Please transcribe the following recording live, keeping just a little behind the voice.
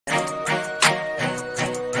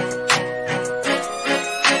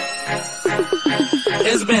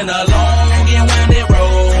It's been a long and winding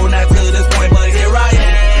road, not to this point, but here I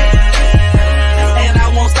am. And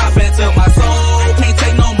I won't stop until my soul can't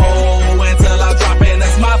take no more, until I drop in,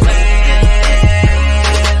 that's my plan.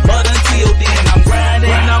 But until then, I'm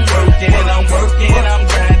grinding, I'm working, I'm working, I'm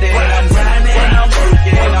grinding, I'm grinding, I'm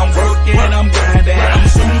working, I'm working, I'm grinding.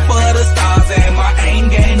 I'm shooting for the stars and my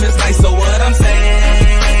aim game is nice, so what I'm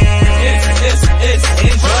saying, it's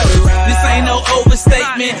enjoy the ride. This ain't no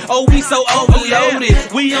overstatement, oh we so overloaded,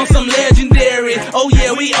 we on some legendary, oh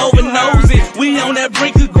yeah we overnose it, we on that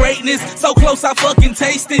brink of greatness, so close I fucking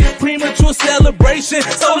taste it, premature celebration,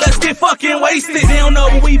 so let's get fucking wasted. They don't know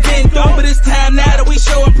what we been through, but it's time now that we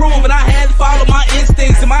show improvement. I had to follow my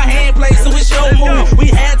instincts and my hand play, so it's your move. We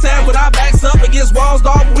had time with our backs up against walls,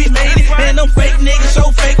 dog, but we made it. Man, them fake niggas show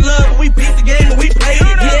fake love, but we beat the game and we played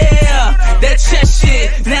it. Yeah, that chest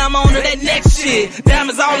shit, now I'm on to that next shit.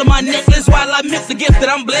 Diamonds all in my necklace while I miss the gift that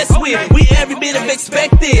I'm blessed with. We every bit of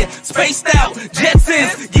expected, spaced out,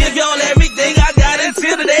 Jetsons. Give y'all everything I got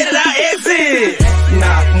until the day that I exit.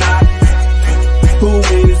 Knock, knock. Who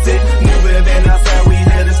is it? Moving in outside, we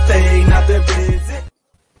here to stay, not to visit.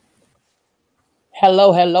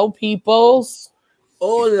 Hello, hello, peoples.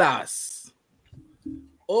 Holas.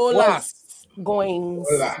 What's going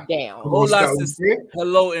down? Holas is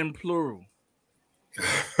hello in plural.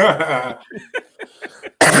 Shut up.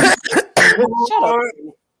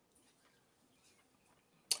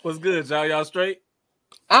 What's good, y'all? Y'all straight?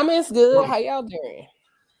 I'm as good. How y'all doing?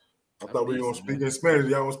 I thought we were going to speak in Spanish.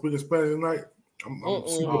 Y'all want to speak in Spanish tonight? I'm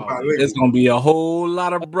super bilingual. There's going to be a whole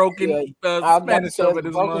lot of broken Spanish over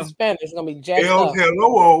this month. Spanish is going to be jacked El up.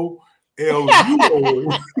 hello, El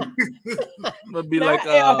you. It'll be Not like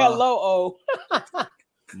El hello.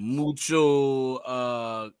 mucho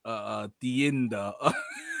tienda.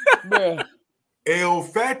 Bruh. El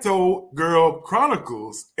Fato Girl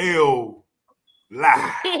Chronicles. El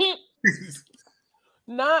La.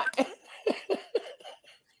 Not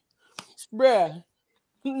bruh.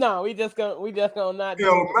 No, we just gonna not do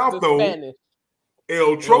El the Malto. Spanish.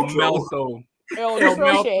 El Trocho. El El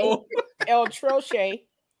Troche. El Troche.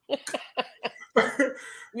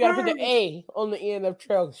 You gotta put the A on the end of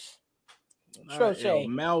Troche. Troche. El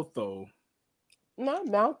Maltho. Not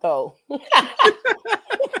Maltho.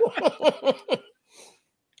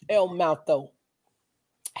 El Maltho.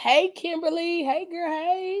 Hey, Kimberly. Hey, girl.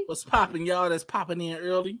 Hey. What's popping, y'all? That's popping in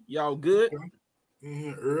early. Y'all good? In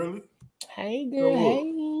here early. Hey, girl.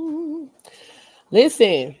 Hey.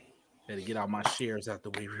 Listen. Better get all my shares out the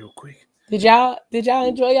way real quick. Did y'all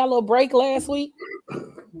enjoy y'all little break last week?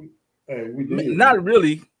 Hey, we did. Not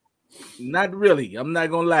really. I'm not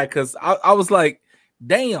gonna lie, because I was like,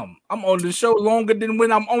 damn, I'm on the show longer than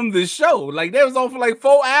when I'm on the show. Like, they was on for like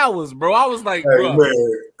 4 hours, bro. I was like, hey, bro.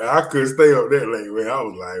 man, I couldn't stay up that late, man. I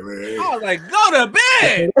was like, go to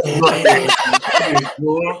bed.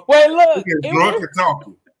 Wait, look. Drunk and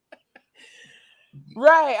talking.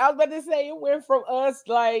 Right. I was about to say, it went from us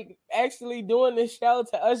like actually doing the show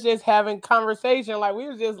to us just having conversation. Like, we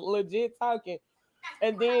was just legit talking.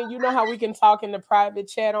 And then you know how we can talk in the private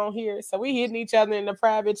chat on here. So we hitting each other in the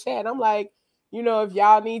private chat. I'm like, you know, if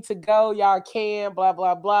y'all need to go, y'all can, blah,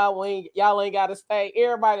 blah, blah. Y'all ain't got to stay.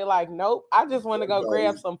 Everybody like, nope. I just want to go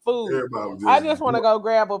grab some food. I just want to go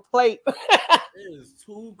grab a plate. It is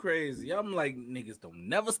too crazy. I'm like, niggas don't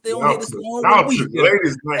never stay on here this long.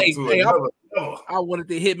 I wanted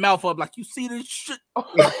to hit mouth up like, you see this shit?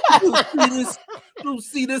 you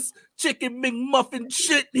see this chicken McMuffin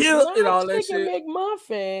shit here? Not and all that chicken shit.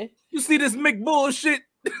 McMuffin. You see this McBullshit?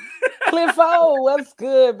 Cliffo, what's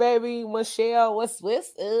good, baby? Michelle, what's up?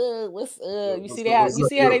 You see how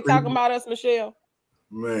they talking about us, Michelle?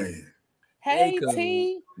 Man. Hey,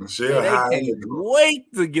 T. Michelle, they can't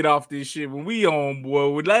wait to get off this shit when we on, boy.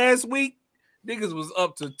 Last week, niggas was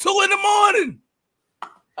up to 2 a.m.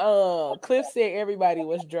 Cliff said everybody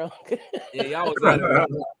was drunk. Yeah, y'all was out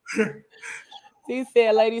there. He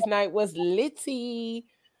said ladies' night was litty.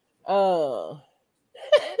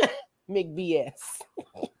 McBS.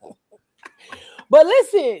 But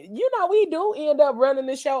listen, you know, we do end up running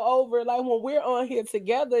the show over, like when we're on here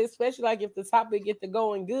together, especially like if the topic get to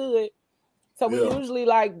going good. So we usually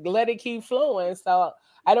like let it keep flowing. So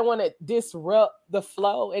I don't want to disrupt the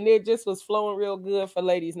flow, and it just was flowing real good for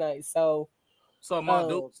ladies' night. So my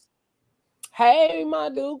dukes. Hey, my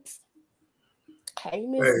dukes. Hey,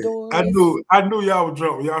 Miss Doris. I knew y'all were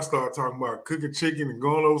drunk when y'all started talking about cooking chicken and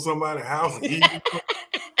going over somebody's house and eating.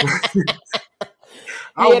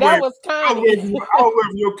 That was kind of. I was waiting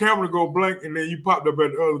for your camera to go blank, and then you popped up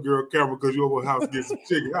at the other girl camera because you over the house to get some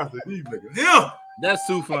chicken. I said, these niggas, yeah. That's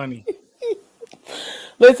too funny.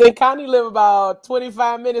 Listen, Connie live about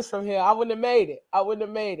 25 minutes from here. I wouldn't have made it.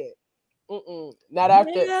 Not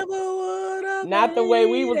after. Not the way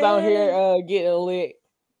we was on here getting lit.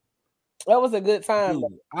 That was a good time.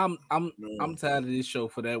 Dude, I'm tired of this show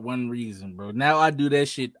for that one reason, bro. Now I do that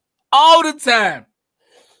shit all the time.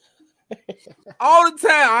 All the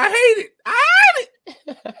time. I hate it.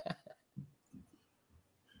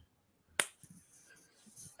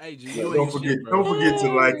 Hey, don't forget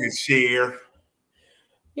to like and share.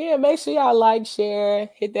 Yeah, make sure y'all like, share,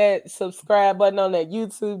 hit that subscribe button on that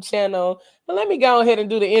YouTube channel. And let me go ahead and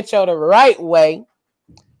do the intro the right way.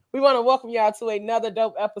 We want to welcome y'all to another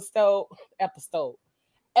dope episode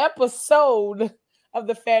of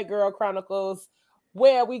the Fat Girl Chronicles,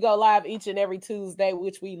 where we go live each and every Tuesday,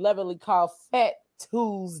 which we lovingly call Fat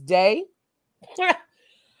Tuesday.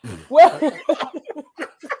 Well,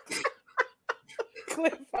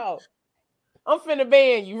 Cliffo, I'm finna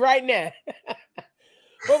ban you right now.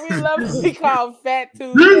 But we lovingly call Fat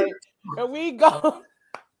Tuesday, and we go.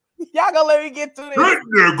 Y'all gonna let me get through this? That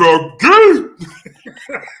nigga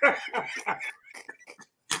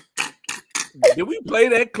gay. Did we play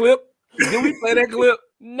that clip?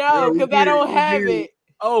 No, because I don't have it.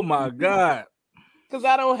 Oh my God. Because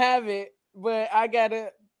I don't have it, but I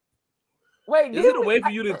gotta wait. Is it a way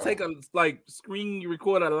for you to take a screen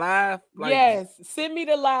record a live? Yes, send me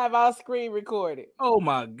the live. I'll screen record it. Oh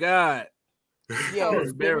my God. Yes,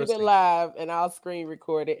 send me the live, and I'll screen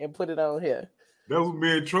record it and put it on here. That's what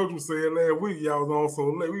me and Trunks was saying last week. Y'all was on so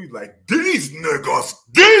late. We was like, these niggas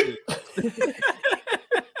gay.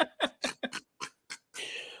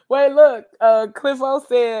 Wait, look, Cliffo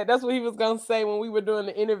said that's what he was gonna say when we were doing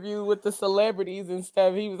the interview with the celebrities and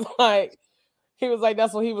stuff. He was like,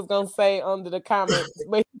 that's what he was gonna say under the comments,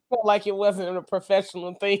 but he felt like it wasn't a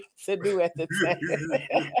professional thing to do at the time.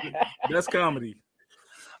 That's comedy.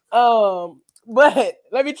 But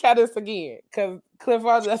let me try this again, because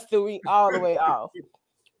Cliffo just threw me all the way off.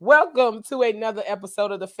 Welcome to another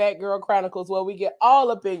episode of the Fat Girl Chronicles, where we get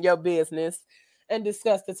all up in your business and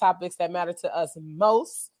discuss the topics that matter to us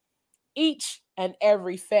most each and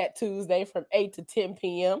every Fat Tuesday from 8 to 10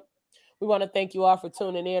 p.m. We want to thank you all for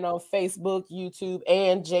tuning in on Facebook, YouTube,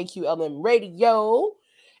 and JQLM Radio.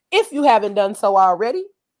 If you haven't done so already,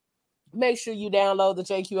 make sure you download the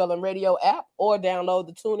JQLM Radio app or download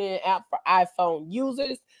the TuneIn app for iPhone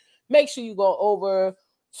users. Make sure you go over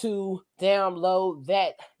to download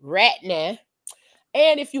that right now.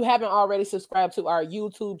 And if you haven't already subscribed to our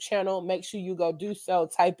YouTube channel, make sure you go do so.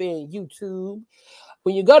 Type in YouTube.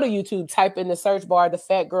 When you go to YouTube, type in the search bar, The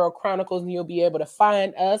Fat Girl Chronicles, and you'll be able to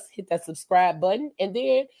find us. Hit that subscribe button. And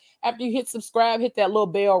then after you hit subscribe, hit that little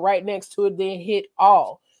bell right next to it. Then hit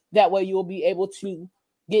all. That way you'll be able to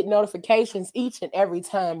get notifications each and every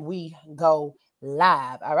time we go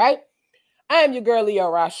live. All right. I am your girl, Leo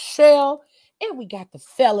Rochelle, and we got the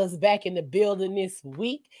fellas back in the building this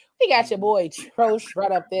week. We got your boy Trosh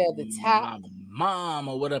right up there at the top.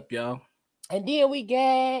 Mama, what up, y'all? And then we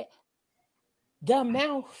got the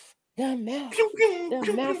mouth of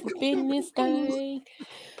business thing.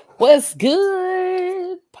 What's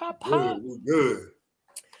good, Pop? Good.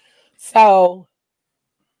 So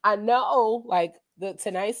I know,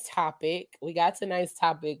 tonight's topic, which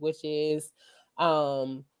is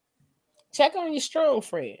check on your strong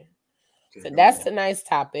friend. So that's tonight's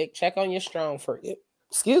topic. Check on your strong friend.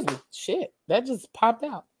 Excuse me. Shit, that just popped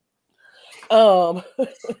out. That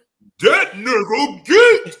nigga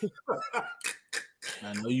get.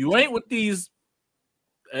 I know you ain't with these.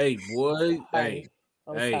 Hey, boy. Hey.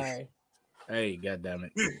 I'm sorry. Hey,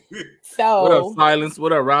 goddammit. So what up, Silence?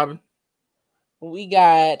 What up, Robin? We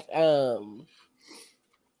got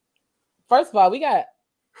first of all, we got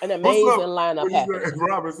an amazing lineup happening.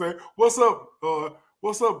 Robin said, "What's up?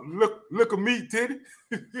 What's up? Look a meat titty."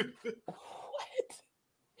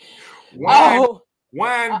 What?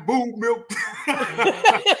 Wine, boob milk.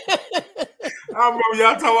 I remember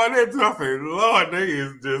y'all talking about that too. I said, Lord,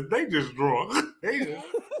 they just drunk. They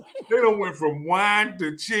done went from wine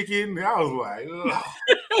to chicken. I was like, Lord.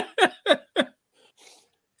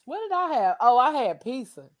 What did I have? Oh, I had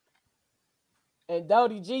pizza. And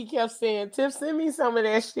Dodie G kept saying, Tiff, send me some of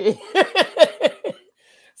that shit.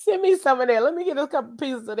 Send me some of that. Let me get a couple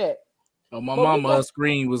pieces of that. Oh, my mama, her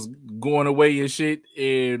screen was going away and shit,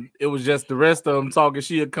 and it was just the rest of them talking.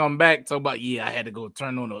 She'd come back, talk about, I had to go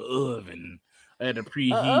turn on the oven. I had to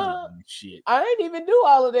preheat it and shit. I didn't even do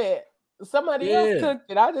all of that. Somebody else cooked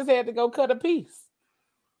it. I just had to go cut a piece.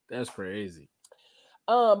 That's crazy.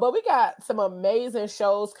 But we got some amazing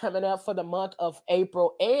shows coming up for the month of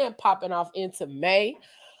April and popping off into May.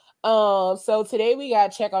 So today we got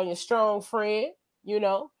Check on Your Strong Friend,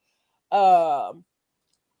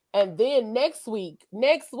 And then next week,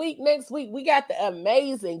 we got the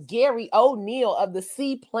amazing Gary O'Neill of the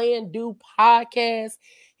C Plan Do podcast.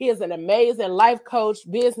 He is an amazing life coach,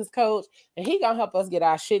 business coach, and he gonna help us get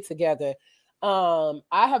our shit together. I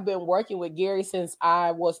have been working with Gary since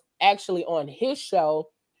I was actually on his show,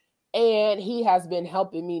 and he has been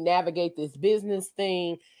helping me navigate this business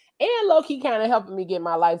thing and low-key kind of helping me get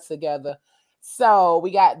my life together. So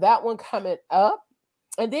we got that one coming up.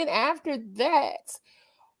 And then after that,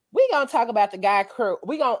 we're going to talk about the guy code.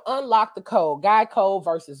 We're going to unlock the code, guy code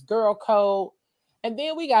versus girl code. And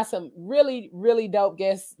then we got some really, really dope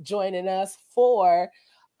guests joining us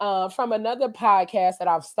from another podcast that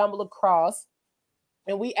I've stumbled across.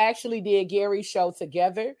 And we actually did Gary's show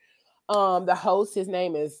together. The host, his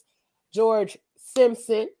name is George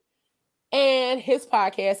Simpson. And his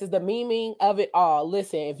podcast is The Memeing of It All.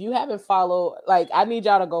 Listen, if you haven't followed, I need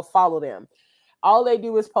y'all to go follow them. All they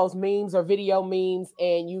do is post memes or video memes,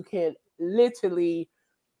 and you can literally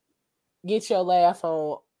get your laugh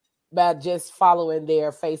on by just following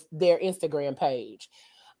their Instagram page.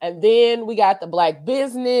 And then we got the Black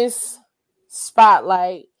Business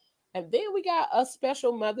Spotlight. And then we got a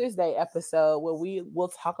special Mother's Day episode where we will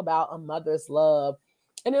talk about a mother's love.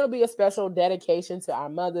 And it'll be a special dedication to our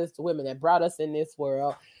mothers, the women that brought us in this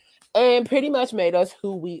world and pretty much made us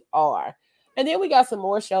who we are. And then we got some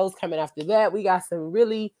more shows coming after that. We got some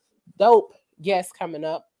really dope guests coming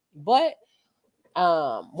up. But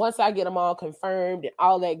once I get them all confirmed and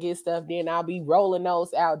all that good stuff, then I'll be rolling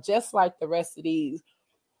those out just like the rest of these.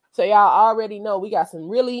 So y'all already know we got some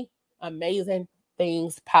really amazing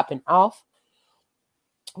things popping off.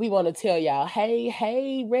 We want to tell y'all,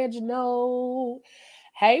 hey, Reginald.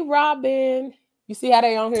 Hey, Robin. You see how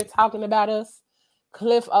they on here talking about us?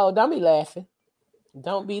 Cliff, oh, don't be laughing.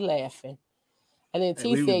 Don't be laughing. And then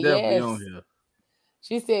T said, yes. On here.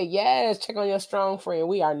 She said, yes, check on your strong friend.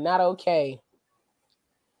 We are not okay.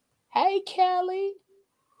 Hey, Kelly.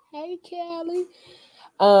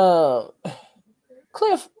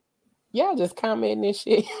 Cliff, y'all just commenting and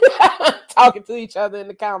shit. Talking to each other in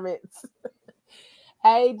the comments.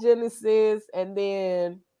 Hey, Genesis. And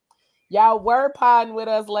then y'all were podding with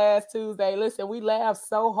us last Tuesday. Listen, we laughed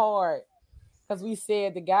so hard because we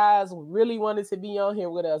said the guys really wanted to be on here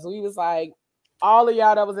with us. We was like, all of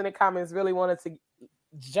y'all that was in the comments really wanted to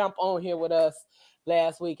jump on here with us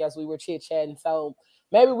last week as we were chit-chatting. So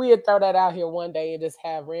maybe we'll throw that out here one day and just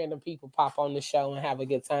have random people pop on the show and have a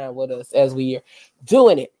good time with us as we are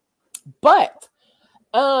doing it. But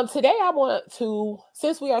today I want to,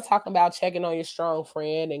 since we are talking about checking on your strong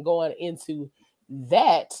friend and going into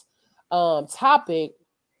that topic,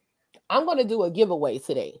 I'm going to do a giveaway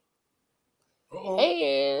today. Uh-oh.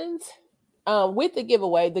 And with the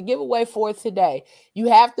giveaway for today, you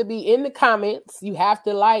have to be in the comments. You have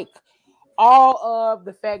to like all of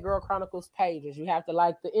the Fat Girl Chronicles pages. You have to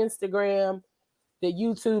like the Instagram, the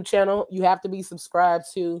YouTube channel. You have to be subscribed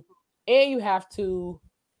to, and you have to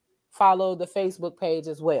follow the Facebook page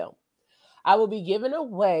as well. I will be giving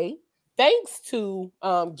away, thanks to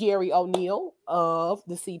Gary O'Neill of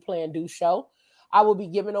the C Plan Do Show, I will be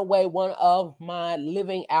giving away one of my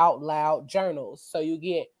Living Out Loud journals. So you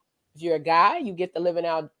get, if you're a guy, you get the Living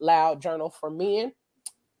Out Loud journal for men.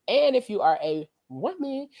 And if you are a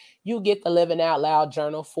woman, you get the Living Out Loud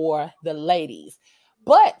journal for the ladies.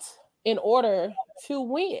 But in order to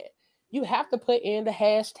win, you have to put in the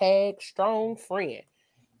hashtag strong friend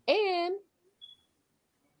and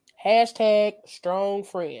hashtag strong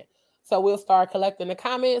friend. So we'll start collecting the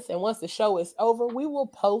comments, and once the show is over, we will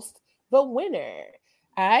post the winner.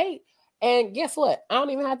 All right. And guess what? I don't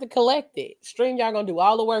even have to collect it. StreamYard gonna do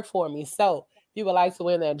all the work for me. So if you would like to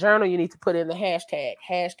win that journal, you need to put in the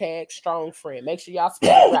hashtag strong friend. Make sure y'all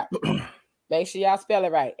spell it right. Make sure y'all spell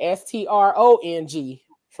it right. STRONG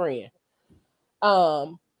friend.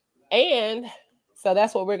 And so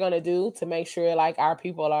that's what we're gonna do to make sure like our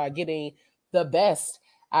people are getting the best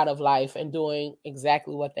out of life and doing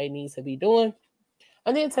exactly what they need to be doing.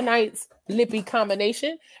 And then tonight's lippy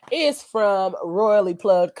combination is from Royally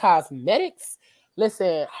Plugged Cosmetics.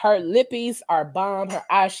 Listen, her lippies are bomb. Her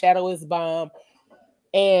eyeshadow is bomb.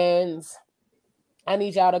 And I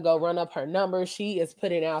need y'all to go run up her number. She is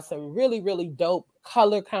putting out some really, really dope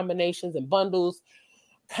color combinations and bundles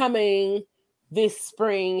coming this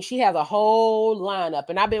spring. She has a whole lineup.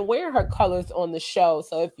 And I've been wearing her colors on the show.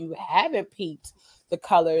 So if you haven't peeped the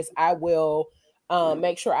colors, I will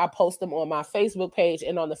make sure I post them on my Facebook page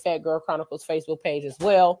and on the Fat Girl Chronicles Facebook page as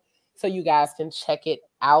well, so you guys can check it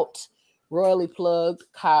out. Royally Plugged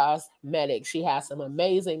Cosmetics. She has some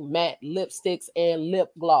amazing matte lipsticks and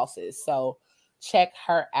lip glosses, so check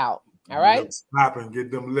her out. All right, lips popping,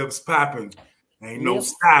 get them lips popping. Ain't no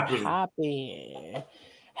stopping. Popping.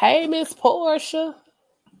 Hey, Miss Portia.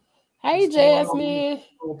 Hey, What's going on, Jasmine.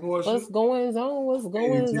 Oh, Portia. What's going on? What's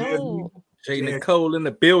going on? Jay Nicole in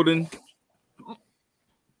the building.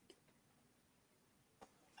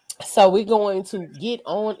 So we're going to get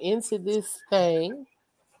on into this thing.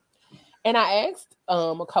 And I asked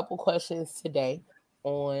a couple questions today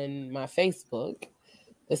on my Facebook.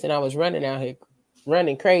 Listen, I was running out here,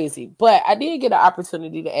 running crazy. But I did get an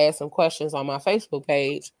opportunity to ask some questions on my Facebook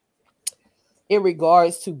page in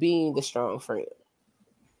regards to being the strong friend.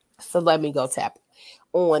 So let me go tap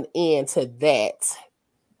on into that.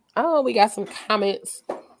 Oh, we got some comments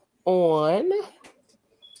on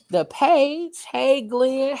the page. Hey,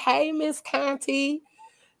 Glenn. Hey, Miss Conti.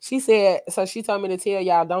 She said, so she told me to tell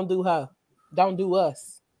y'all, don't do her. Don't do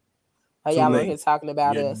us. Are y'all on here talking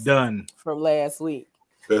about You're us done from last week?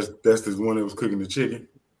 That's the one that was cooking the chicken?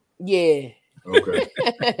 Yeah. Okay.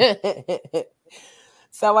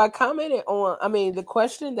 So I commented on, the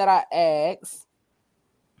question that I asked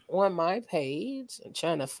on my page. I'm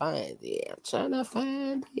trying to find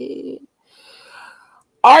it.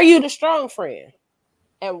 Are you the strong friend?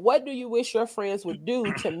 And what do you wish your friends would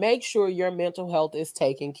do to make sure your mental health is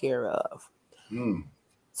taken care of?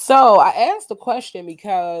 So I asked the question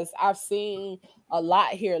because I've seen a lot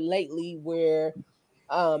here lately where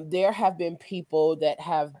there have been people that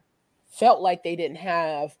have felt like they didn't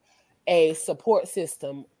have a support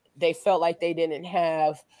system. They felt like they didn't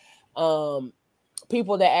have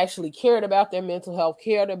people that actually cared about their mental health,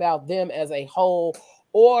 cared about them as a whole,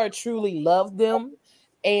 or truly loved them.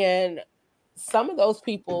 And some of those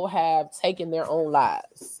people have taken their own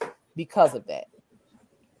lives because of that.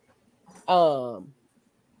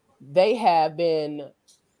 They have been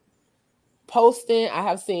posting. I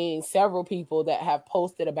have seen several people that have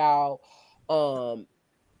posted about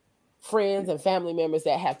friends and family members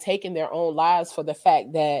that have taken their own lives for the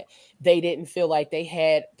fact that they didn't feel like they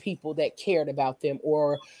had people that cared about them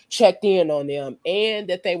or checked in on them, and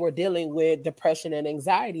that they were dealing with depression and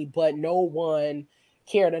anxiety, but no one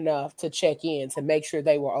cared enough to check in, to make sure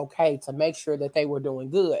they were okay, to make sure that they were doing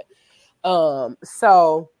good. Some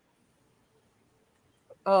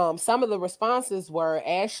of the responses were,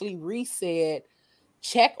 Ashley Reese said,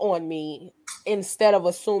 check on me instead of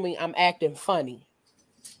assuming I'm acting funny.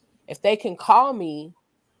 If they can call me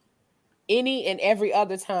any and every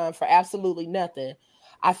other time for absolutely nothing,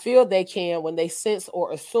 I feel they can when they sense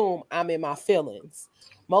or assume I'm in my feelings.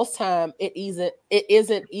 Most time it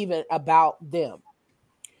isn't even about them.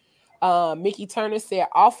 Mickey Turner said,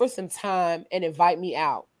 offer some time and invite me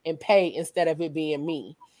out and pay instead of it being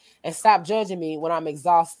me. And stop judging me when I'm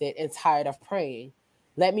exhausted and tired of praying.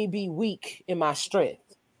 Let me be weak in my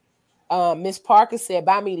strength. Miss Parker said,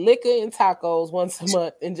 buy me liquor and tacos once a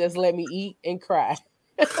month and just let me eat and cry.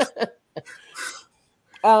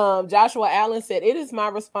 Joshua Allen said, it is my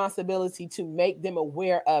responsibility to make them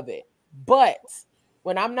aware of it. But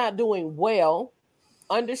when I'm not doing well,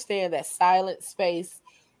 understand that silent space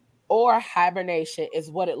or hibernation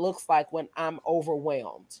is what it looks like when I'm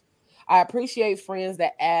overwhelmed. I appreciate friends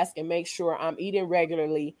that ask and make sure I'm eating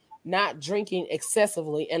regularly, not drinking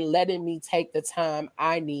excessively, and letting me take the time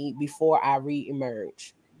I need before I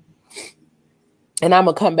re-emerge. And I'm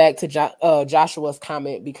going to come back to Joshua's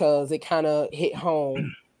comment because it kind of hit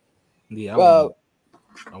home. Yeah,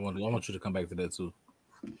 I want you to come back to that too.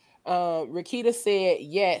 Rakita said,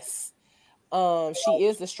 yes, she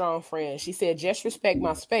is the strong friend. She said, just respect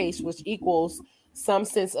my space, which equals some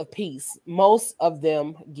sense of peace. Most of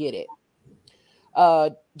them get it.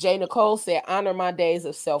 Jay Nicole said, honor my days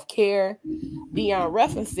of self-care. Dion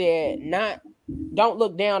Ruffin said, don't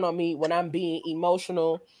look down on me when I'm being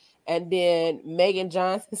emotional. And then Megan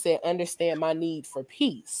Johnson said, understand my need for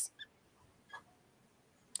peace.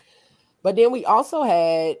 But then we also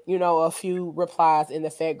had, a few replies in the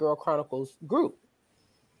Fat Girl Chronicles group.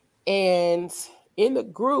 And in the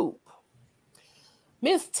group,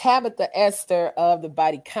 Miss Tabitha Esther of the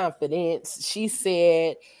Body Confidence, she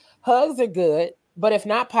said, hugs are good, but if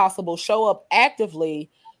not possible, show up actively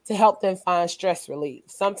to help them find stress relief.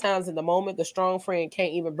 Sometimes in the moment, the strong friend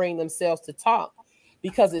can't even bring themselves to talk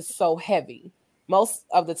because it's so heavy. Most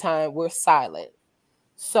of the time, we're silent.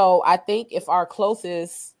 So I think if our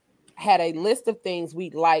closest had a list of things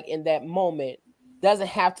we'd like in that moment, doesn't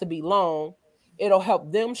have to be long, it'll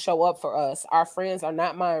help them show up for us. Our friends are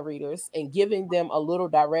not mind readers, and giving them a little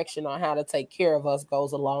direction on how to take care of us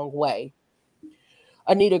goes a long way.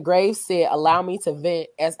 Anita Graves said, allow me to vent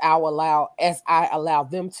as I allow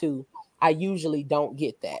them to. I usually don't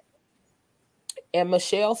get that. And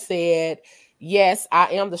Michelle said, yes,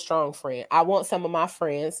 I am the strong friend. I want some of my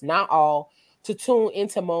friends, not all, to tune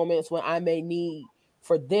into moments when I may need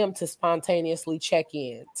for them to spontaneously check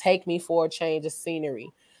in, take me for a change of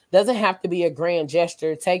scenery. Doesn't have to be a grand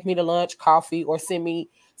gesture. Take me to lunch, coffee, or send me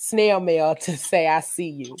snail mail to say I see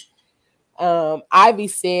you. Ivy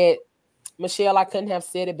said, Michelle, I couldn't have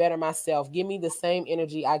said it better myself. Give me the same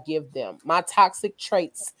energy I give them. My toxic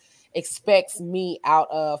traits expects me out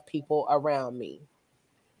of people around me.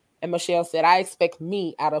 And Michelle said, I expect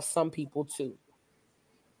me out of some people too.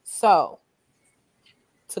 So,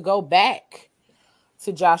 to go back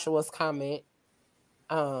to Joshua's comment,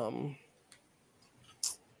 because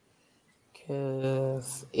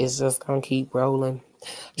it's just going to keep rolling.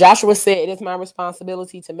 Joshua said, it is my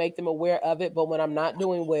responsibility to make them aware of it, but when I'm not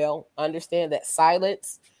doing well, understand that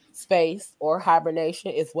silence, space, or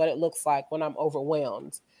hibernation is what it looks like when I'm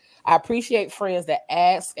overwhelmed. I appreciate friends that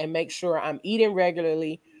ask and make sure I'm eating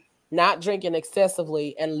regularly, not drinking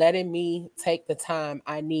excessively, and letting me take the time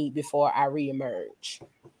I need before I reemerge.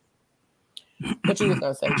 What you was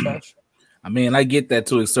going to say, Josh? I mean, I get that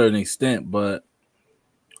to a certain extent, but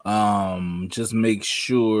just make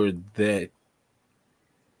sure that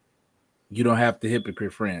you don't have the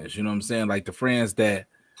hypocrite friends. You know what I'm saying? Like the friends that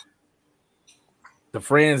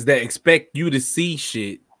expect you to see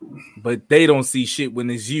shit, but they don't see shit when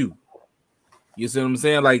it's you. You see what I'm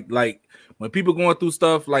saying? Like when people going through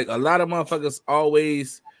stuff, like a lot of motherfuckers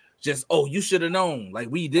always just, oh, you should have known. Like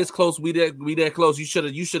we this close, we that close. You should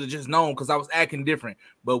have just known because I was acting different.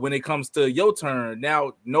 But when it comes to your turn,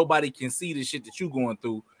 now nobody can see the shit that you going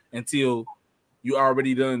through until you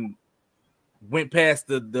already done went past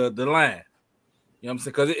the line. You know what I'm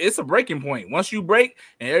saying? Because it's a breaking point. Once you break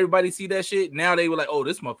and everybody see that shit, now they were like, oh,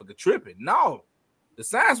 this motherfucker tripping. No, the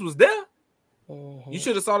signs was there. You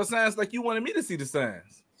should have saw the signs like you wanted me to see the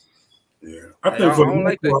signs. Yeah, I think for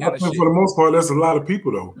the most part, that's a lot of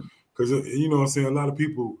people though, because you know what I'm saying. A lot of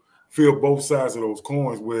people feel both sides of those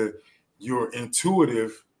coins, where you're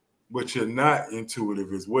intuitive, but you're not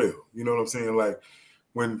intuitive as well. You know what I'm saying? Like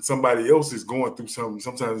when somebody else is going through something,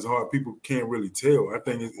 sometimes it's hard. People can't really tell. I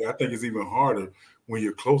think it's even harder when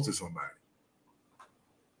you're close to somebody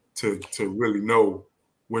to really know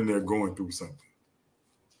when they're going through something.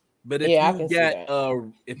 But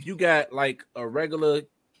if you got like a regular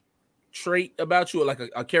trait about you, or like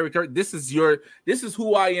a character, this is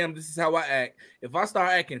who I am, this is how I act. If I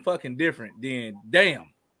start acting fucking different, then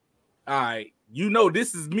damn. All right, you know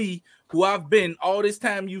this is me, who I've been all this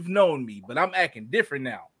time you've known me, but I'm acting different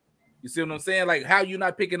now. You see what I'm saying? Like, how you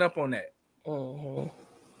not picking up on that? Mm-hmm.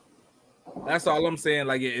 That's all I'm saying.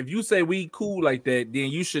 Like, if you say we cool like that,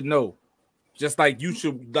 then you should know. Just like you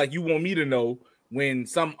should, like you want me to know when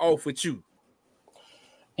something off with you.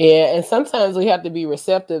 Yeah, and sometimes we have to be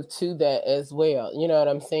receptive to that as well. You know what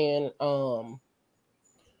I'm saying?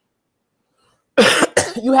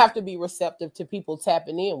 You have to be receptive to people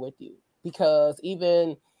tapping in with you, because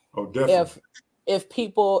even if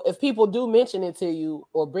people do mention it to you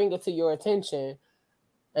or bring it to your attention,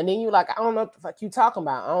 and then you're like, I don't know what the fuck you talking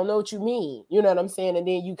about. I don't know what you mean. You know what I'm saying? And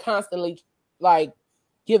then you constantly like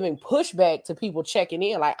giving pushback to people checking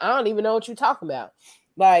in. Like, I don't even know what you're talking about.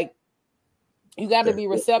 Like, you got to be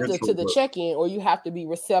receptive to the check-in, or you have to be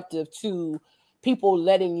receptive to people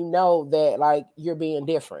letting you know that like you're being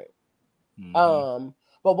different. Mm-hmm.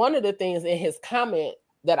 But one of the things in his comment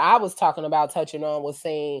that I was touching on was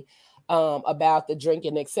saying about the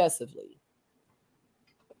drinking excessively.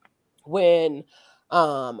 When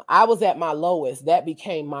I was at my lowest, that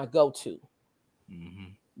became my go-to. Mm-hmm.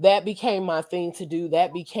 That became my thing to do.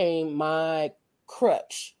 That became my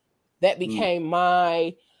crutch. That became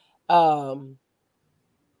my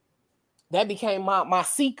my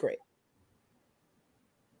secret.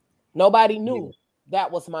 Nobody knew that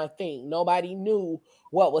was my thing. Nobody knew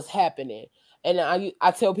what was happening. And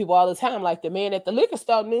I tell people all the time, like, the man at the liquor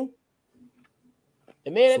store knew.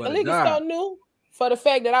 The man at the liquor store knew, for the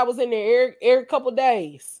fact that I was in there every couple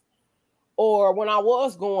days. Or when I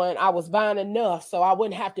was going, I was buying enough so I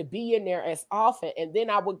wouldn't have to be in there as often. And then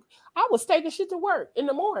I was taking shit to work in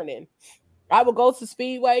the morning. I would go to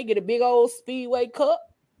Speedway, get a big old Speedway cup,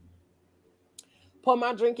 put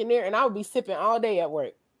my drink in there, and I would be sipping all day at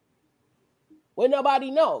work. Well, nobody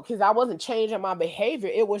know, because I wasn't changing my behavior.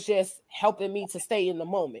 It was just helping me to stay in the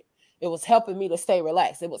moment. It was helping me to stay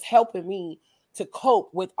relaxed. It was helping me to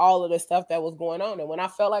cope with all of the stuff that was going on. And when I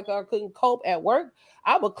felt like I couldn't cope at work,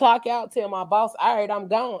 I would clock out, tell my boss, all right, I'm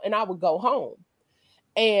gone, and I would go home.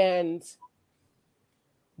 And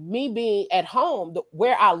me being at home,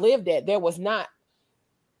 where I lived at,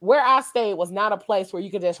 where I stayed was not a place where you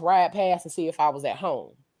could just ride past and see if I was at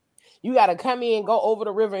home. You got to come in, go over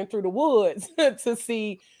the river and through the woods to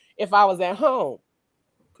see if I was at home.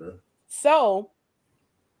 Okay. So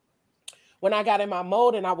when I got in my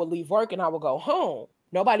mode and I would leave work and I would go home,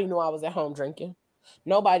 nobody knew I was at home drinking.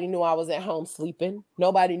 Nobody knew I was at home sleeping.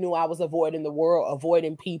 Nobody knew I was avoiding the world,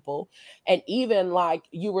 avoiding people. And even like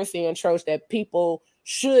you were saying, Trosh, that people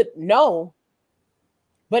should know.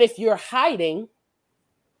 But if you're hiding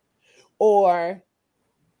or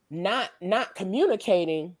not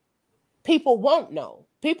communicating, people won't know.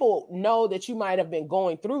 People know that you might have been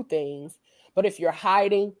going through things, but if you're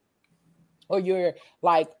hiding or you're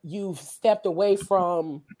like you've stepped away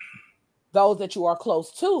from those that you are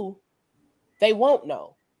close to, they won't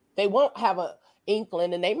know. They won't have an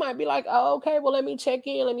inkling, and they might be like, oh, okay, well, let me check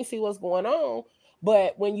in. Let me see what's going on.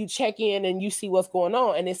 But when you check in and you see what's going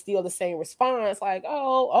on and it's still the same response, like,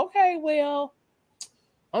 oh, okay, well,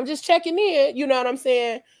 I'm just checking in. You know what I'm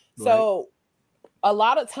saying? Right. So a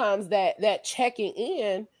lot of times that checking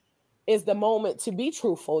in is the moment to be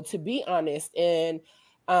truthful, to be honest. And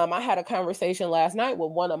I had a conversation last night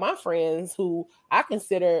with one of my friends who I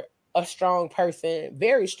consider a strong person,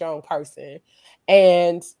 very strong person.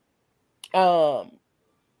 And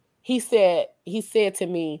he said to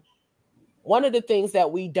me, one of the things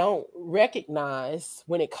that we don't recognize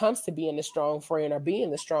when it comes to being a strong friend or being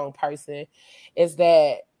the strong person is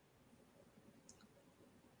that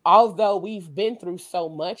although we've been through so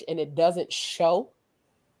much and it doesn't show,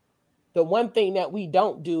 the one thing that we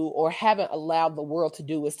don't do or haven't allowed the world to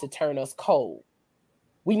do is to turn us cold.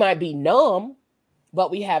 We might be numb, but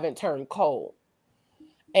we haven't turned cold.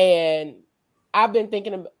 And I've been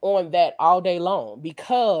thinking on that all day long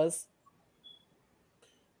because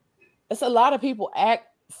it's a lot of people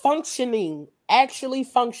actually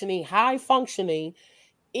functioning, high functioning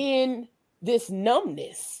in this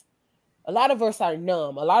numbness. A lot of us are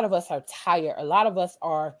numb. A lot of us are tired. A lot of us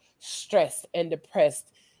are stressed and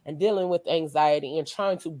depressed and dealing with anxiety and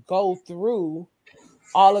trying to go through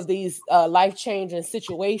all of these life-changing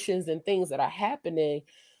situations and things that are happening.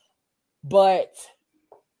 But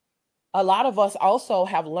a lot of us also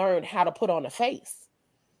have learned how to put on a face,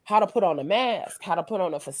 how to put on a mask, how to put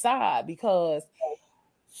on a facade, because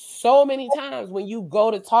so many times when you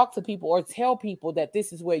go to talk to people or tell people that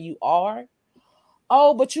this is where you are,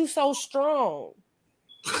 oh, but you so strong.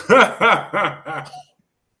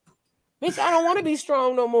 Bitch, I don't want to be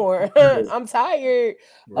strong no more. I'm tired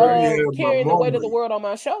of carrying the weight of the world on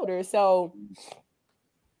my shoulders. So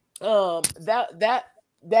that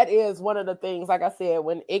is one of the things, like I said,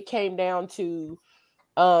 when it came down to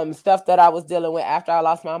stuff that I was dealing with after I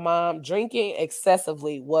lost my mom, drinking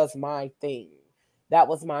excessively was my thing. That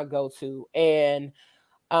was my go-to. And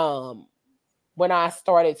when I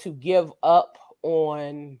started to give up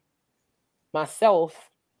on myself,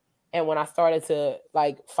 and when I started to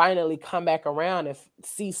like finally come back around and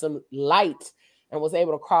see some light and was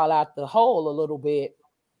able to crawl out the hole a little bit,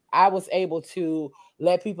 I was able to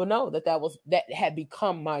let people know that had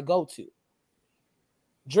become my go-to.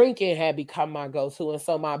 Drinking had become my go-to. And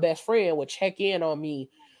so my best friend would check in on me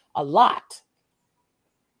a lot.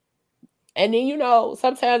 And then, you know,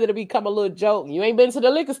 sometimes it'll become a little joke. You ain't been to the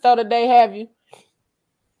liquor store today, have you?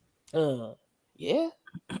 Yeah.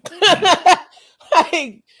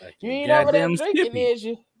 Like, you ain't over there drinking, is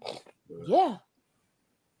you? Yeah.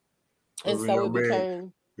 And so it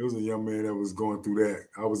became... There was a young man that was going through that.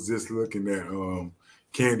 I was just looking at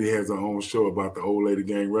Candy has her own show about the Old Lady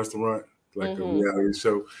Gang restaurant, like a reality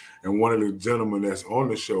show. And one of the gentlemen that's on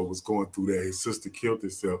the show was going through that. His sister killed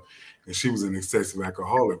herself, and she was an excessive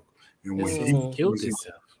alcoholic. And when he killed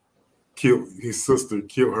himself, his sister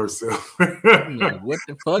killed herself. Like, what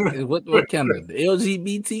the fuck? What kind of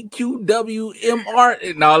LGBTQWMR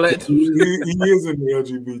and all that? He is in the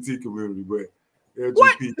LGBT community, but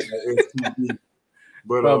LGBT.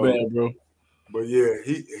 But bad, bro. But yeah,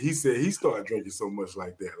 he said he started drinking so much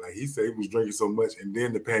like that. Like he said he was drinking so much, and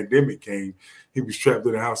then the pandemic came. He was trapped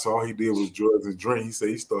in the house, so all he did was drugs and drink. He said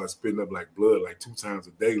he started spitting up like blood like 2 times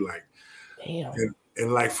a day. Like, damn.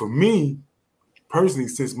 And like for me personally,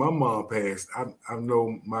 since my mom passed, I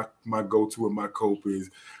know my go-to and my cope is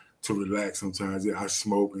to relax. Sometimes I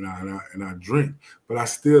smoke and I drink, but I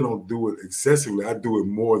still don't do it excessively. I do it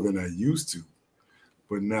more than I used to,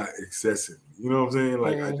 but not excessive. You know what I'm saying?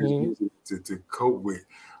 Like I just use it to cope with.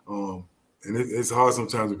 And it's hard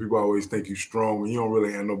sometimes when people always think you're strong and you don't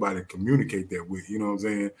really have nobody to communicate that with. You know what I'm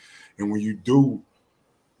saying? And when you do,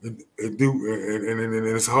 and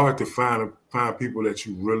it's hard to find people that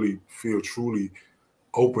you really feel truly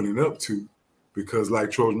opening up to, because like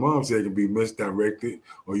Troy's mom said, it can be misdirected,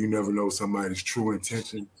 or you never know somebody's true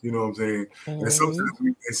intention. You know what I'm saying? And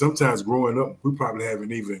sometimes growing up, we probably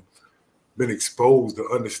haven't even been exposed to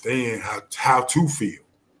understand how to feel,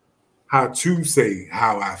 how to say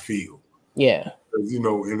how I feel. Yeah. You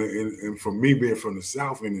know, and for me being from the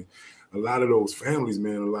South, and a lot of those families,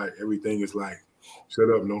 man, are like everything is like, shut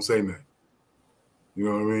up and don't say nothing. You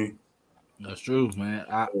know what I mean? That's true, man.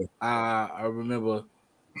 I remember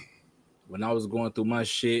when I was going through my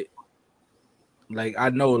shit. Like I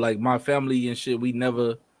know, like my family and shit, we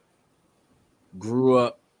never grew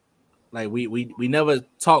up. Like we never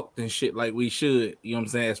talked and shit like we should. You know what I'm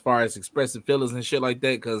saying? As far as expressing feelings and shit like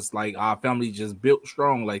that, because like our family just built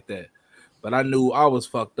strong like that. But I knew I was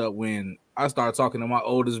fucked up when I started talking to my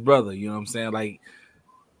oldest brother. You know what I'm saying? Like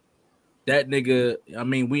that nigga. I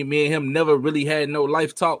mean, me and him never really had no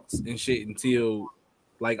life talks and shit until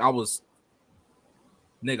like I was.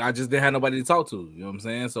 Nigga, I just didn't have nobody to talk to. You know what I'm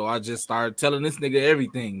saying? So I just started telling this nigga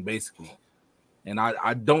everything basically, and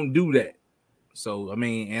I don't do that. So I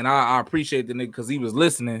mean, and I appreciate the nigga because he was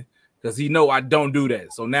listening, because he know I don't do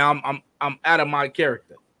that. So now I'm out of my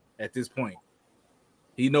character at this point.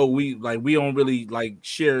 He know we don't really like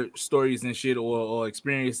share stories and shit or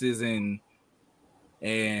experiences and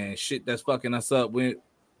shit that's fucking us up. With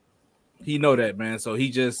he know that, man. So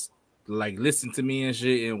he just like listened to me and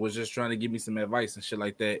shit and was just trying to give me some advice and shit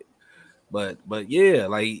like that. But yeah,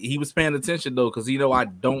 like he was paying attention though, because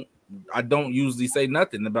I don't usually say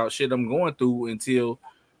nothing about shit I'm going through until,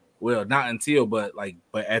 well, not until, but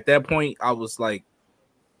at that point I was like,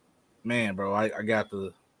 man, bro, I got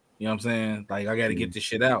to, you know what I'm saying? Like I got to get this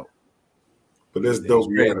shit out. But that's dope.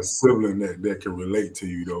 You got a sibling that can relate to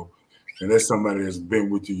you though, and that's somebody that's been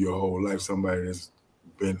with you your whole life. Somebody that's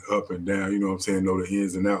been up and down. You know what I'm saying? Know the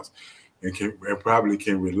ins and outs, and probably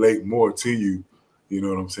can relate more to you. You know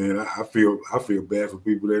what I'm saying? I feel bad for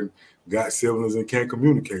people that got siblings and can't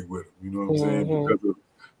communicate with them. You know what I'm saying?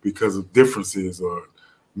 Because of differences or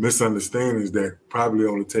misunderstandings that probably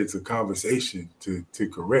only takes a conversation to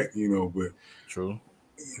correct. You know, but true.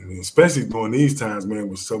 Especially during these times, man,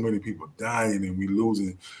 with so many people dying and we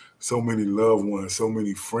losing so many loved ones, so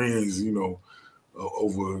many friends. You know,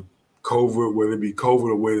 over COVID, whether it be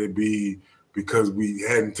COVID or whether it be because we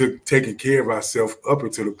hadn't taken care of ourselves up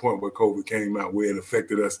until the point where COVID came out, where it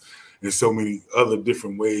affected us in so many other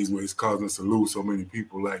different ways, where it's causing us to lose so many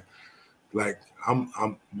people. Like I'm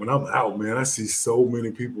when I'm out, man, I see so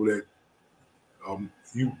many people that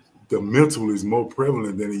the mental is more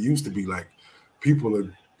prevalent than it used to be. Like people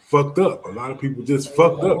are fucked up. A lot of people just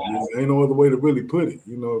fucked up. There ain't no other way to really put it.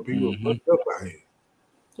 You know, people are fucked up out here.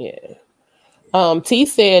 Yeah. T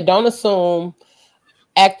said, don't assume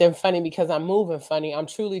acting funny because I'm moving funny. I'm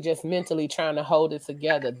truly just mentally trying to hold it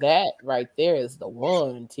together. That right there is the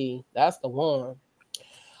one, T. That's the one.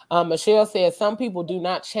 Michelle said, some people do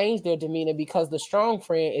not change their demeanor because the strong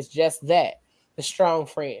friend is just that, the strong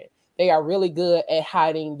friend. They are really good at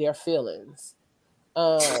hiding their feelings.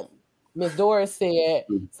 Ms. Doris said,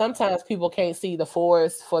 sometimes people can't see the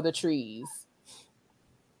forest for the trees.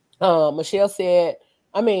 T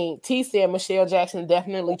said, Michelle Jackson,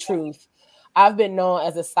 definitely truth. I've been known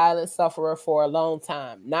as a silent sufferer for a long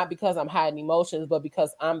time, not because I'm hiding emotions, but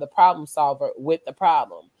because I'm the problem solver with the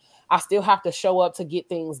problem. I still have to show up to get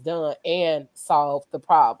things done and solve the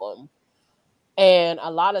problem. And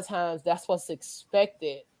a lot of times that's what's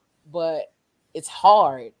expected, but it's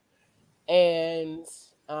hard. And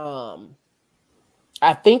I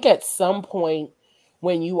think at some point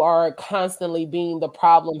when you are constantly being the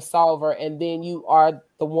problem solver and then you are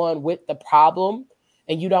the one with the problem,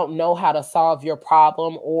 and you don't know how to solve your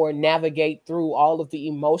problem or navigate through all of the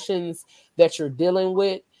emotions that you're dealing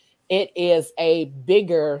with, it is a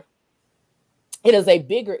bigger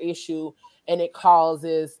issue, and it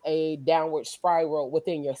causes a downward spiral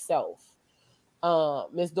within yourself.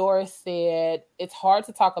 Ms. Doris said, it's hard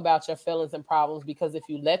to talk about your feelings and problems because if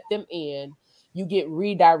you let them in, you get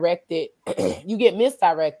redirected, you get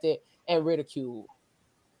misdirected and ridiculed.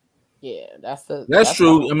 Yeah, that's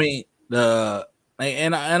true. I mean,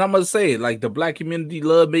 and I'm gonna say, like, the black community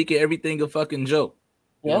love making everything a fucking joke.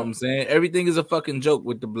 You know what I'm saying? Everything is a fucking joke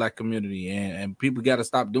with the black community, and people got to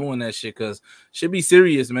stop doing that shit, because shit be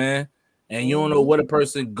serious, man. And you don't know what a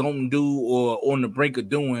person gonna do or on the brink of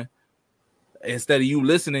doing. Instead of you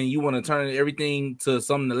listening, you want to turn everything to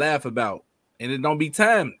something to laugh about, and it don't be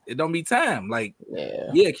time. Like,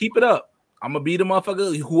 keep it up. I'm gonna be the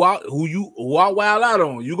motherfucker who I wild out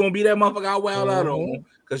on. You gonna be that motherfucker I wild out on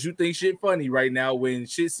because you think shit funny right now when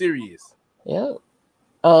shit's serious. Yeah.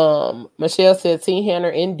 Michelle said, T. Hanner,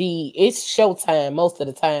 indeed, it's showtime most of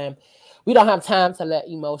the time. We don't have time to let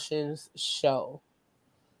emotions show.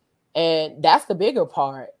 And that's the bigger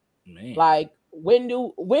part. Man. Like, when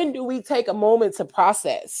do we take a moment to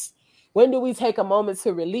process? When do we take a moment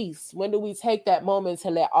to release? When do we take that moment to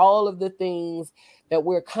let all of the things that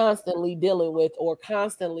we're constantly dealing with or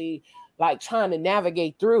constantly like trying to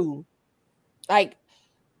navigate through. Like,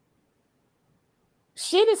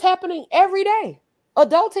 shit is happening every day.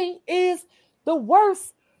 Adulting is the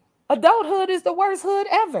worst. Adulthood is the worst hood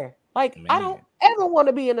ever. Like, man. I don't ever want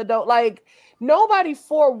to be an adult. Like, nobody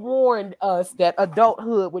forewarned us that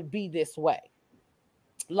adulthood would be this way.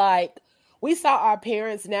 Like, we saw our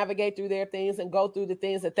parents navigate through their things and go through the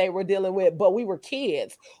things that they were dealing with, but we were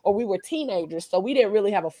kids or we were teenagers, so we didn't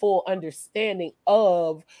really have a full understanding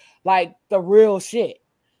of like the real shit.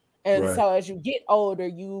 And so as you get older,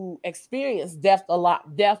 you experience death a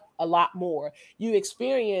lot more. You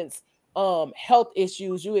experience health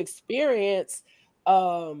issues. You experience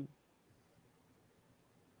not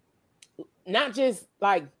just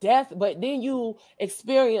like death, but then you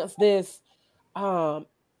experience this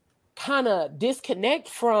kind of disconnect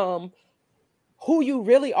from who you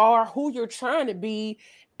really are, who you're trying to be,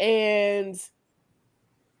 and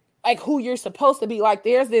like who you're supposed to be. Like,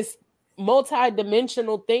 there's this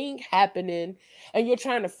multi-dimensional thing happening, and you're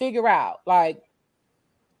trying to figure out, like,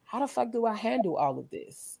 how the fuck do I handle all of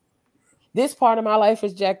this? This part of my life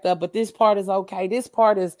is jacked up, but this part is okay. This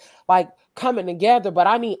part is like coming together, but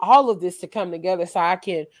I need all of this to come together so I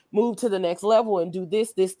can move to the next level and do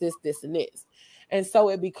this, and this. And so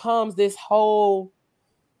it becomes this whole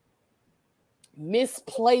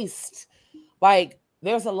misplaced, like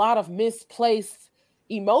there's a lot of misplaced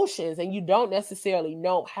emotions and you don't necessarily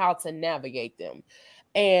know how to navigate them.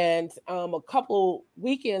 And a couple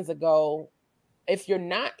weekends ago, if you're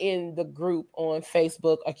not in the group on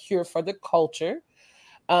Facebook, A Cure for the Culture,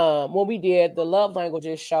 when we did the Love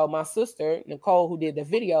Languages show, my sister, Nicole, who did the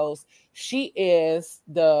videos, she is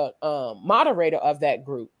the moderator of that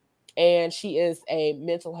group. And she is a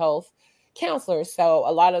mental health counselor. So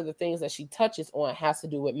a lot of the things that she touches on has to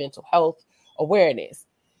do with mental health awareness.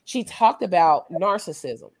 She talked about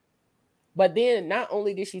narcissism. But then not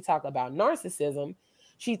only did she talk about narcissism,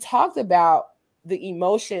 she talked about the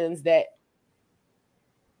emotions that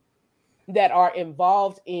are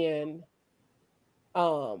involved in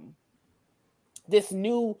this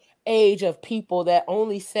new age of people that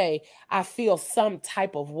only say, I feel some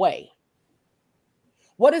type of way.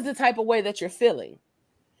 What is the type of way that you're feeling?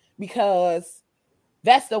 Because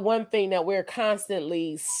that's the one thing that we're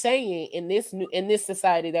constantly saying in this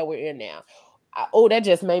society that we're in now. Oh, that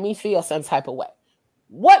just made me feel some type of way.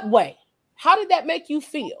 What way? How did that make you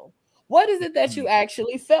feel? What is it that you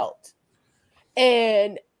actually felt?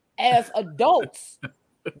 And as adults,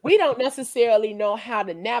 we don't necessarily know how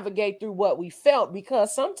to navigate through what we felt,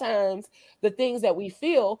 because sometimes the things that we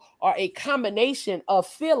feel are a combination of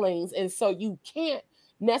feelings. And so you can't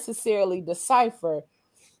necessarily decipher,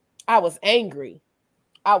 I was angry,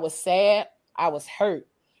 I was sad, I was hurt.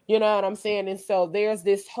 You know what I'm saying? And so there's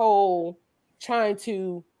this whole trying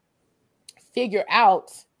to figure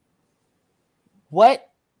out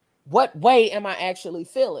what way am I actually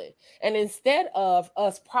feeling? And instead of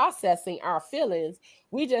us processing our feelings,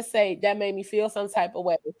 we just say that made me feel some type of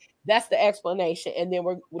way. That's the explanation. And then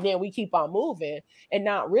we keep on moving and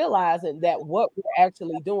not realizing that what we're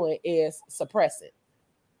actually doing is suppressing.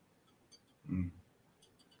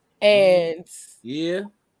 And yeah,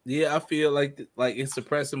 I feel like it's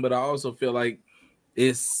suppressing, but I also feel like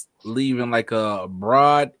it's leaving like a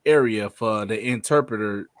broad area for the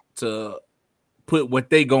interpreter to put what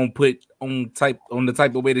they gonna put on the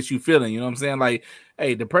type of way that you feeling. You know what I'm saying? Like,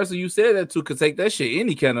 hey, the person you said that to could take that shit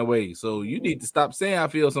any kind of way. So you need to stop saying I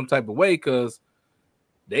feel some type of way, because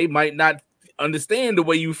they might not understand the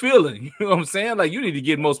way you feeling. You know what I'm saying? Like, you need to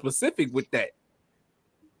get more specific with that.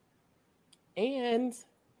 And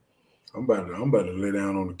I'm about to lay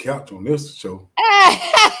down on the couch on this show.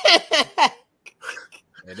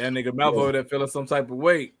 And that nigga mouth over there feeling some type of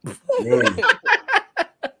weight.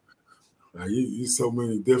 Like, you so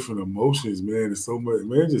many different emotions, man. There's so much,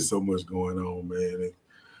 man. Just so much going on, man. And,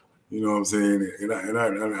 you know what I'm saying? And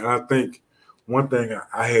I think one thing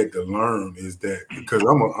I had to learn is that, because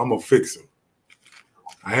I'm a fixer,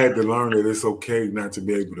 I had to learn that it's okay not to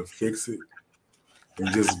be able to fix it, and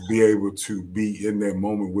just be able to be in that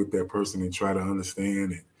moment with that person and try to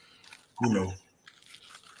understand it, you know.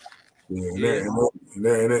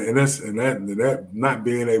 That not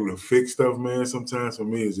being able to fix stuff, man, sometimes for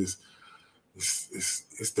me is just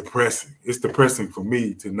it's depressing. It's depressing for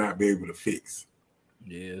me to not be able to fix.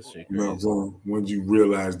 Yeah, it's crazy. You know what I'm saying? When you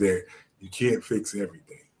realize that you can't fix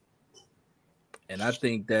everything. And I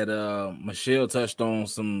think that Michelle touched on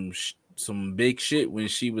some big shit when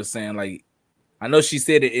she was saying, like, I know she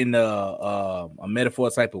said it in a metaphor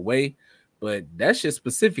type of way, but that shit's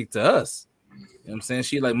specific to us. You know what I'm saying?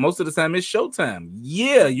 She like, most of the time it's showtime.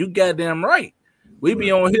 Yeah, you goddamn right. We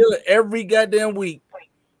be on here every goddamn week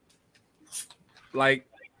like,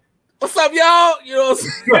 what's up, y'all? You know what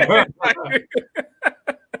I'm saying?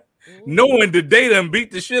 Knowing the day done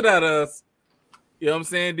beat the shit out of us. You know what I'm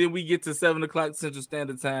saying? Then we get to 7 o'clock Central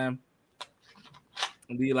Standard Time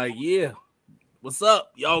and be like, yeah, what's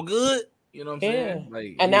up? Y'all good? You know what I'm saying?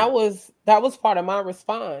 Like, and that was part of my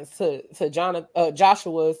response to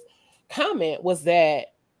Joshua's comment was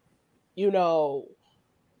that, you know,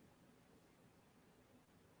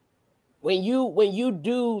 when you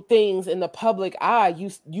do things in the public eye,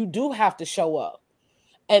 you do have to show up.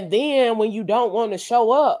 And then when you don't want to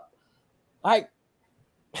show up, like,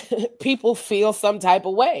 people feel some type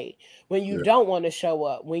of way when you don't want to show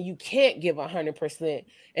up, when you can't give 100%,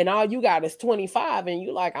 and all you got is 25, and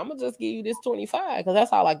you like, I'm gonna just give you this 25 because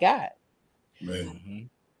that's all I got. Man.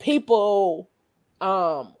 People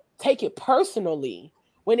take it personally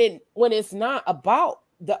when it's not about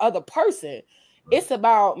the other person. It's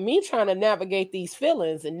about me trying to navigate these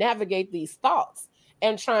feelings and navigate these thoughts,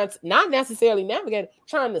 and trying to not necessarily navigate,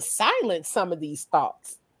 trying to silence some of these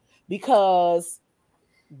thoughts, because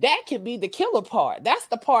that could be the killer part. That's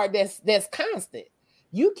the part that's constant.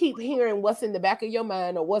 You keep hearing what's in the back of your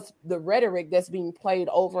mind, or what's the rhetoric that's being played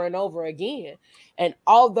over and over again. And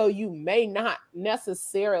although you may not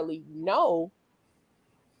necessarily know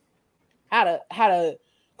how to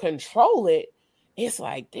control it, it's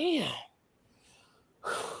like, damn,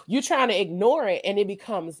 you're trying to ignore it, and it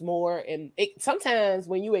becomes more. And sometimes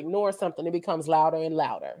when you ignore something, it becomes louder and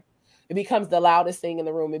louder. It becomes the loudest thing in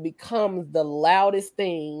the room. It becomes the loudest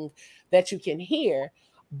thing that you can hear.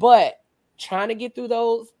 But trying to get through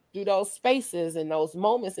those spaces and those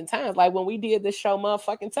moments and times, like when we did the show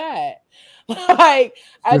Motherfucking Tide, like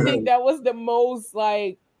I think that was the most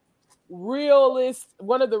like realist,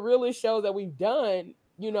 one of the realest shows that we've done,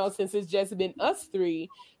 you know, since it's just been us three,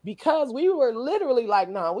 because we were literally like,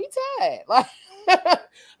 nah, we tired. Like,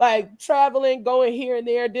 like traveling, going here and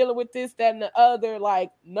there, dealing with this, that, and the other.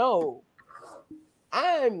 Like, no,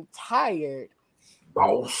 I'm tired.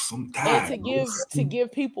 Boss, I'm tired. And to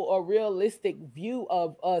give people a realistic view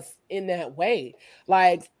of us in that way.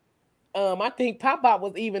 Like, I think Pop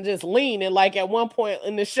was even just leaning, like at one point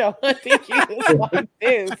in the show. I think he was like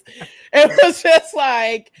this. It was just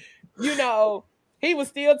like, you know, he was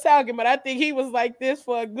still talking, but I think he was like this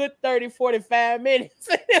for a good 30, 45 minutes.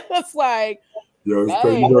 And it was like, yo, it's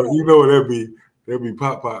crazy. You know what that'd be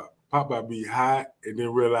Pop be hot and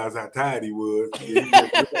then realize how tired he was. And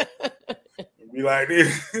be like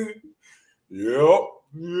this. Yep.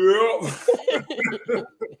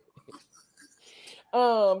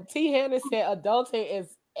 T. Hannah said adulting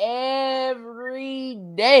is every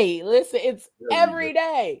day. Listen, it's every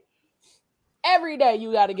day. Every day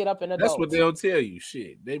you got to get up and adult. That's what they'll tell you.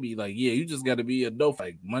 Shit. They be like, yeah, you just got to be adult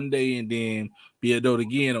like Monday and then be adult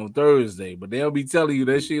again on Thursday. But they'll be telling you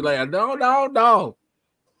that shit like, no.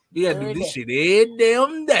 You got to do this shit every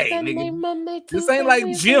damn day, Sunday, nigga. Monday, this ain't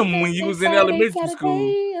like gym when you was in elementary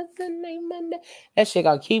school. Sunday, Monday. That shit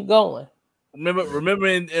gonna keep going. Remember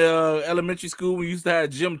in elementary school we used to have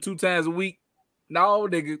gym 2 times a week? No,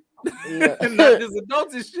 nigga. Yeah. Not this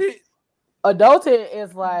adulting shit. Adulting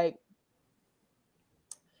is like,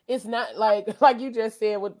 it's not like you just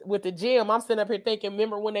said with the gym. I'm sitting up here thinking,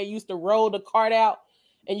 remember when they used to roll the cart out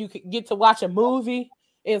and you could get to watch a movie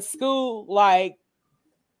in school? Like,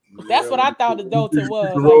 that's what I thought adulting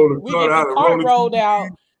was. Like, we get the cart rolled out,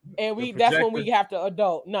 and that's when we have to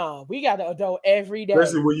adult. No, we got to adult every day.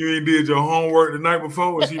 Especially when you ain't did your homework the night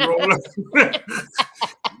before and she rolled up.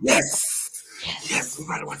 Yes, we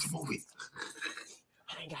gotta watch a movie.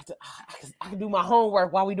 I ain't got to. I can do my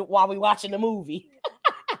homework while we watching the movie.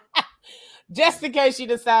 Just in case she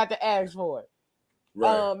decide to ask for it.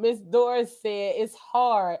 Right. Miss Doris said it's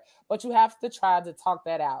hard, but you have to try to talk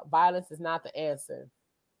that out. Violence is not the answer.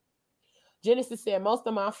 Genesis said most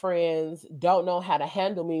of my friends don't know how to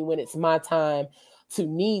handle me when it's my time to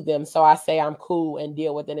need them. So I say I'm cool and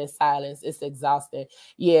deal with it in silence. It's exhausting.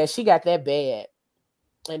 Yeah, she got that bad.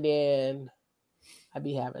 And then I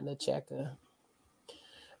be having to check her.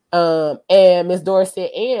 And Miss Doris said,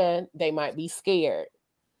 and they might be scared.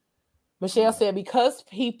 Michelle said, because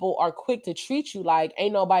people are quick to treat you like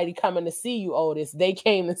ain't nobody coming to see you, Otis. They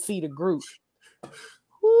came to see the group.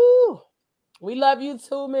 Woo. We love you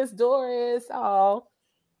too, Miss Doris. Oh,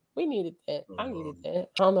 we needed that. I needed that.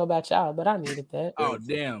 I don't know about y'all, but I needed that. Oh,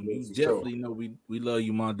 damn. You definitely know we love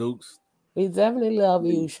you, my Dukes. We definitely love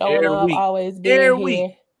you. Showing up, always being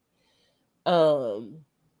here.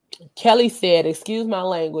 Kelly said, excuse my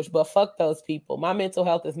language, but fuck those people. My mental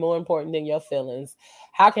health is more important than your feelings.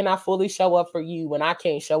 How can I fully show up for you when I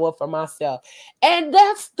can't show up for myself? And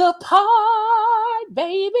that's the part,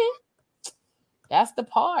 baby. That's the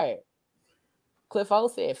part. Cliff O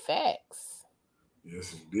said facts.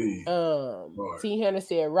 Yes, indeed. T. Hannah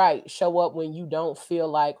said right. Show up when you don't feel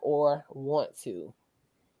like or want to.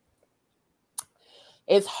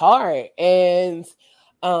 It's hard, and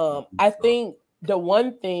I think the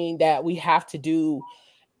one thing that we have to do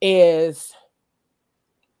is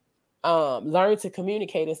learn to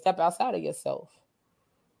communicate and step outside of yourself.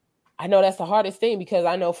 I know that's the hardest thing, because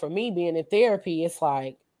I know for me being in therapy, it's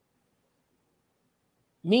like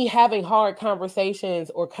me having hard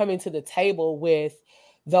conversations or coming to the table with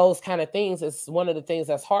those kind of things is one of the things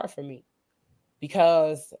that's hard for me,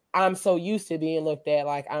 because I'm so used to being looked at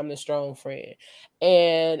like I'm the strong friend.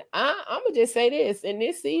 And I'm going to just say this, in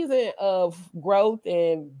this season of growth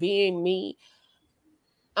and being me,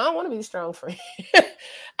 I don't want to be the strong friend.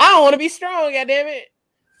 I don't want to be strong, goddammit.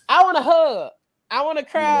 I want to hug. I want to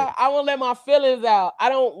cry. Yeah. I want to let my feelings out. I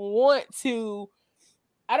don't want to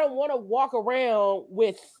walk around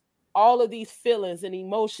with all of these feelings and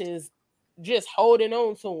emotions just holding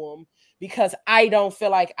on to them, because I don't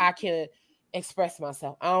feel like I can express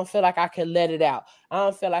myself. I don't feel like I can let it out. I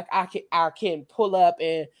don't feel like I can pull up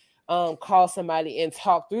and call somebody and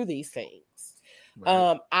talk through these things.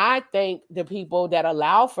 Right. I thank the people that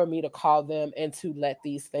allow for me to call them and to let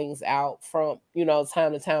these things out from,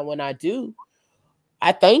 time to time when I do.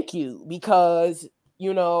 I thank you, because,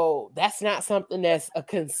 that's not something that's a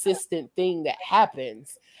consistent thing that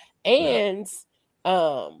happens. And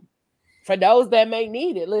for those that may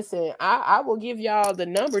need it, listen, I will give y'all the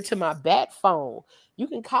number to my bat phone. You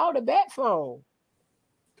can call the bat phone.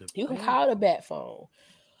 Call the bat phone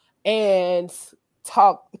and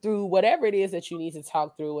talk through whatever it is that you need to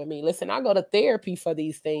talk through with me. Listen, I go to therapy for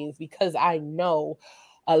these things because I know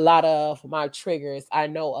a lot of my triggers. I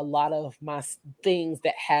know a lot of my things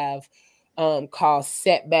that have caused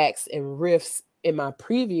setbacks and rifts in my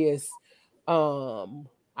previous,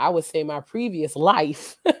 I would say my previous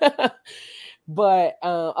life. But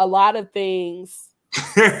a lot of things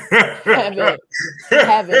haven't.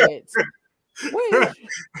 Wait,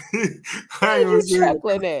 I ain't gonna say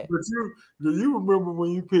chuckling at? But do you remember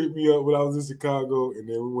when you picked me up when I was in Chicago, and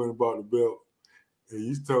then we went and bought the belt, and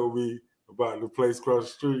you told me about the place across the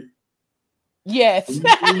street? Yes.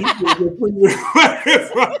 I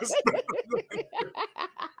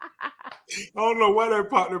don't know why that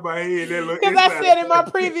popped in my head. Because I said in my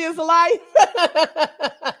previous life.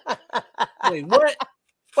 Wait, what?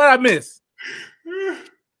 What I miss?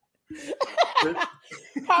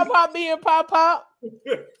 Pop being pop.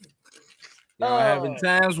 Y'all having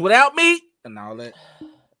times without me and all that.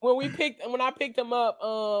 When I picked him up,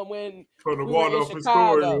 when from the Waldorf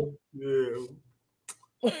Astoria,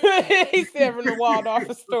 he said from the Waldorf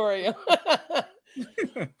Astoria.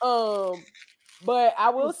 But I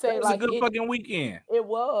will say, it was a good fucking weekend. It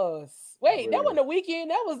was. Wait, that wasn't a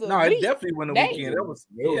weekend. That was a week. It definitely wasn't a weekend. That was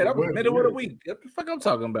middle of the week. What the fuck I'm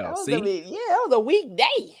talking about? That was a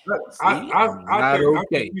weekday. I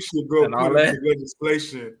think we should go put into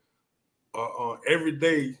legislation. Every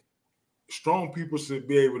day, strong people should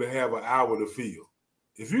be able to have an hour to feel.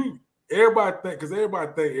 Everybody think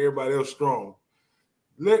everybody else strong.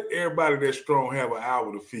 Let everybody that's strong have an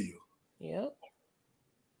hour to feel. Yep.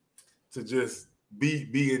 To just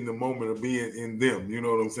be in the moment of being in them, you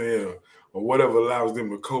know what I'm saying? Or whatever allows them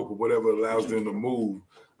to cope, or whatever allows them to move,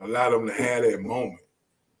 allow them to have that moment.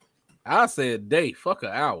 I say a day, fuck an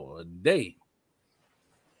hour, a day.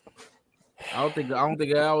 I don't think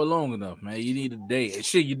an hour long enough, man. You need a day.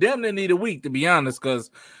 Shit, you damn near need a week, to be honest,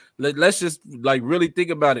 because let's just like really think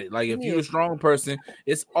about it. Like if you're a strong person,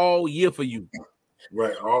 it's all year for you.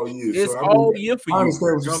 Right, all year. It's all year for you. I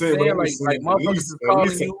understand what you're saying. Like motherfuckers is calling at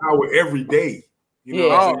least an hour every day. You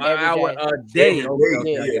know, an hour a day.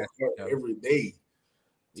 Every day.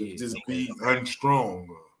 To just be unstrong.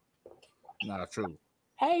 Not true.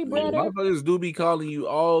 Hey, brother. Motherfuckers do be calling you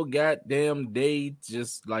all goddamn day,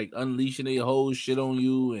 just like unleashing their whole shit on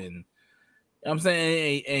you, and I'm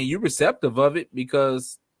saying, and you're receptive of it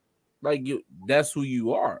because, like, that's who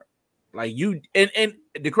you are. Like you, and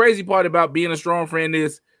the crazy part about being a strong friend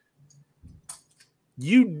is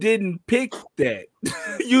you didn't pick that.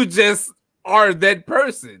 You just are that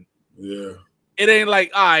person. Yeah. It ain't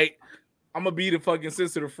like, all right, I'm gonna be the fucking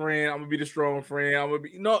sensitive friend. I'm gonna be the strong friend. I'm gonna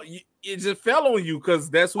be it just fell on you because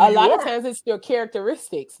that's who you are. A lot of times it's your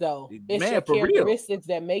characteristics, though. It's your characteristics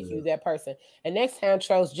that make you that person. And next time,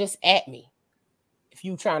 Charles, just at me if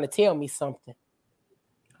you trying to tell me something.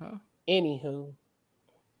 Huh? Anywho,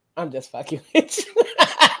 I'm just fucking with you.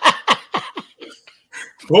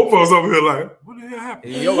 Both of us over here like, what the hell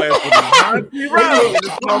happened? Your ass was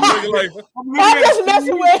I'm just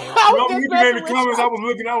messing with. I'm looking at the comments. I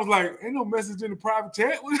was like, ain't no message in the private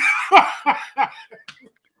chat.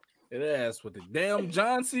 That ass with the damn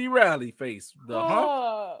John C. Reilly face.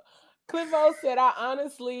 Clivo said, I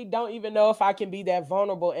honestly don't even know if I can be that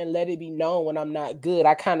vulnerable and let it be known when I'm not good.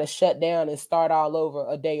 I kind of shut down and start all over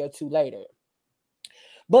a day or two later.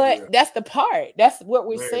 But that's the part. That's what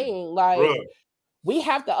we're saying. Like, we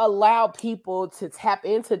have to allow people to tap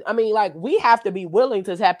into, we have to be willing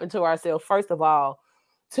to tap into ourselves, first of all,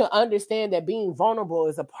 to understand that being vulnerable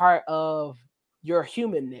is a part of your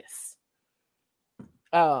humanness.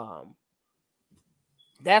 That's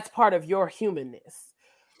part of your humanness.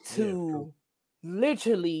 To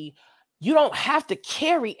literally, you don't have to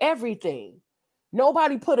carry everything.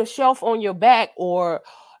 Nobody put a shelf on your back or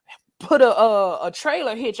put a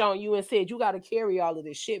trailer hitch on you and said you got to carry all of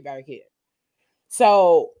this shit back here.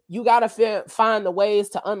 So you got to find the ways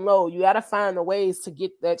to unload. You got to find the ways to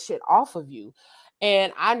get that shit off of you.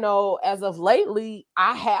 And I know as of lately,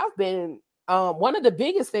 I have been one of the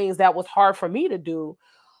biggest things that was hard for me to do.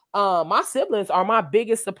 My siblings are my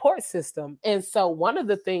biggest support system. And so one of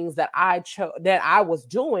the things that I was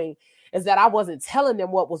doing is that I wasn't telling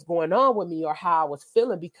them what was going on with me or how I was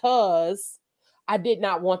feeling because I did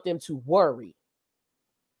not want them to worry.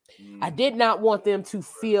 I did not want them to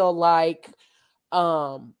feel like,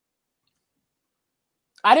 I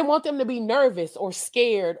didn't want them to be nervous or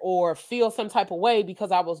scared or feel some type of way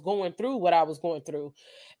because I was going through what I was going through.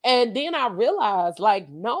 And then I realized,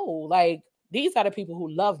 these are the people who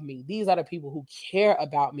love me. These are the people who care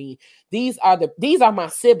about me. These are my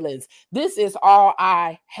siblings. This is all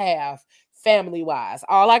I have family-wise.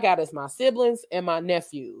 All I got is my siblings and my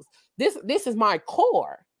nephews. This is my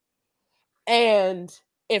core. And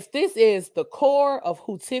if this is the core of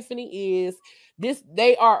who Tiffany is,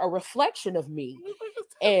 they are a reflection of me.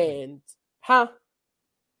 And None.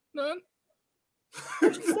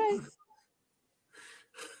 What you say?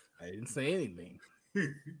 I didn't say anything.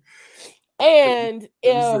 And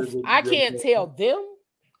if I can't tell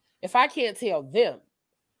them,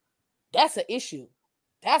 that's an issue.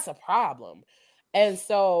 That's a problem. And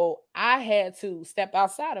so I had to step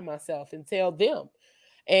outside of myself and tell them.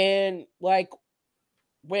 And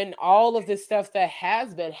when all of this stuff that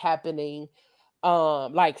has been happening,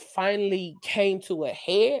 finally came to a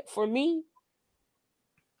head for me,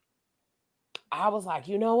 I was like,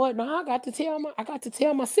 you know what? No, I got to tell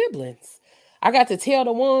my siblings. I got to tell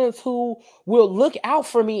the ones who will look out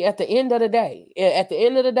for me at the end of the day. At the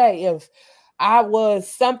end of the day, if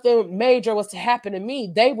something major was to happen to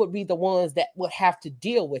me, they would be the ones that would have to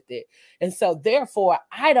deal with it. And so therefore,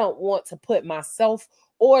 I don't want to put myself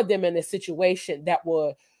or them in a situation that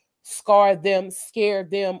would scar them, scare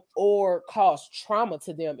them, or cause trauma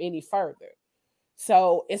to them any further.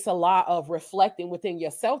 So it's a lot of reflecting within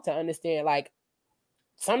yourself to understand,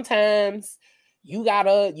 sometimes you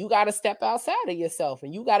gotta step outside of yourself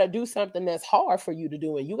and you gotta do something that's hard for you to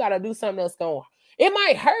do. And you gotta do something that's it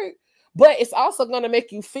might hurt, but it's also gonna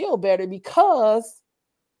make you feel better because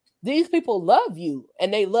these people love you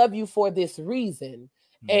and they love you for this reason.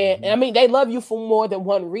 Mm-hmm. And they love you for more than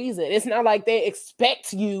one reason. It's not like they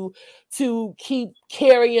expect you to keep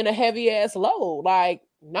carrying a heavy ass load.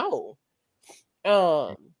 No.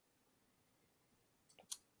 I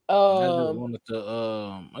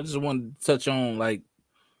just wanted to touch on like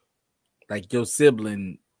your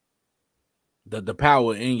sibling, the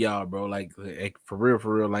power in y'all, bro. Like for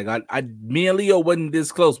real. Like me and Leo wasn't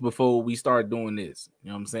this close before we started doing this. You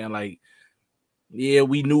know what I'm saying?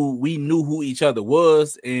 We knew who each other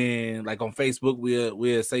was, and on Facebook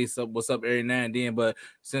we'll say what's up every now and then. But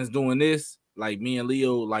since doing this, me and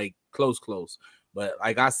Leo close. But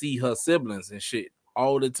I see her siblings and shit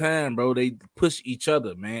all the time, bro. They push each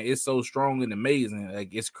other, man. It's so strong and amazing.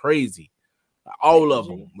 It's crazy. All of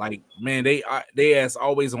them, they ass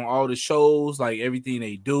always on all the shows. Everything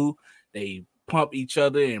they do, they pump each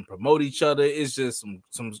other and promote each other. It's just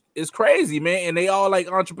some. It's crazy, man. And they all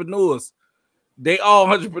entrepreneurs. They all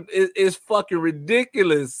 100%. It's fucking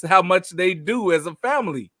ridiculous how much they do as a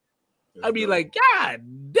family. I'd be like, God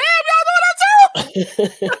damn, y'all doing that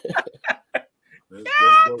too.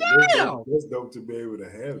 That's dope to be able to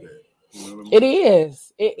have that. You know what I mean? It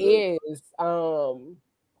is. It is.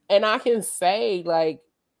 And I can say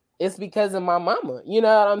it's because of my mama. You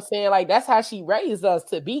know what I'm saying? That's how she raised us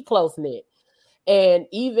to be close knit. And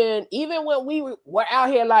even when we were out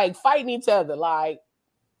here fighting each other,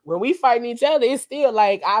 when we fighting each other, it's still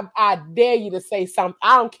I dare you to say something.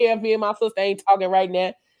 I don't care if me and my sister ain't talking right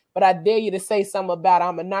now, but I dare you to say something about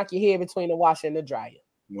I'm gonna knock your head between the washer and the dryer.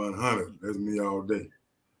 100. That's me all day.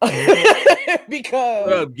 Because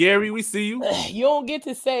what up, Gary? We see you. You don't get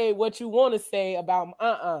to say what you want to say about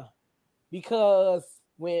because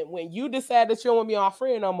when you decide that you don't want to be our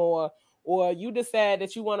friend no more, or you decide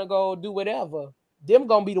that you want to go do whatever, them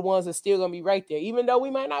gonna be the ones that still gonna be right there, even though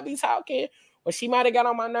we might not be talking, or she might have got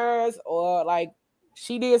on my nerves, or like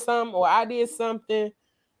she did something, or I did something,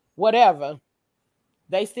 whatever.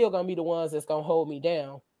 They still gonna be the ones that's gonna hold me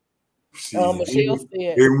down. Michelle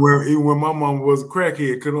said, even when my mama was a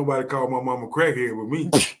crackhead, couldn't nobody call my mama crackhead with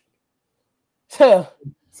me.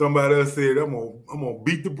 Somebody else said, I'm gonna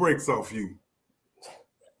beat the brakes off you.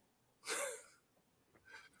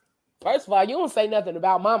 First of all, you don't say nothing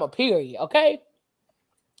about mama, period. Okay?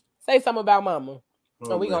 Say something about mama.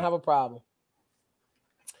 So we're gonna have a problem.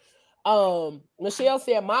 Michelle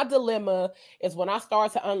said, my dilemma is when I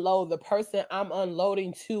start to unload, the person I'm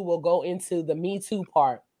unloading to will go into the me too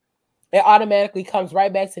part. It automatically comes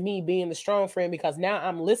right back to me being the strong friend because now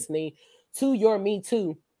I'm listening to your me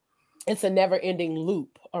too. It's a never ending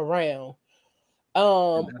loop around.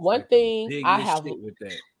 One thing I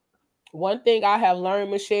have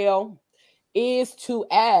learned, Michelle, is to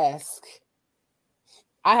ask.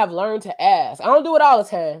 I have learned to ask. I don't do it all the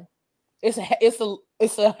time. It's a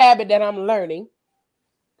habit that I'm learning.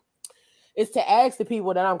 It's to ask the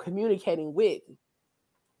people that I'm communicating with.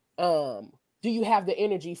 Do you have the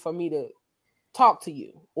energy for me to talk to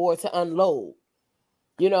you or to unload?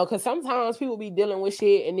 You know, because sometimes people be dealing with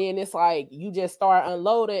shit and then it's like you just start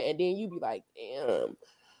unloading and then you be like, damn,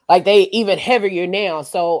 like they even heavier now.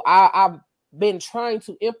 So I've been trying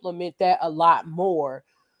to implement that a lot more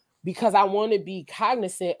because I want to be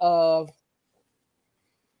cognizant of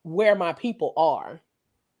where my people are.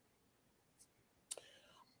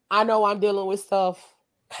 I know I'm dealing with stuff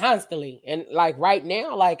constantly. And like right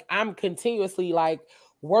now, like I'm continuously like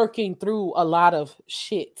working through a lot of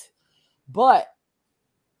shit.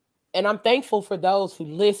 And I'm thankful for those who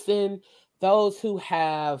listen, those who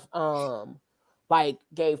have like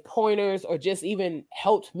gave pointers or just even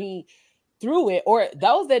helped me through it, or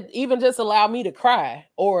those that even just allowed me to cry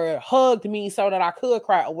or hugged me so that I could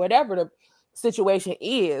cry or whatever the situation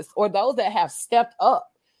is, or those that have stepped up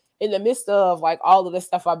in the midst of like all of the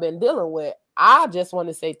stuff I've been dealing with. I just want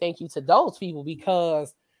to say thank you to those people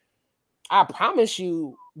because I promise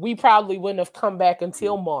you, we probably wouldn't have come back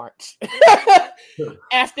until March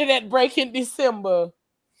after that break in December.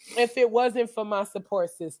 If it wasn't for my support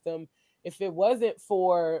system, if it wasn't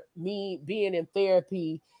for me being in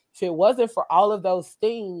therapy, if it wasn't for all of those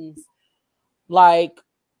things, like,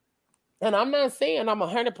 and I'm not saying I'm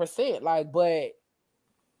 100%, like, but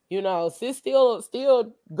you know, sis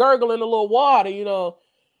still gurgling a little water, you know,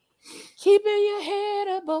 keeping your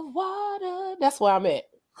head above water. That's where I'm at.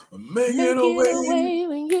 Make it away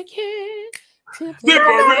when you can.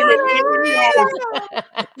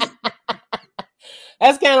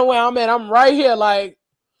 That's kind of where I'm at. I'm right here, like.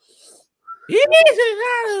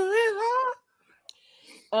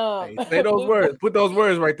 Hey, say those words. Put those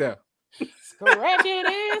words right there. Scratching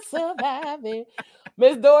and surviving.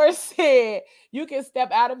 Miss Doris said, "You can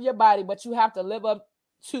step out of your body, but you have to live up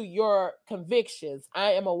to your convictions.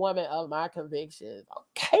 I am a woman of my convictions."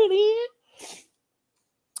 Okay,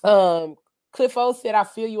 then. Cliff O said, "I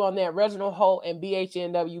feel you on that. Reginald Holt and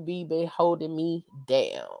BHNWB been holding me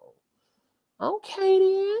down." Okay,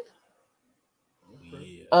 then.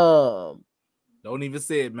 Yeah. Don't even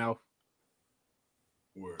say it, mouth.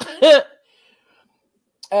 Word.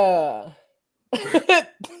 That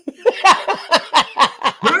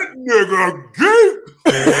nigga gay.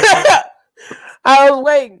 I was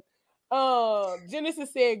waiting.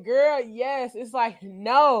 Genesis said, "Girl, yes." It's like,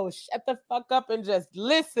 no, shut the fuck up and just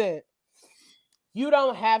listen. You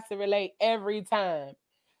don't have to relate every time.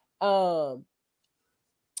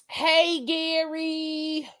 Hey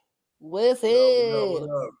Gary, what's it? What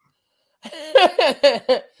up?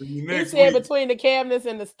 He said between the cabinets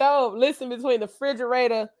and the stove, listen, between the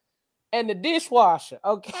refrigerator and the dishwasher.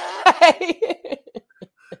 Okay.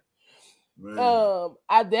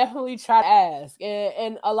 I definitely try to ask,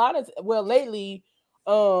 and a lot of lately,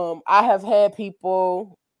 I have had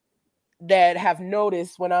people that have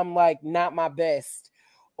noticed when I'm like not my best,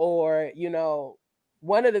 or you know,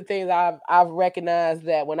 one of the things I've recognized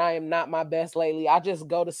that when I am not my best lately, I just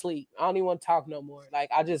go to sleep. I don't even want to talk no more. Like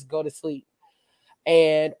I just go to sleep,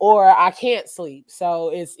 or I can't sleep. So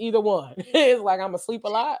it's either one. It's like I'm gonna sleep a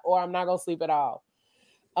lot, or I'm not gonna sleep at all.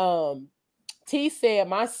 T said,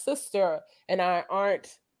 "My sister and I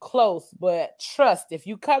aren't close, but trust, if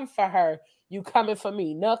you come for her, you coming for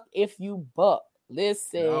me. Nuck if you buck."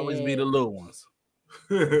 Listen. It'll always be the little ones.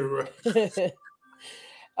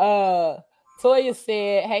 Toya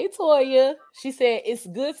said, hey, Toya. She said, it's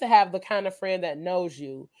good to have the kind of friend that knows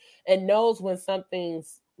you and knows when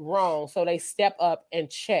something's wrong. So they step up and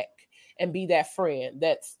check and be that friend.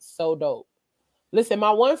 That's so dope. Listen,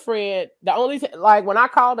 my one friend, the only like when I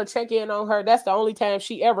call to check in on her, that's the only time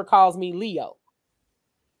she ever calls me Leo.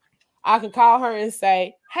 I can call her and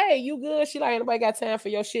say, hey, you good? She like, anybody got time for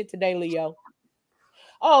your shit today, Leo?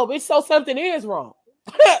 Oh, but so something is wrong.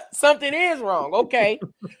 Something is wrong. Okay.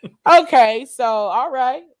 Okay. So, all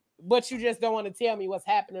right. But you just don't want to tell me what's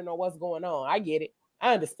happening or what's going on. I get it.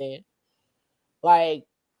 I understand. Like,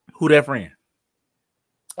 who that friend?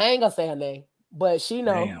 I ain't gonna say her name, but she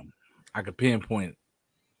know. Damn. I could pinpoint.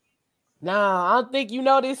 Nah, I don't think you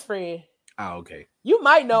know this friend. Oh, okay. You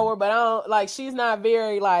might know her, but I don't like she's not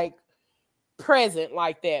very like present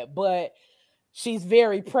like that, but she's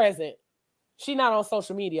very present. She's not on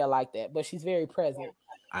social media like that, but she's very present.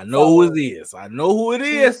 I know who it is. I know who it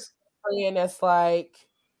is. Friend that's like,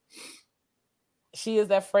 she is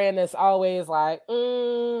that friend that's always like,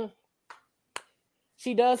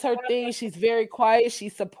 she does her thing. She's very quiet. She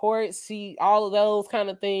supports. All of those kind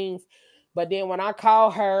of things. But then when I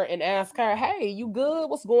call her and ask her, hey, you good?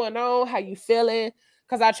 What's going on? How you feeling?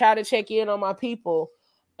 Because I try to check in on my people.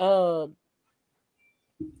 And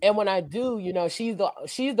when I do, you know, she's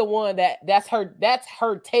the one that's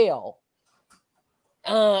her tale.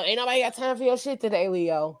 Ain't nobody got time for your shit today,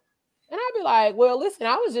 Leo. And I'd be like, well, listen,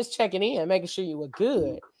 I was just checking in, making sure you were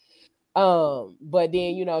good. But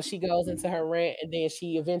then, you know, she goes into her rant and then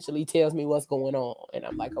she eventually tells me what's going on. And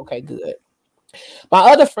I'm like, okay, good.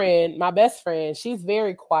 My other friend, my best friend, she's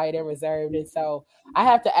very quiet and reserved. And so I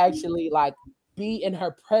have to actually like be in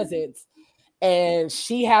her presence. And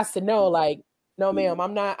she has to know, like, no, ma'am,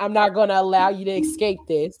 I'm not gonna allow you to escape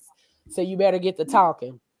this. So you better get to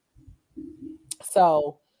talking.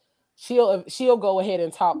 So she'll go ahead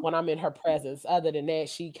and talk when I'm in her presence. Other than that,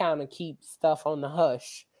 she kind of keeps stuff on the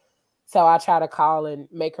hush. So I try to call and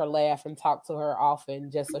make her laugh and talk to her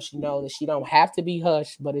often just so she knows that she don't have to be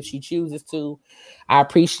hushed. But if she chooses to, I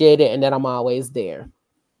appreciate it and that I'm always there.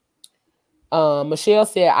 Michelle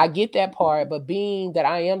said, I get that part, but being that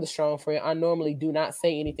I am the strong friend, I normally do not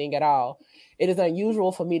say anything at all. It is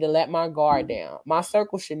unusual for me to let my guard down. My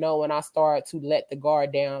circle should know when I start to let the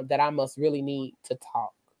guard down that I must really need to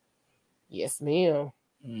talk. Yes, ma'am.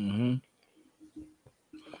 Mm-hmm.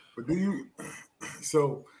 But do you?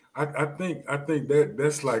 So I think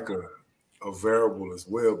that's like a variable as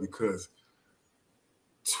well, because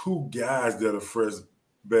two guys that are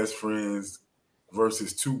best friends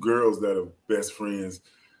versus two girls that are best friends,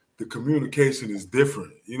 the communication is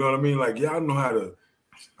different. You know what I mean? Like, y'all know how to.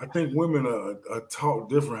 I think women are taught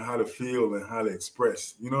different how to feel and how to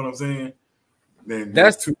express. You know what I'm saying?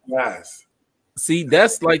 That's two guys. See,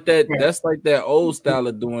 that's like that. That's like that old style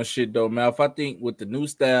of doing shit, though, Malf. I think with the new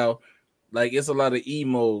style, like it's a lot of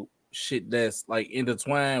emo shit that's like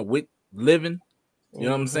intertwined with living. You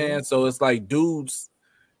know what I'm saying? So it's like dudes,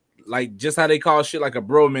 like just how they call shit like a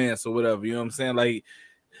bromance or whatever. You know what I'm saying? Like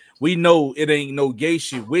we know it ain't no gay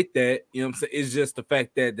shit with that. You know what I'm saying? It's just the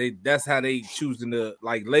fact that that's how they choosing to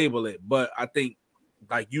like label it. But I think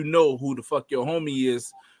like you know who the fuck your homie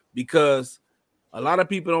is, because a lot of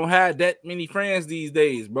people don't have that many friends these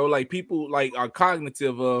days, bro. Like people like are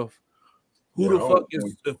cognitive of who the fuck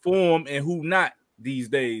is informed and who not these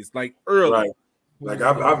days. Like early, right. Like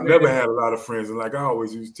I've never had a lot of friends, and like I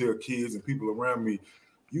always used to tell kids and people around me,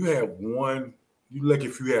 you have one. You lucky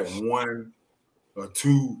if you have one or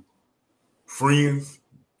two friends.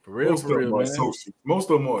 For real, most of them are associates.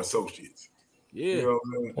 Most of them are associates. Yeah. You know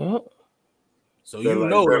what I mean? So you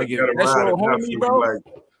know, like if that's your homie, bro.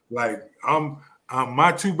 Like I'm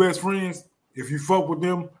my two best friends. If you fuck with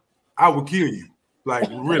them, I will kill you. Like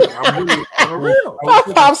really, I'm really for real.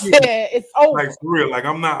 I'm saying it's over. Like for real. Like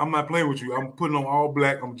I'm not playing with you. I'm putting on all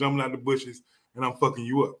black. I'm jumping out the bushes and I'm fucking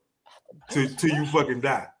you up till you fucking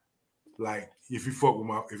die. Like if you fuck with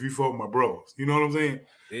my bros, you know what I'm saying?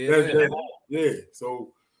 Yeah.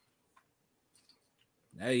 So.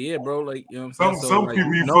 Hey, yeah, bro. Like you know what I'm saying. Some like,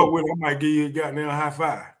 people you fuck with, I might give you a goddamn high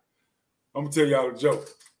five. I'm gonna tell y'all a joke.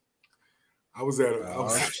 I was at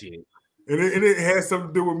shit. And it has something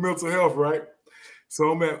to do with mental health, right?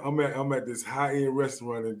 So I'm at this high-end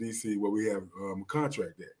restaurant in DC where we have a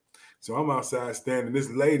contract at. So I'm outside standing. This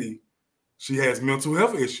lady, she has mental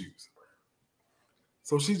health issues.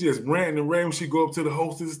 So she just ranting and raving. She go up to the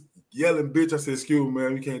hostess, yelling, bitch. I said, excuse me,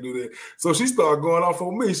 man, you can't do that. So she started going off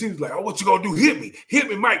on me. She was like, oh, what you gonna do? Hit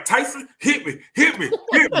me, Mike Tyson. Hit me.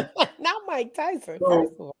 Not Mike Tyson.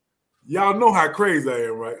 So, y'all know how crazy I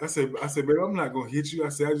am, right? I said, baby, I'm not gonna hit you. I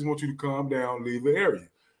said, I just want you to calm down, leave the area.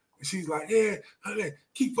 And she's like, yeah,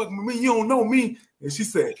 keep fucking with me. You don't know me. And she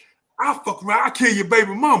said, I'll fuck around. I'll kill your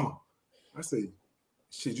baby mama. I said,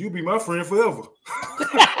 shit, you be my friend forever.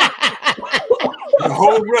 The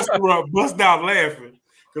whole restaurant bust out laughing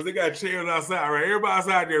because they got chairs outside, right? Everybody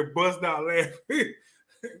outside there bust out laughing.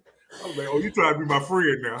 I was like, oh, you trying to be my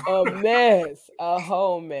friend now. A mess. A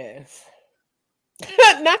whole mess.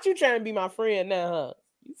 Not you trying to be my friend now, huh?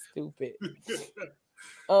 You stupid.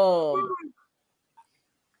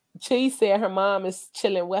 She said her mom is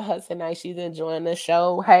chilling with her tonight. She's enjoying the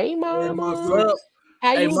show. Hey, mama.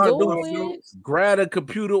 How you doing? Grab a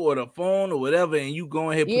computer or the phone or whatever, and you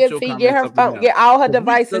go ahead. Yeah, put your get her phone, get all her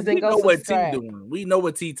devices, and go subscribe. What T doing. We know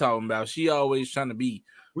what T talking about. She always trying to be.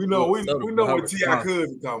 We know what T.I.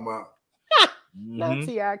 cousin talking about. Not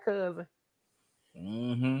T.I. cousin.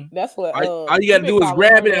 Mm-hmm. That's what. All you gotta do is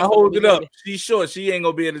grab it and hold it up. She's short. She ain't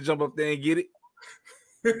gonna be able to jump up there and get it.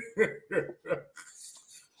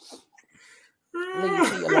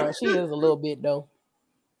 She is a little bit though.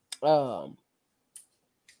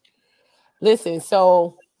 Listen,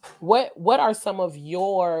 so what are some of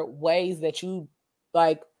your ways that you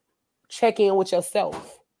like check in with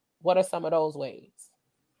yourself? What are some of those ways?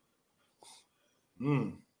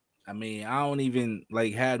 I mean, I don't even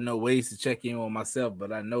like have no ways to check in on myself,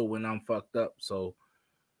 but I know when I'm fucked up. So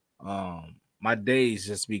my days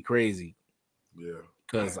just be crazy. Yeah.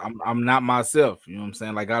 Because I'm not myself. You know what I'm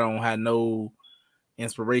saying? Like I don't have no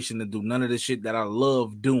inspiration to do none of the shit that I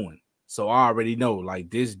love doing. So I already know,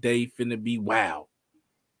 like this day finna be wow.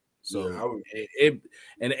 So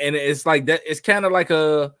it's like that. It's kind of like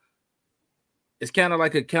a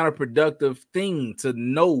counterproductive thing to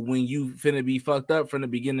know when you finna be fucked up from the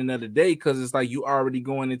beginning of the day, because it's like you already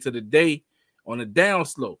going into the day on a down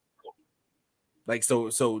slope. Like so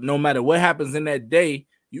no matter what happens in that day,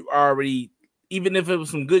 you already, even if it was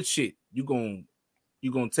some good shit, you're gonna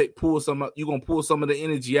pull some of the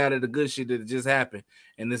energy out of the good shit that just happened,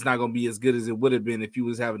 and it's not gonna be as good as it would have been if you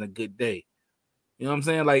was having a good day. You know what I'm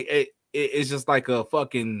saying? Like it's just like a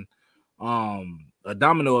fucking a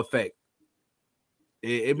domino effect.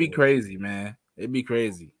 It'd be crazy, man. It'd be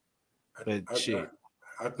crazy. But shit.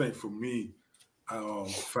 I think for me, I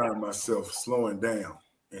find myself slowing down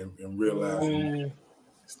and realizing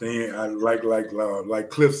staying. I like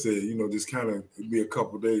Cliff said, you know, just kind of be a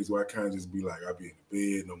couple of days where I kind of just be like, I'll be in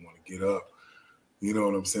the bed, don't want to get up. You know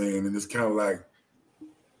what I'm saying? And it's kind of like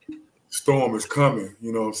storm is coming.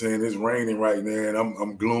 You know what I'm saying? It's raining right now, and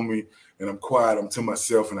I'm gloomy and I'm quiet. I'm to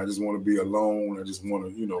myself, and I just want to be alone. I just want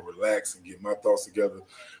to, you know, relax and get my thoughts together.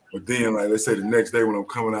 But then, like, let's say the next day when I'm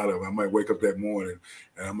coming out of it, I might wake up that morning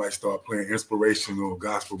and I might start playing inspirational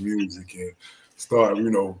gospel music and start,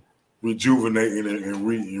 you know, rejuvenating and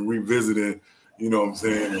revisiting, you know what I'm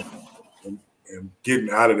saying, and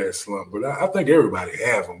getting out of that slump. But I think everybody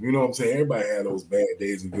have them, you know what I'm saying? Everybody have those bad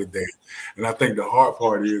days and good days. And I think the hard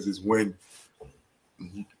part is when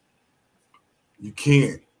you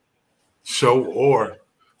can't show or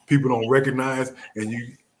people don't recognize, and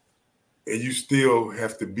you still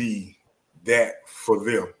have to be that for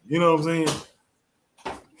them. You know what I'm saying?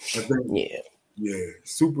 I think, yeah,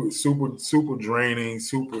 super draining.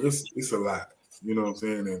 It's a lot. You know what I'm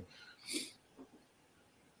saying? And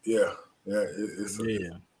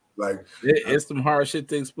it's some hard shit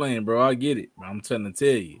to explain, bro. I get it. I'm trying to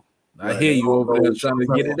tell you. I hear you over there trying to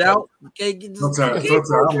get it out.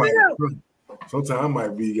 Sometimes I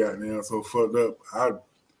might be goddamn so fucked up. I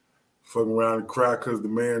fuck around and cry because the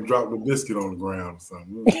man dropped the biscuit on the ground or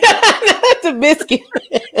something. That's a biscuit.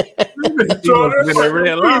 He was a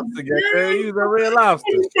real lobster. He was a real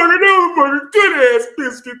lobster. That was a good ass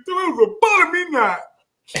biscuit. It was a butter me not.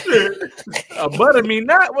 Shit. A butter me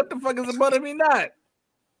not? What the fuck is a butter me not?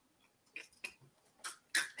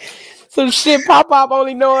 Some shit Pop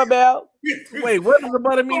only know about. Wait, what is a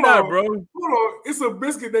butter me not, bro? Hold on. It's a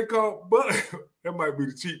biscuit they call butter. That might be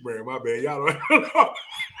the cheap brand. My bad. Y'all don't know.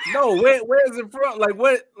 No, where is it from? Like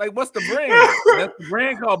what? Like what's the brand? That's the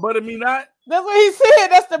brand called Butter Me Not? That's what he said.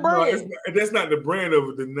 That's the brand. No, that's not the brand of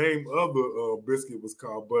it. The name of the biscuit was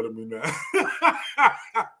called Butter Me Not.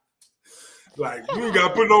 Like, you ain't got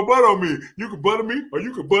to put no butter on me. You can butter me or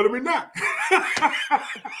you can butter me not.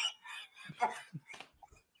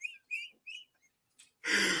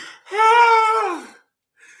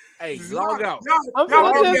 Hey, log out. I'm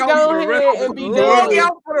gonna just go ahead and be log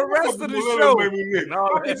out for the rest of the show.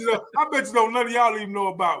 I bet you know none of y'all even know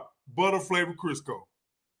about butter flavored Crisco.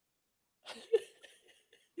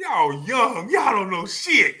 Y'all young. Y'all don't know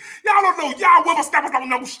shit. Y'all don't know. Y'all whippersnappers don't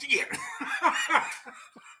know shit.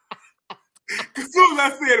 As soon as I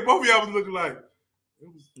said it, both of y'all was looking like,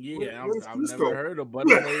 I've never heard of butter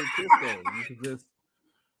flavored Crisco. You can just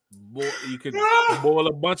You could boil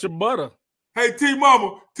a bunch of butter. Hey, T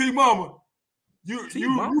Mama, you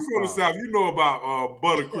from the South. You know about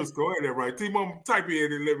butter Crisco, ain't that right? T Mama, type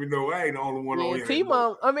in and let me know. I ain't the only one on here. T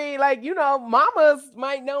Mama, I mean, like, you know, mamas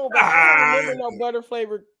might know, but I don't remember no butter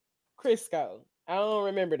flavored Crisco. I don't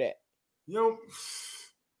remember that. Yo,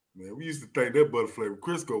 man, we used to think that butter flavored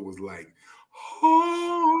Crisco was like,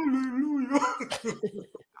 hallelujah.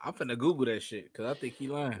 I'm finna Google that shit because I think he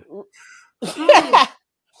lying.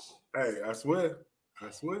 Hey, I swear.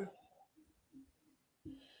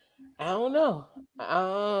 I don't know.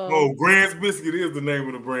 Oh, Grand's Biscuit is the name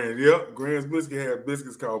of the brand. Yep, Grand's Biscuit has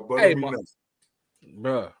biscuits called Butter Be Nice.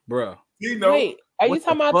 Bruh. You know. Wait, are you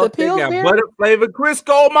talking about the Pillsbury? They got butter flavored Crisco.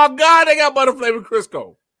 Oh my God, they got butter flavored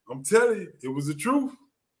Crisco. I'm telling you, it was the truth.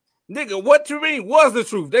 Nigga, what you mean was the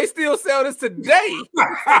truth? They still sell this today.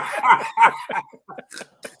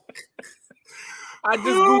 I just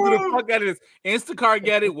Googled the fuck out of this. Instacart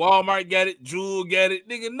got it, Walmart got it, Jewel got it.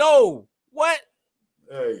 Nigga, no. What?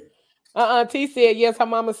 Hey. T said yes. Her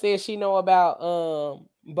mama said she know about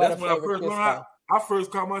butter flavored Crisco. I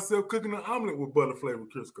first caught myself cooking an omelet with butter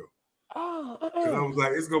flavored Crisco. Oh, because I was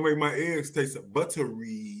like, it's gonna make my eggs taste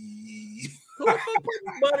buttery. Who the fuck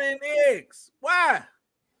put butter in eggs? Why?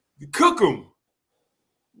 You cook them,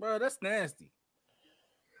 bro. That's nasty.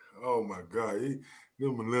 Oh my God, them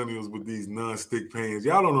millennials with these non-stick pans.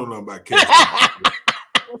 Y'all don't know nothing about ketchup.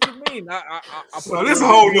 What you mean? So this is a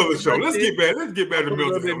whole nother show. Let's get back to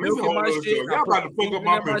milk. This is a whole other show. Y'all about to fuck up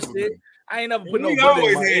my mental. I ain't never put no butter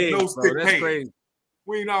in my eggs, no stick bro. pans. Crazy.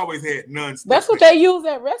 We ain't always had non-stick. That's what they use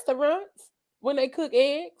at restaurants when they cook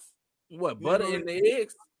eggs. What, butter in the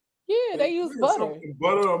eggs? Yeah, they use butter.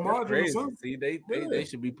 Butter or margarine or something. See, they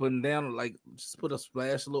should be putting down, like, just put a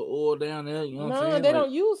splash of little oil down there. You know what I'm saying? No, they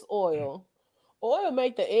don't use oil. Oil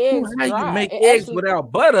make the eggs dry. How you make eggs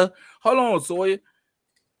without butter? Hold on, Sawyer.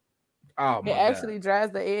 Oh my God. It actually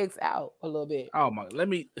dries the eggs out a little bit. Oh my,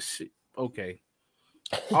 okay.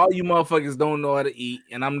 All you motherfuckers don't know how to eat,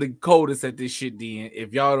 and I'm the coldest at this shit, then,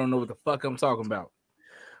 if y'all don't know what the fuck I'm talking about.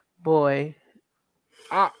 Boy.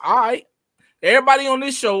 All right. Everybody on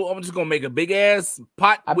this show, I'm just gonna make a big ass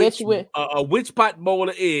pot. A witch pot bowl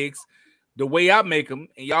of eggs, the way I make them,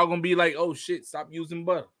 and y'all gonna be like, "Oh shit, stop using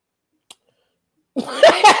butter." Anyway,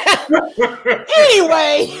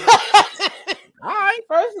 all right.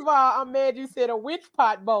 First of all, I'm mad you said a witch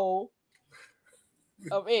pot bowl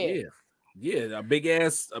of eggs. Yeah, a big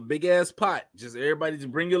ass pot. Just everybody,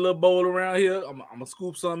 just bring your little bowl around here. I'm gonna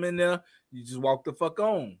scoop some in there. You just walk the fuck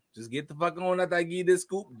on. Just get the fuck on after I give you this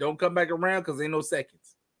scoop. Don't come back around because ain't no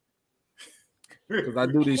seconds. Because I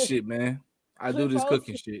do this shit, man. I do this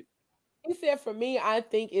cooking shit. He said, for me, I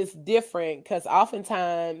think it's different because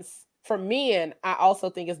oftentimes, for men, I also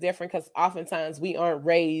think it's different because oftentimes we aren't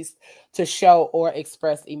raised to show or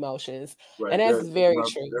express emotions. Right. And that's very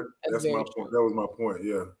true. That's my point. That was my point.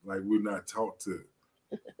 Yeah. Like, we're not taught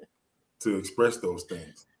to express those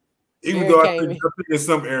things. Even though I think in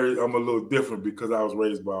some areas I'm a little different because I was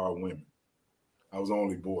raised by all women. I was the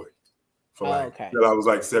only boy for till I was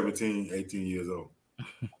like 17, 18 years old.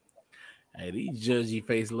 Hey, these judgy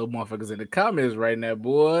face little motherfuckers in the comments right now,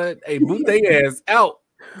 boy. Hey, boot their ass out.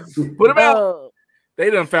 Put them out. They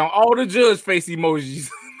done found all the judge face emojis.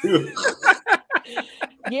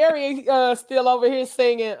 Gary still over here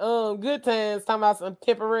singing Good Times, talking about some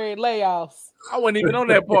temporary layoffs. I wasn't even on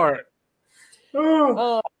that part.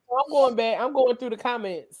 I'm going back. I'm going through the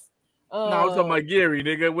comments. No, I'm talking about Gary,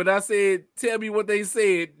 nigga. When I said, tell me what they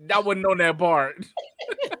said, I wasn't on that part.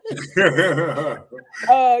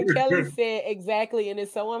 Kelly said, exactly. And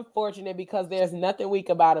it's so unfortunate because there's nothing weak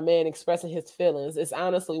about a man expressing his feelings. It's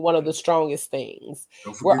honestly one of the strongest things.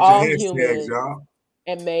 We're all human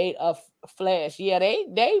and made of flesh. Yeah,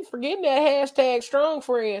 they forgetting that hashtag strong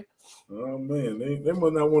friend. Oh, man. They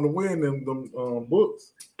must not want to win them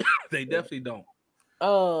books. They definitely don't.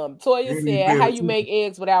 Toya said, how you make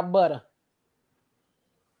eggs without butter?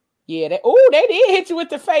 Yeah, they did hit you with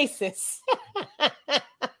the faces.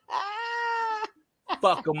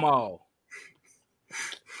 Fuck them all.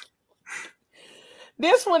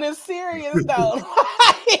 This one is serious though.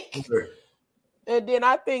 And then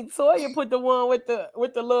I think Toya put the one with the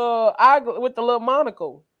little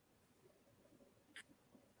monocle.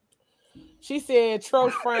 She said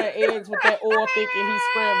Trosh frying eggs with that oil thinking he's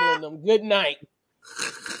scrambling them. Good night.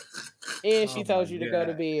 And she told you to go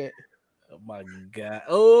to bed. Oh my God.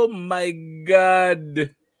 Oh my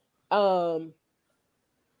God.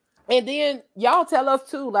 And then y'all tell us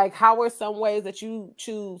too, like, how are some ways that you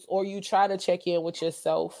choose or you try to check in with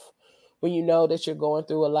yourself when you know that you're going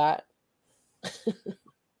through a lot?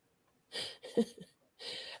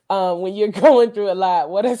 when you're going through a lot,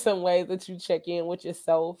 what are some ways that you check in with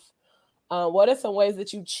yourself? What are some ways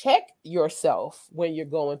that you check yourself when you're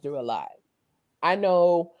going through a lot? I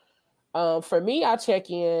know for me, I check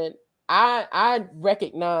in. I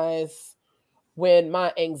recognize when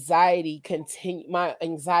my anxiety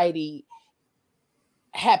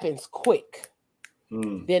happens quick.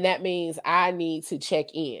 Then that means I need to check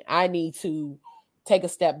in. I need to take a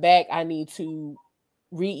step back. I need to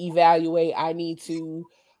reevaluate. I need to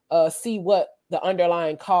see what the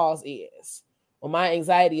underlying cause is. When my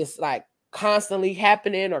anxiety is like constantly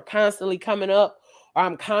happening or constantly coming up, or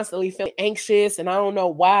I'm constantly feeling anxious and I don't know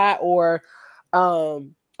why, or a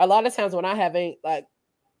lot of times when I haven't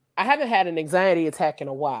had an anxiety attack in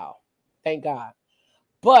a while, thank God.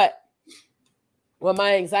 But when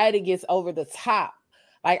my anxiety gets over the top,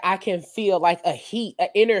 like I can feel like an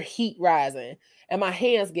inner heat rising, and my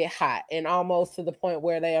hands get hot and almost to the point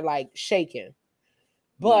where they're like shaking.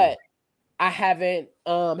 But I haven't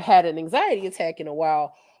had an anxiety attack in a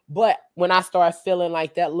while. But when I start feeling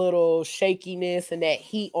like that little shakiness and that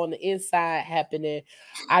heat on the inside happening,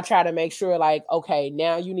 I try to make sure like, okay,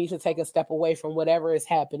 now you need to take a step away from whatever is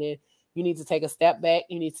happening. You need to take a step back.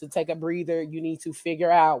 You need to take a breather. You need to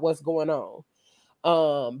figure out what's going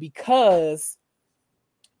on. Because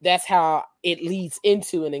that's how it leads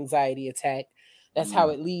into an anxiety attack. That's how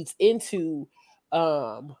it leads into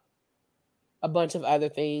a bunch of other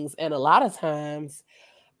things. And a lot of times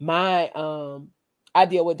I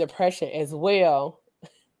deal with depression as well.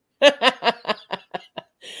 I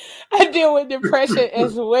deal with depression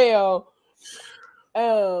as well.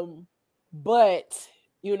 But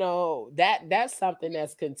you know, that's something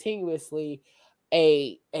that's continuously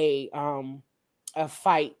a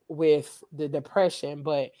fight with the depression.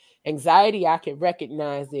 But anxiety, I can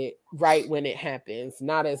recognize it right when it happens,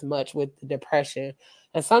 not as much with the depression.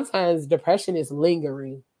 And sometimes depression is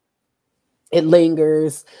lingering. It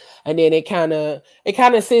lingers, and then it kind of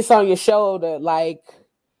sits on your shoulder, like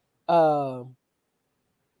remember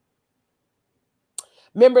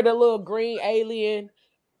the little green alien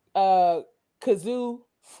Kazoo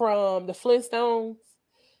from the Flintstones?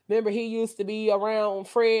 Remember he used to be around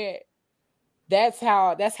Fred? That's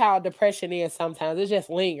how depression is sometimes. It's just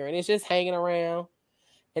lingering. It's just hanging around,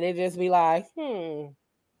 and it just be like,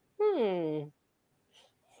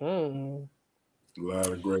 A lot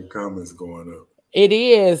of great comments going up. It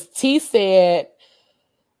is. T said,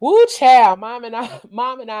 "Woo, child, mom and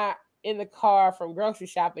I in the car from grocery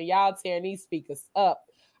shopping. Y'all tearing these speakers up.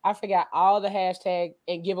 I forgot all the hashtag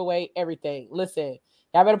and give away everything. Listen,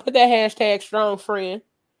 y'all better put that hashtag strong friend."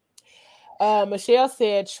 Michelle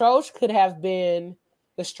said Troche could have been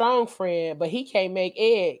the strong friend, but he can't make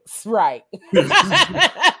eggs right.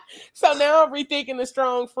 So now I'm rethinking the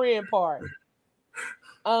strong friend part.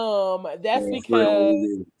 That's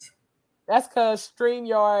because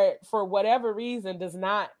StreamYard, for whatever reason, does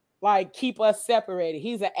not like keep us separated.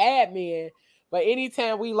 He's an admin, but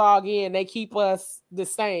anytime we log in, they keep us the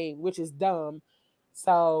same, which is dumb.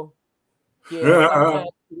 So yeah, sometimes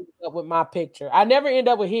he ends up with my picture. I never end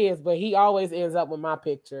up with his, but he always ends up with my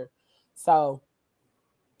picture. So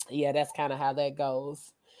yeah, that's kind of how that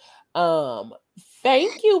goes.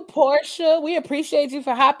 Thank you, Portia. We appreciate you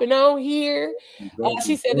for hopping on here.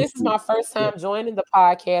 She said, "This is my first time joining the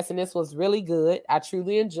podcast, and this was really good. I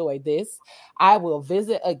truly enjoyed this. I will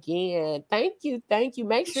visit again." Thank you.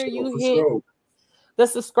 Make sure you hit the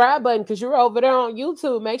subscribe button because you're over there on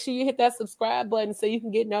YouTube. Make sure you hit that subscribe button so you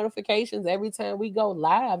can get notifications every time we go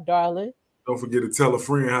live, darling. Don't forget to tell a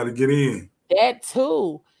friend how to get in. That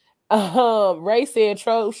too. Ray said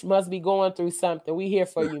Troche must be going through something. We here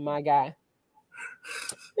for you, my guy.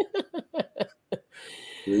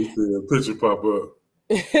 You see a picture pop up.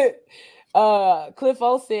 Cliff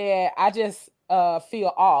O said, "I just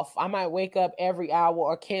feel off. I might wake up every hour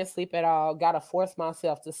or can't sleep at all. Gotta force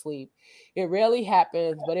myself to sleep. It rarely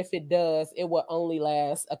happens, but if it does, it will only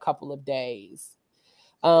last a couple of days."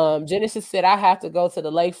 Genesis said, "I have to go to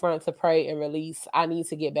the lakefront to pray and release. I need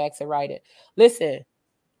to get back to writing." Listen,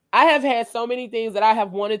 I have had so many things that I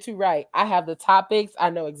have wanted to write. I have the topics. I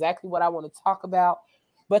know exactly what I want to talk about,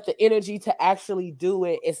 but the energy to actually do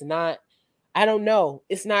it is not, I don't know.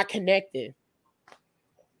 It's not connected.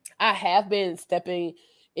 I have been stepping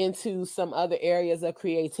into some other areas of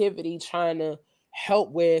creativity, trying to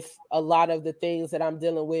help with a lot of the things that I'm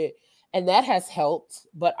dealing with. And that has helped,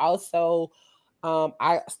 but also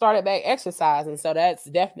I started back exercising. So that's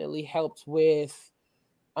definitely helped with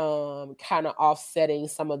kind of offsetting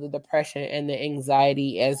some of the depression and the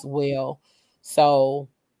anxiety as well. So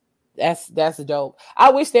that's dope.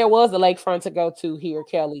 I wish there was a lakefront to go to here,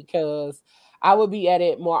 Kelly, because I would be at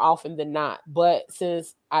it more often than not. But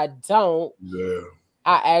since I don't,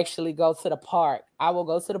 I actually go to the park. I will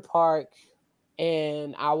go to the park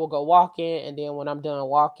and I will go walking. And then when I'm done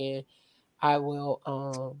walking, I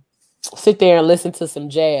will sit there and listen to some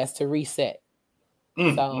jazz to reset.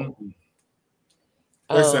 So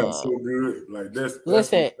that sounds so good. Like that's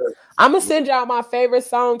listen, I'm gonna send y'all my favorite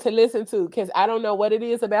song to listen to because I don't know what it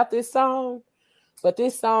is about this song, but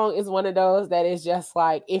this song is one of those that is just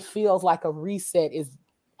like it feels like a reset is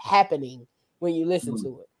happening when you listen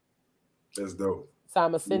to it. That's dope. So I'm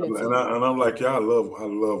gonna send it to you. And I'm like, yeah, I love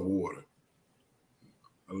water.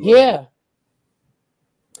 Water.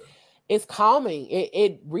 It's calming.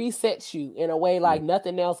 It resets you in a way like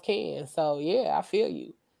nothing else can. So yeah, I feel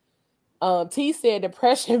you. T said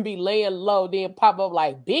depression be laying low, then pop up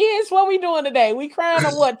like, bitch, what we doing today? We crying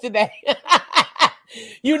or what today?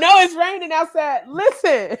 You know it's raining outside.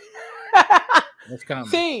 Listen. That's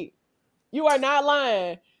coming. T, you are not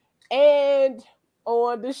lying. And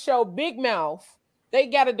on this show, Big Mouth, they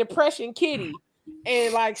got a depression kitty.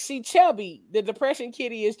 And like she chubby. The depression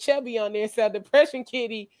kitty is chubby on there. So depression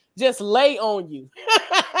kitty just lay on you.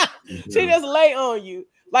 She just lay on you.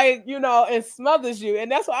 Like, you know, and smothers you. And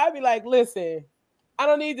that's why I be like, listen, I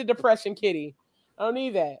don't need the depression kitty. I don't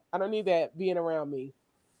need that. I don't need that being around me.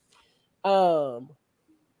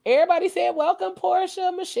 Everybody said welcome,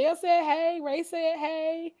 Portia. Michelle said hey. Ray said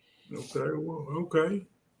hey. Okay, well, okay.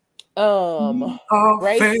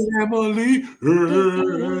 Ray family.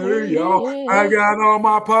 Hey, y'all. I got all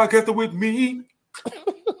my podcaster with me.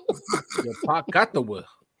 Your podcaster with.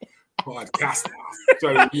 Podcaster.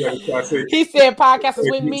 He said podcasters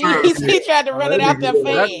with me. He tried to run it out there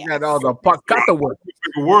fast. Got all the podcaster with.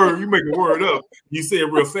 You make a word up. You say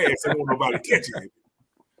it real fast. I don't want nobody catching it.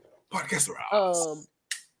 Podcaster.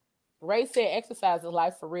 Ray said exercise is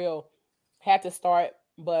life for real. Had to start,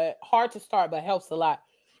 but hard to start, but helps a lot.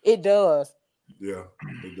 It does. Yeah,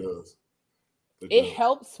 it does. It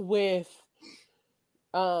helps with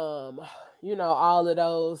you know, all of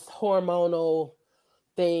those hormonal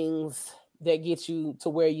things that get you to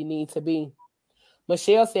where you need to be.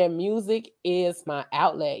 Michelle said music is my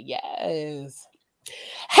outlet. Yes.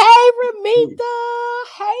 Hey, Ramita.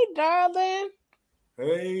 Hey, darling.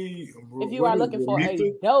 Hey. If you are looking for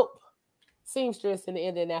a dope seamstress in the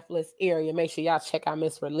Indianapolis area, make sure y'all check out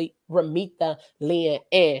Miss Ramita Lynn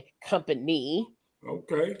and Company.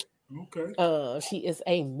 Okay. She is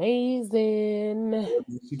amazing.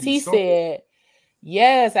 T said,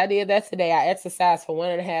 yes, I did that today. I exercised for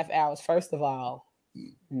 1.5 hours. First of all,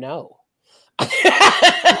 no.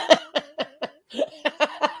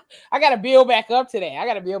 I got to build back up today. And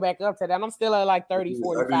I'm still at like 30,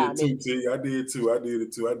 45 minutes. I did too. I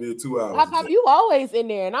did 2 hours. Pop, you always in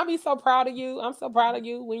there. And I'll be so proud of you. I'm so proud of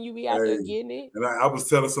you when you be out there getting it. And I was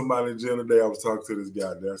telling somebody in the gym today, I was talking to this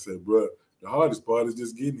guy there. I said, bro, the hardest part is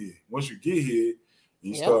just getting here. Once you get here,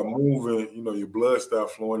 you start moving, you know, your blood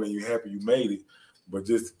starts flowing and you're happy you made it. But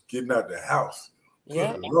just getting out the house.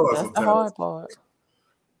 Yeah, that's the hard part.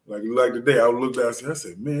 Like today, I looked out and I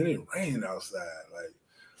said, man, it raining outside. Like,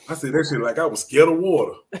 I said that shit like I was scared of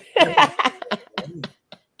water.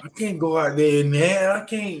 I can't go out there now. I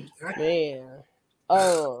can't. Man.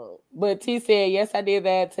 But T said, yes, I did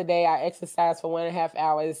that today. I exercised for 1.5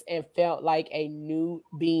 hours and felt like a new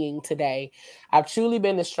being today. I've truly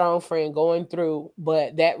been a strong friend going through,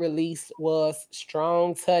 but that release was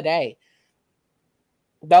strong today.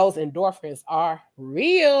 Those endorphins are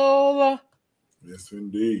real. Yes,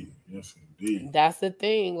 indeed. That's the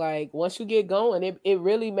thing. Like, once you get going, it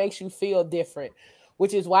really makes you feel different,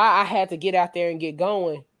 which is why I had to get out there and get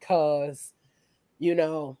going because, you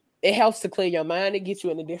know, it helps to clear your mind. It gets you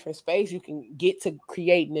in a different space. You can get to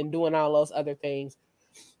creating and doing all those other things.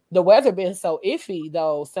 The weather been so iffy,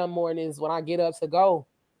 though. Some mornings when I get up to go,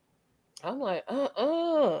 I'm like,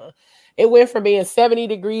 It went from being 70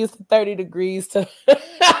 degrees to 30 degrees to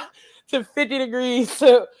 50 degrees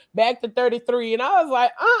to back to 33. And I was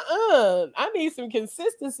like, I need some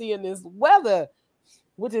consistency in this weather,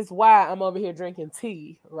 which is why I'm over here drinking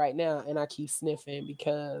tea right now. And I keep sniffing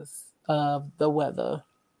because of the weather.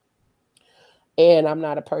 And I'm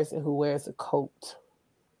not a person who wears a coat.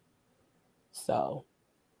 So,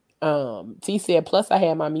 T said, plus I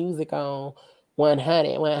had my music on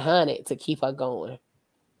 100 to keep her going.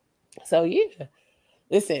 So, yeah.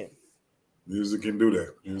 Listen. Music can do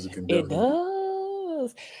that. It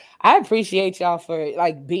does. I appreciate y'all for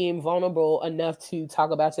like being vulnerable enough to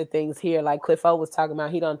talk about your things here. Like Cliff O was talking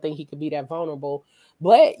about, he don't think he could be that vulnerable.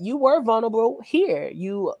 But you were vulnerable here.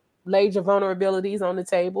 You laid your vulnerabilities on the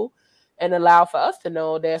table and allowed for us to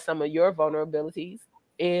know that some of your vulnerabilities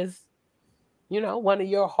is one of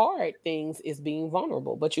your hard things is being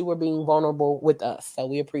vulnerable, but you were being vulnerable with us. So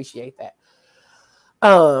we appreciate that.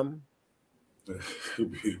 Charles,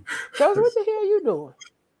 what the hell you doing?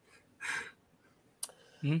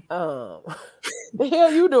 The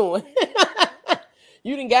hell you doing?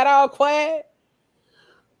 You done got all quiet?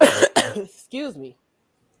 Excuse me.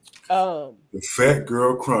 The Fat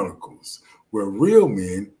Girl Chronicles, where real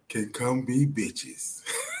men can come be bitches.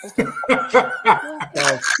 What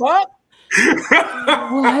the fuck?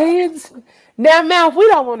 What? Now, Mouth, we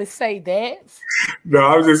don't want to say that. No,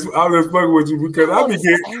 I'm just fucking with you because I'm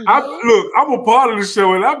a part of the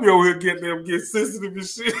show and I be over here get sensitive and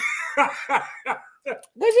shit. But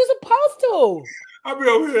you're supposed to. I'll be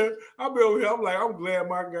over here. I'm like, I'm glad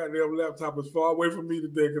my goddamn laptop is far away from me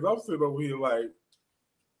today because I'm sitting over here like,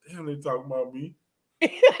 damn, they talking about me.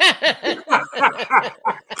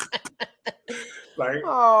 Like,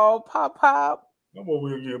 oh, pop. I'm over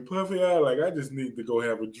here getting puffy eyed. Like, I just need to go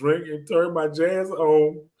have a drink and turn my jazz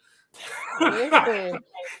on. Listen,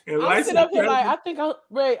 I'm sitting up here like,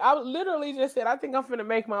 I literally just said, I think I'm finna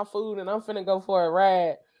make my food and I'm finna go for a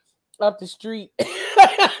ride up the street.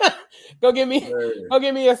 Go get me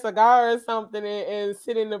a cigar or something and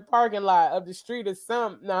sit in the parking lot of the street or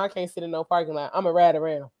something. No, I can't sit in no parking lot. I'm a ride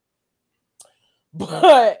around.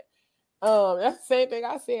 But that's the same thing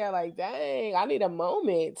I said. Like, dang, I need a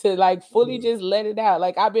moment to like fully just let it out.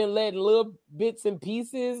 Like, I've been letting little bits and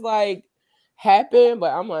pieces like happen,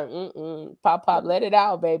 but I'm like, pop, let it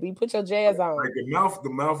out, baby. Put your jazz on. Like the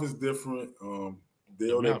mouth is different. The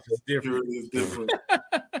mouth is different. Is different.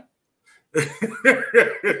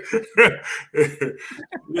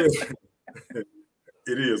 It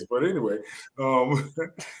is, but anyway, and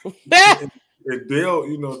Dale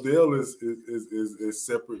is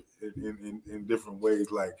separate in different ways.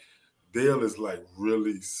 Like Dale is like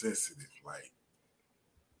really sensitive, like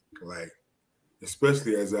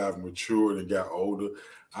especially as I've matured and got older,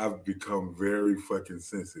 I've become very fucking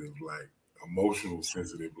sensitive, like emotional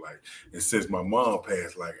sensitive, like. And since my mom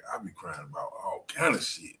passed, like I be crying about all kind of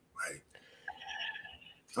shit, like.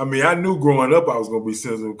 I mean, I knew growing up I was gonna be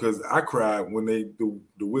sensitive because I cried when the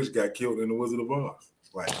witch got killed in The Wizard of Oz.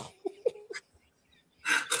 Like,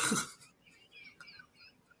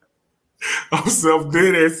 I'm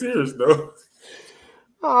self-dead and serious though.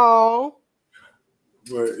 Oh.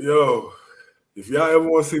 But yo, if y'all ever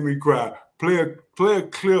want to see me cry, play a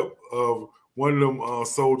clip of one of them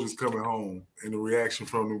soldiers coming home and the reaction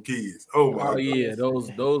from them kids. Oh my God. Yeah, those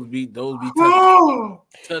be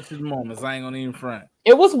touching moments. I ain't gonna even front.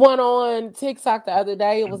 It was one on TikTok the other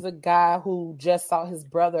day. It was a guy who just saw his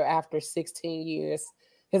brother after 16 years.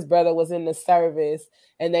 His brother was in the service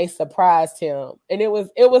and they surprised him. And it was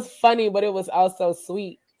funny, but it was also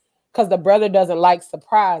sweet because the brother doesn't like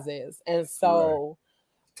surprises. And so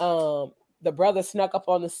the brother snuck up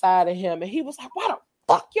on the side of him and he was like, "Why the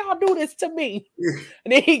fuck y'all do this to me?"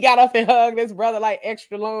 And then he got up and hugged his brother like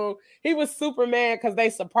extra long. He was super mad because they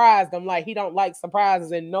surprised him. Like, he don't like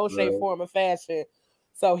surprises in no shape, form, or fashion.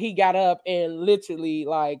 So he got up and literally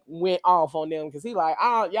like went off on them because he like,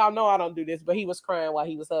 y'all know I don't do this, but he was crying while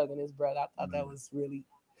he was hugging his brother. I thought that was really,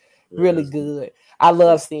 really good. I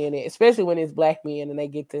love seeing it, especially when it's black men and they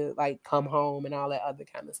get to like come home and all that other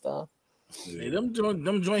kind of stuff. Yeah,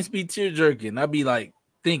 them joints be tear jerking. I be like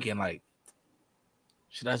thinking like,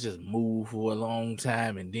 should I just move for a long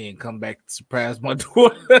time and then come back to surprise my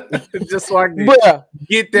daughter just so I can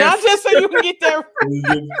get that? Not just so you can get that.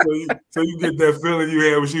 so you get that feeling you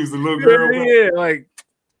had when she was a little girl. Yeah, like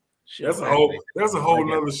that's a whole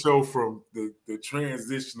nother show from the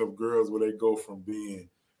transition of girls where they go from being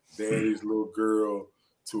daddy's little girl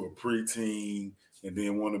to a preteen and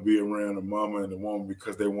then want to be around the mama and the woman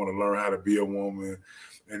because they want to learn how to be a woman.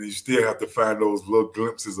 And you still have to find those little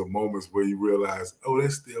glimpses of moments where you realize, oh,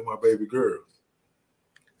 that's still my baby girl.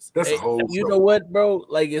 That's a whole. You know what, bro?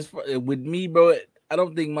 Like, it's with me, bro. I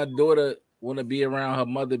don't think my daughter want to be around her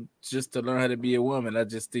mother just to learn how to be a woman. I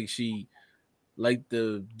just think she like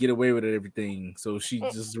to get away with everything, so she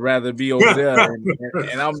just rather be over there.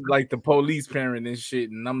 And I'm like the police parent and shit,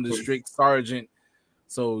 and I'm the strict sergeant.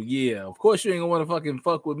 So yeah, of course you ain't gonna want to fucking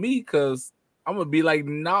fuck with me because I'm gonna be like,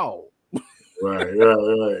 no. Right.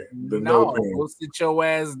 No, go sit your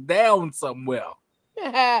ass down somewhere.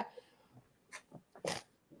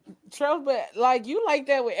 Trust, but like you like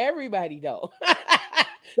that with everybody though.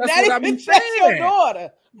 That's what I be saying. Your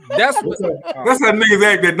daughter. That's how niggas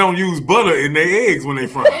act that don't use butter in their eggs when they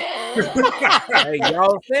fry. Hey,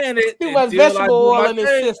 y'all saying it. Too much vegetable oil in the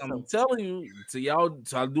system. I'm telling you, till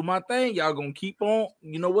I do my thing, y'all gonna keep on.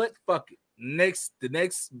 You know what? Fuck it. The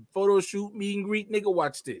next photo shoot, meet and greet, nigga.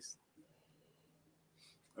 Watch this.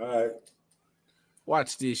 All right.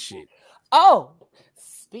 Watch this shit. Oh,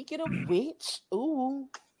 speaking of which, ooh,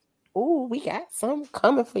 we got some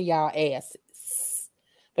coming for y'all asses.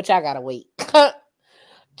 But y'all gotta wait.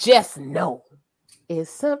 Just know it's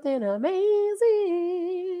something amazing.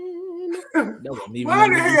 Why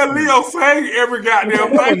the hell Leo sang every goddamn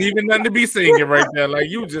thing? Wasn't even nothing to be singing right there. Like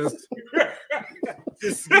you just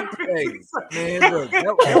man, look,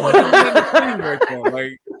 that wasn't nothing to sing right there.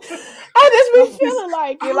 Like I just be feeling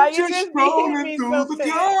like it. Like it just be hitting me sometimes.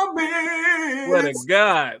 What a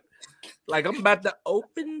God. Like I'm about to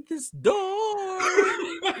open this door.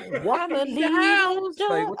 Wanna leave the door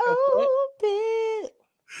like, open.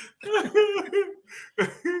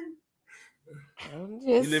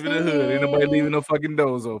 You live in the hood. Ain't nobody leaving no fucking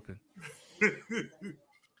doors open.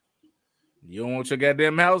 You don't want your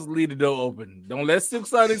goddamn house, leave the door open. Don't let Silk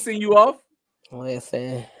Sonic sing you off.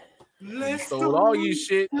 Listen. Let's stole all your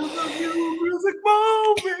shit. Music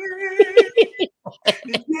moment.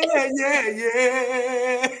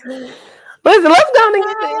 Yeah. Listen, let's go and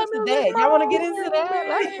get into that. Y'all want to get into that?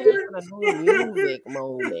 Let's get into the new music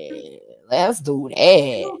moment. Let's do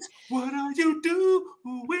that. What are you doing?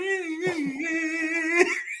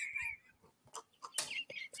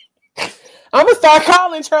 I'm gonna start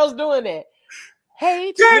calling Charles doing that.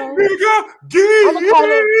 Hey, Charles.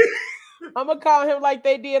 I'm gonna call him like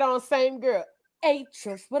they did on Same Girl. Hey,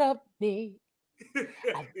 Charles, what up, me?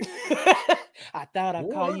 I thought I'd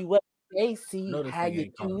call you up. Hey, see how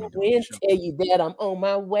you doing? Tell you that I'm on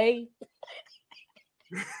my way.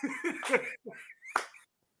 He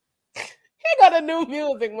got a new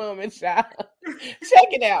music moment, child.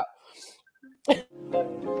 Check it out.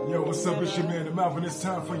 Yo, what's up? It's your man, The Mouth, and it's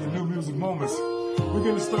time for your new music moments. We're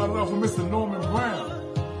going to start off with Mr. Norman Brown.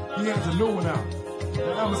 He has a new one out.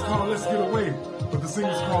 The album is called Let's Get Away, but the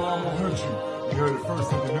single's called I Won't Hurt You. You heard it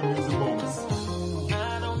first on the new music moments.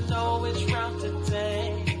 I don't know which route to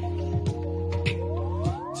take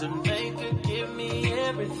to make her give me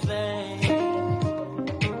everything.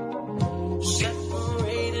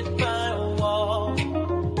 Separated by a wall,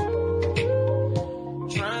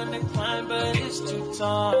 trying to climb, but it's too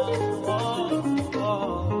tall.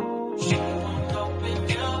 She won't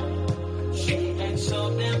open up. She acts so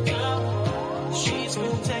damn tough. She's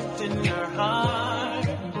protecting her heart.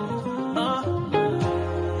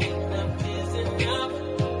 Enough is enough.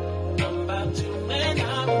 I'm about to man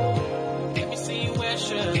up. Let me see, where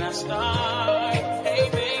should I start? Hey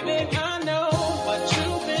baby, I know what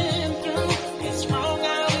you've been through. It's wrong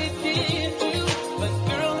how it did you, but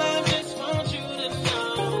girl, I just want you to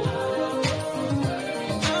know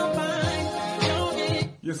I'm fine. Don't get.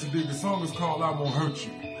 Yes, indeed. The song is called I Won't Hurt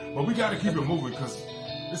You. But we got to keep it moving because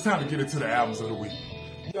it's time to get into the albums of the week.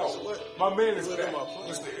 Yo, my man is back,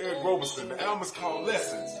 Mr. Eric Roberson. The album is called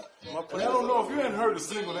Lessons. And I don't know if you hadn't heard the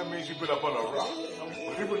single, that means you've been up on a rock.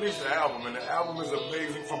 But he released the album, and the album is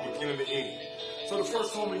amazing from beginning to end. So the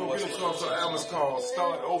first song we're going to get into, so the album is called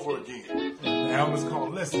Start Over Again. The album is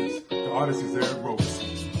called Lessons. The artist is Eric Roberson.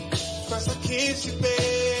 First I kiss you,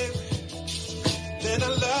 babe, then I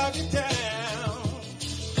love you down,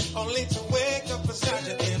 only to wake up beside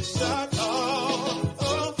you and start all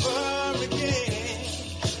over again.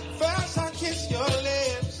 First I kiss your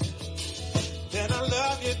lips, then I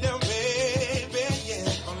love you down, baby,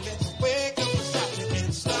 yeah, only to wake up beside you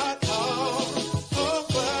and start all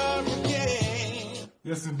over again.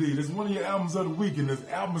 Yes, indeed. It's one of your albums of the week, and this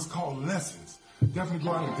album is called Lessons. Definitely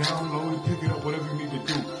go out and download it, pick it up, whatever you need to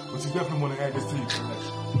do. But you definitely want to add this to your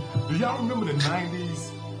collection. Do y'all remember the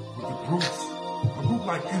 90s with the groups? A group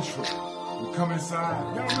like Intro would come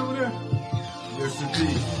inside. Y'all remember that? Yes,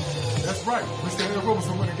 indeed. That's right. Mr. Eric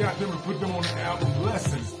Roberson went and got them and put them on the album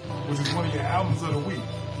Lessons, which is one of your albums of the week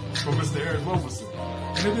from Mr. Eric Roberson.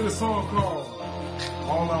 And they did a song called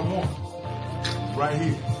All I Want right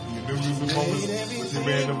here in your new music moments with your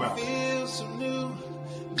man, The Mouth. Feels so new.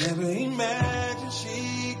 Never imagined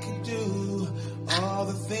she could do all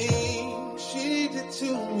the things she did to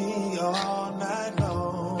me all night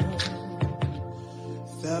long.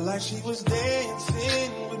 Felt like she was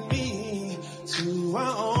dancing with me to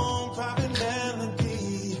our own private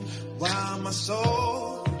melody, while my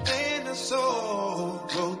soul and her soul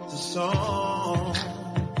wrote the song.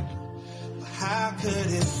 But how could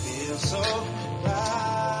it feel so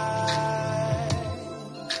right,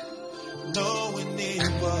 knowing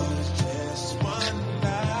it was just one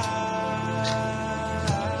night?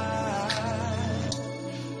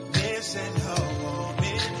 Missing her warm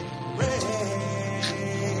embrace,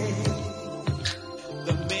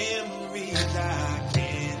 the memories I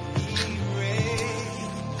can't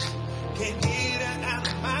erase, can't get her out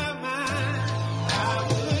of my mind. I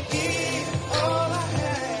would give all I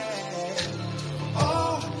had, all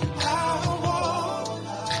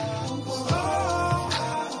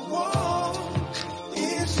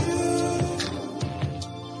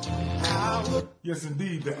Yes,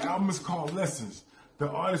 indeed. The album is called Lessons. The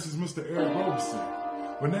artist is Mr. Eric Roberson.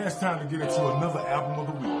 But now it's time to get into another album of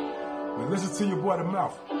the week. Now listen to your boy The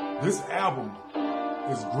Mouth. This album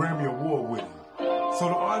is Grammy Award winning. So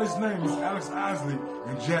the artist's name is Alex Isley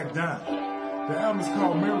and Jack Dine. The album is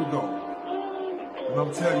called Marigold. And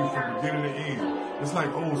I'm telling you from beginning to end, it's like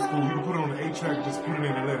old school. You can put it on the 8-track and just put it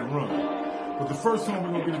in and let it run. But the first song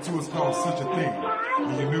we're going to get into is called Such a Thing.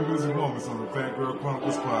 And your new music moments on the Fat Girl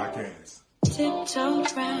Chronicles podcast.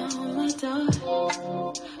 Tiptoed round my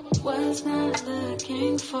door, was not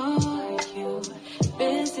looking for you,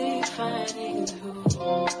 busy finding who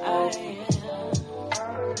I am.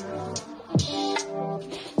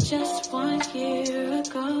 Just 1 year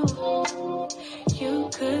ago, you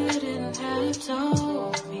couldn't have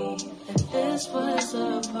told me that this was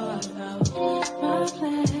a part of my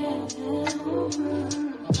plan.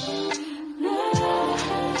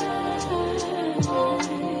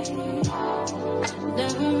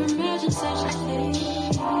 Never imagined such a thing.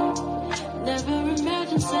 Never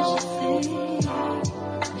imagined such a thing.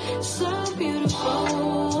 So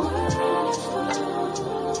beautiful.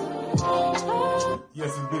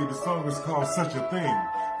 Yes, indeed. The song is called Such a Thing.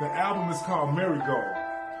 The album is called Marigold.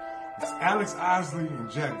 It's Alex Isley and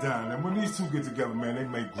Jack Dine. And when these two get together, man, they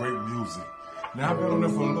make great music. Now, I've been on there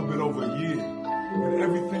for a little bit over a year. And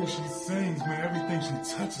everything she sings, man, everything she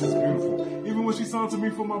touches is beautiful. Even when she sung to me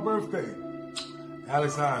for my birthday.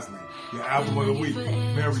 Alex Isley, your album of the week,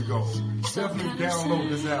 Marigold. Definitely download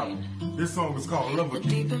this album. This song is called Love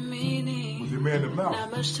Again. With your man The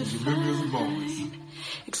Mouth, with your new music moments.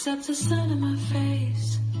 Except the sun in my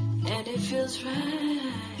face, and it feels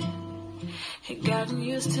right. Had gotten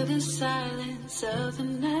used to the silence of the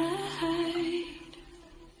night.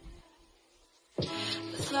 The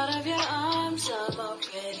thought of your arms, I'm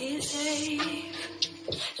already safe.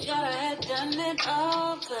 Thought I had done it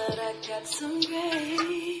all, but I got some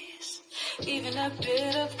grace. Even a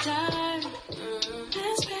bit of time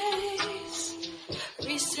and space.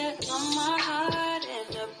 Reset on my heart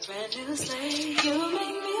and a brand new slate. You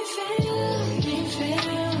make me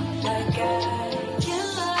feel like I can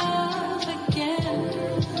love again.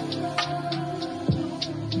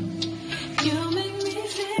 You make me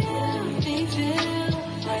feel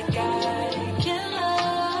like I can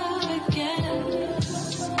love again.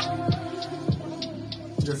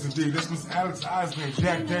 Yes, indeed. This was Alex Isley and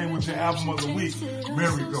Jack Dane with your album of the week,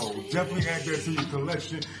 Marigold. Definitely add that to your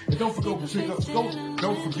collection. And don't forget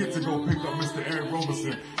to go pick up Mr. Eric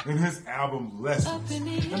Roberson and his album Lessons.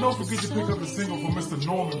 And don't forget to pick up the single from Mr.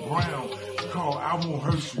 Norman Brown called I Won't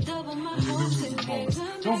Hurt You in your new music moments.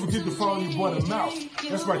 Don't forget to follow your boy The Mouth.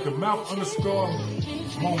 That's right, The Mouth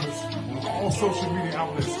 _moments on all social media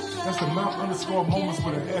outlets. That's The Mouth _moments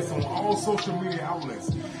with an S on all social media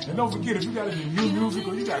outlets. And don't forget, if you got any new music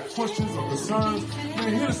or you got questions or concerns,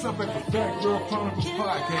 man, hit us up at the Fat Girl Chronicles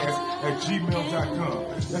podcast at gmail.com.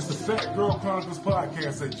 That's the Fat Girl Chronicles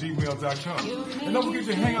podcast at gmail.com. And don't forget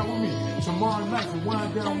to hang out with me tomorrow night for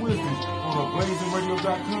Wind Down Wednesdays on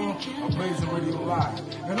ABlazingRadio.com or Blazing Radio Live.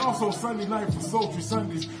 And also Sunday night for Sultry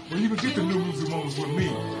Sundays, where you can get the new music moments with me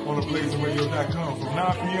on ABlazingRadio.com from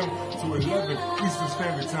 9 p.m. to 11 Eastern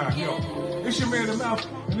Standard Time. Yo, it's your man The Mouth,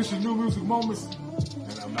 and it's your new music moments.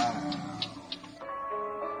 And I'm out.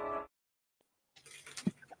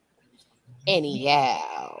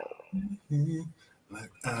 Anyhow.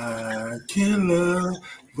 Like I can love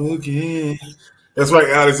again. That's right,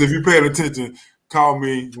 Alex. If you're paying attention, call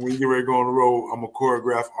me when you get ready to go on the road. I'm gonna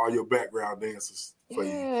choreograph all your background dances for you.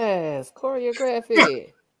 Yes, choreograph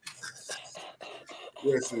it.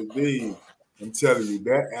 Yes, indeed. I'm telling you,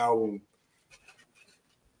 that album,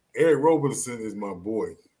 Eric Roberson is my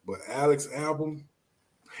boy, but Alex album,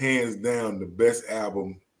 hands down, the best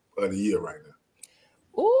album of the year right now.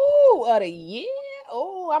 Ooh, of the year.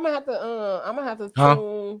 Oh, I'm gonna have to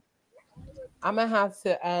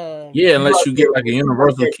yeah, unless you get like a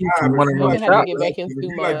universal key from one of I'm those gonna have to shops. get back into If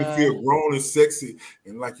you my like to feel grown and sexy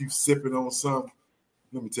and like you sipping on something,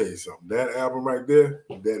 let me tell you something. That album right there,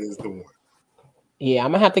 that is the one. Yeah,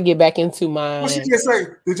 I'm gonna have to get back into my What she just say?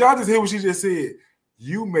 Did y'all just hear what she just said?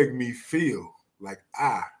 You make me feel like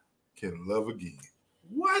I can love again.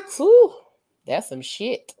 What? Ooh, that's some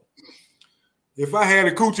shit. If I had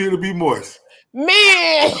a coochie, it'd be moist.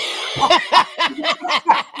 Man.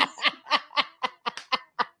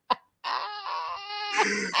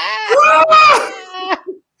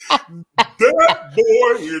 That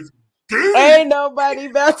boy is good. Ain't nobody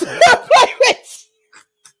about to play with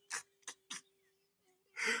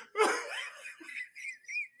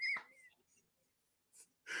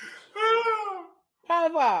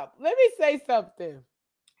Pop, let me say something.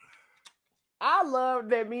 I love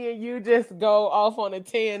that me and you just go off on a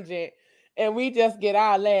tangent and we just get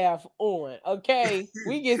our laugh on. Okay,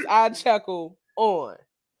 we get our chuckle on,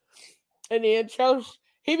 and then Trosh,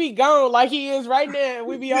 he be gone like he is right now, and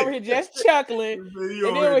we be over here just chuckling.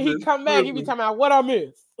 And then when he come back, he be talking about what I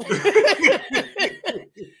missed.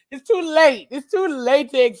 It's too late. It's too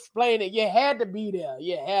late to explain it. You had to be there.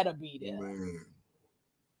 You had to be there. Man.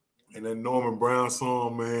 And that Norman Brown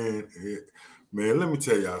song, man, let me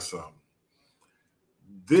tell y'all something.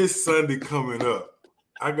 This Sunday coming up,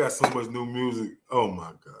 I got so much new music. Oh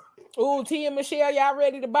my God. Ooh, T and Michelle, y'all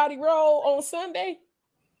ready to body roll on Sunday?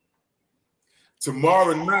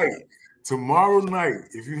 Tomorrow night,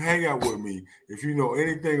 if you hang out with me, if you know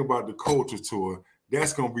anything about the Culture Tour,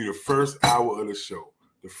 that's going to be the first hour of the show.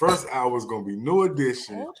 The first hour is going to be New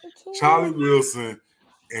Edition, Charlie Wilson,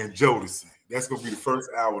 and Jodeci. That's going to be the first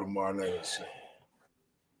hour tomorrow night of the show.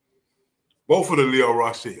 Both of the Leo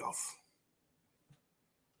Rochelles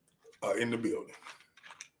are in the building.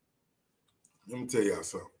 Let me tell y'all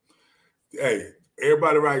something. Hey,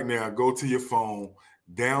 everybody right now, go to your phone,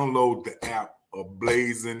 download the app of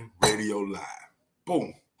Blazing Radio Live.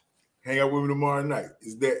 Boom. Hang out with me tomorrow night.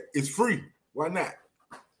 It's free. Why not?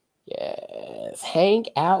 Yes. Hang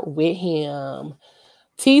out with him.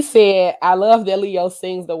 T said, I love that Leo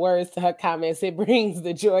sings the words to her comments. It brings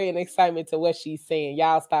the joy and excitement to what she's saying.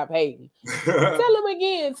 Y'all stop hating. Tell him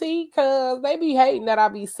again, T, because they be hating that I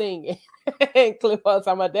be singing. And Cliff was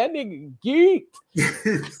talking about that nigga geeked.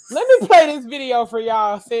 Let me play this video for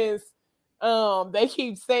y'all since they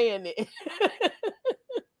keep saying it.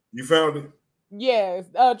 You found it? Yes.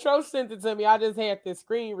 Trosh sent it to me. I just had the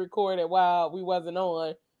screen recorded while we wasn't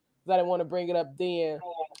on. I didn't want to bring it up then.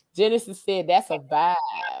 Genesis said that's a vibe.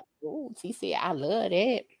 Ooh, T said I love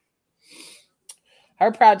that.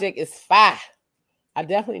 Her project is fire. I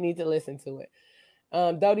definitely need to listen to it.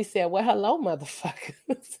 Dodie said, well, hello,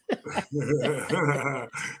 motherfuckers.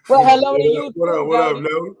 Well, hello to you. What up,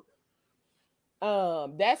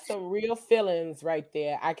 Dodie? That's some real feelings right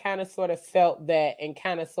there. I kind of sort of felt that and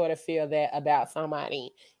kind of sort of feel that about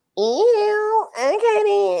somebody. Ew, okay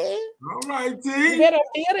then. All right, T. You better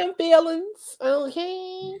feel them feelings,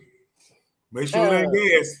 okay? Make sure it ain't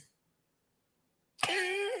gas.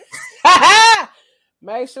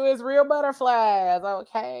 Make sure it's real butterflies,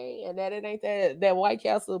 okay? And that it ain't that White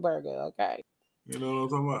Castle burger, okay? You know what I'm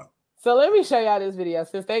talking about? So let me show y'all this video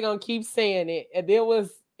since they're gonna keep saying it. And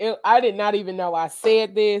I did not even know I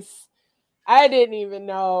said this. I didn't even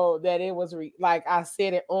know that it was like I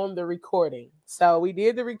said it on the recording. So we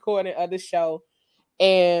did the recording of the show,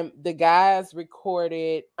 and the guys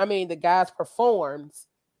performed,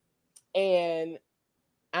 and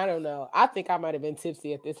I don't know. I think I might have been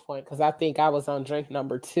tipsy at this point because I think I was on drink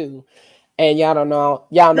number 2. And y'all know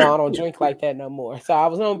I don't drink like that no more. So I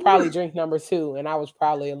was on probably drink number 2, and I was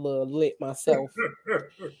probably a little lit myself.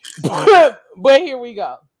 But here we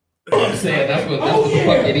go. You know what I'm saying? That's what the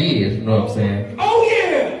fuck it is. You know what I'm saying? Oh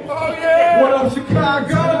yeah! What up,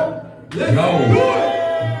 Chicago?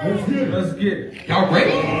 Let's do it! Let's get it. Y'all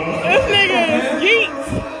ready? This nigga is geeked.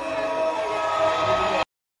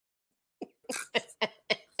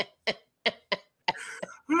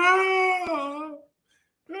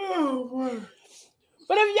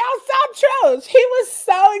 But if y'all saw Trosh, he was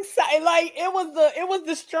so excited. Like it was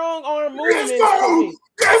the strong arm movement.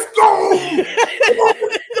 Let's go!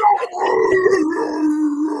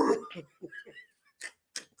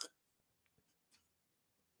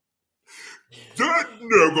 That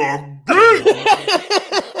nigga big.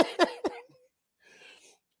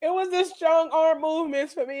 It was the strong arm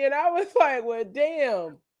movements for me, and I was like, well,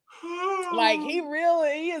 damn. Like he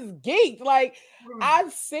is geeked. Like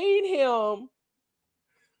I've seen him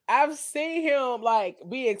like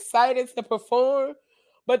be excited to perform,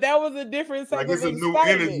 but that was a different type of excitement. New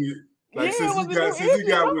energy. Like since he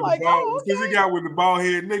got with the bald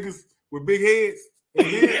head niggas with big heads.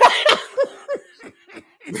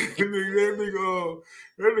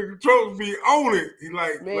 that nigga Trosh be on it. He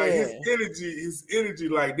like his energy,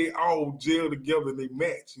 like they all gel together and they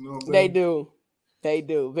match. You know what I'm saying? They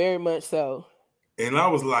do very much so. And I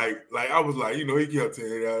was like, you know, he kept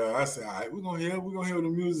saying that. I said, all right, we're gonna hear what the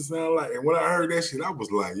music sound like. And when I heard that shit, I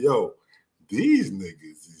was like, yo, these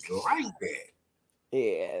niggas is like that.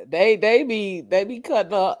 Yeah, they be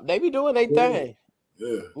cutting up. They be doing their thing.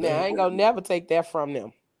 Yeah. Now I ain't gonna never take that from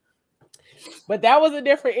them. But that was a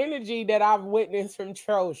different energy that I've witnessed from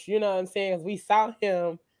Trosh. You know what I'm saying? We saw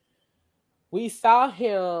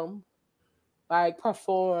him like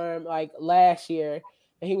perform like last year,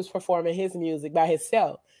 and he was performing his music by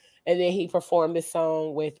himself. And then he performed this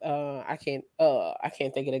song with I can't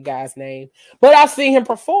think of the guy's name, but I've seen him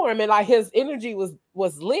perform and like his energy was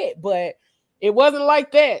lit, but it wasn't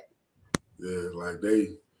like that. Yeah, like they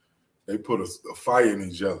put a fire in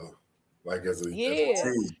each other, like as a team.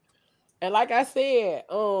 And like I said,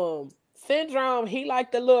 Syndrome, he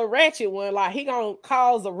like the little ratchet one, like he gonna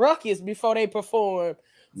cause a ruckus before they perform.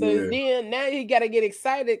 So then now you gotta get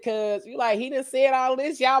excited because you like he done said all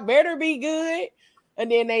this, y'all better be good. And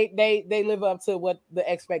then they live up to what the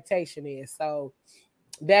expectation is. So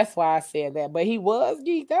that's why I said that. But he was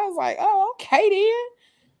geeked. I was like, oh, okay then.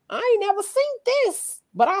 I ain't never seen this,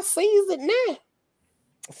 but I sees it now.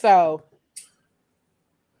 So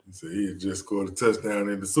he said he had just scored a touchdown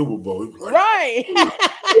in the Super Bowl. He was like, right. He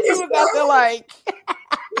was out there like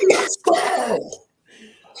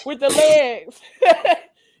with the legs.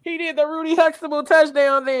 He did the Rudy Huxtable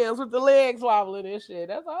touchdown dance with the legs wobbling and shit.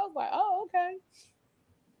 That's all. I was like, oh, okay.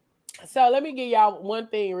 So let me give y'all one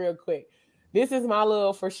thing real quick. This is my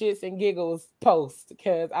little for shits and giggles post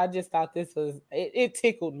because I just thought this was it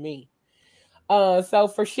tickled me. So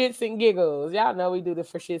for shits and giggles, y'all know we do the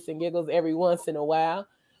for shits and giggles every once in a while,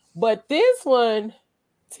 but this one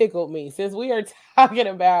tickled me since we are talking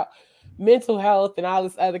about mental health and all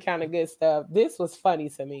this other kind of good stuff. This was funny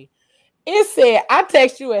to me. It said, I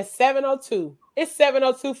text you at 7:02. It's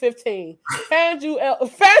 7:02:15. Found you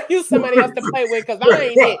somebody else to play with because I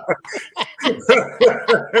ain't it.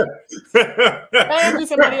 Found you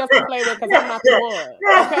somebody else to play with because I'm not the one.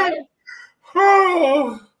 Okay.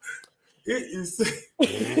 Oh, it is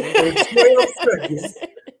 12 seconds,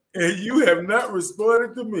 and you have not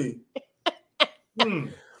responded to me.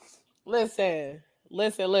 Listen.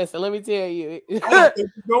 Let me tell you. I don't think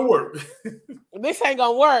it's gonna work. This ain't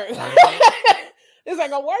gonna work. This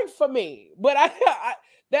ain't gonna work for me. But I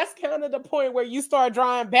that's kind of the point where you start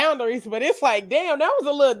drawing boundaries. But it's like, damn, that was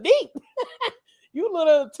a little deep. You a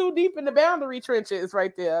little too deep in the boundary trenches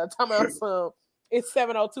right there. Talking about some. It's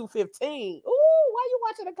 7:02:15. Ooh, why you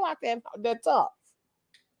watching the clock that tough?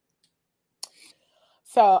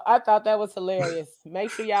 So I thought that was hilarious.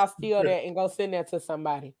 Make sure y'all steal that and go send that to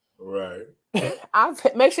somebody. Right. I'll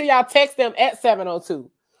make sure y'all text them at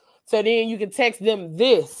 7:02. So then you can text them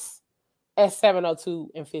this at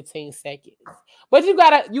 7:02:15. But you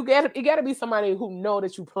gotta be somebody who know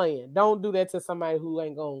that you playing. Don't do that to somebody who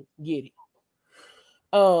ain't gonna get it.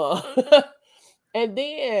 And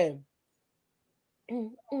then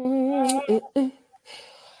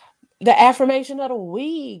the affirmation of the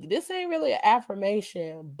week. This ain't really an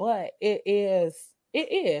affirmation, but it is.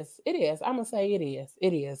 I'm gonna say it is.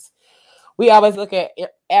 It is. We always look at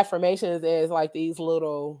affirmations as like these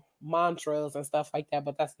little mantras and stuff like that,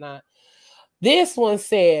 but that's not. This one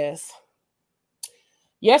says,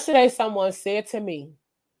 yesterday someone said to me,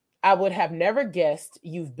 I would have never guessed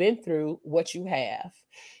you've been through what you have.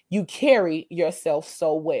 You carry yourself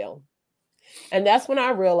so well. And that's when I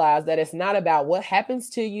realized that it's not about what happens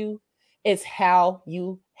to you, it's how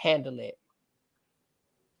you handle it.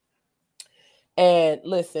 And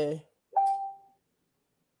listen,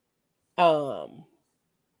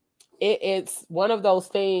 it's one of those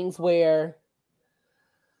things where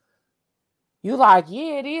you like,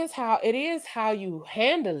 yeah, it is how you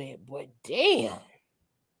handle it, but damn,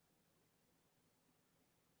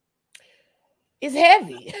 it's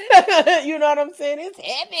heavy. You know what I'm saying?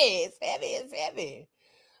 It's heavy.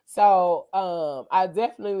 So I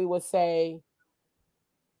definitely would say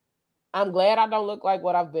I'm glad I don't look like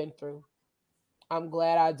what I've been through. I'm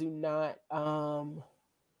glad I do not.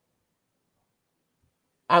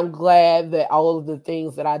 I'm glad that all of the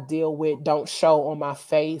things that I deal with don't show on my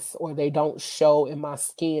face or they don't show in my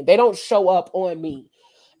skin. They don't show up on me.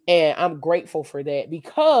 And I'm grateful for that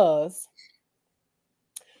because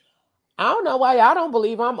I don't know why y'all don't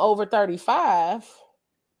believe I'm over 35.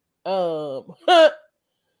 But,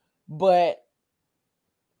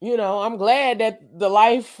 you know, I'm glad that the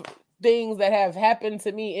life things that have happened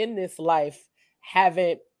to me in this life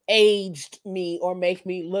haven't aged me or make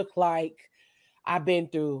me look like I've been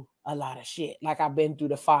through a lot of shit. Like I've been through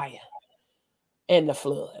the fire and the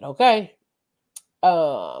flood. Okay.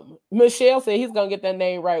 Michelle said he's going to get that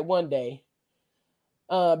name right one day.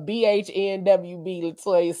 BHNWB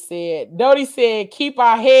Latoya said, Dodie said, keep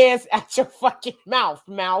our heads out your fucking mouth.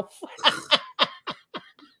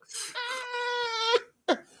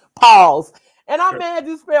 Pause. And I'm mad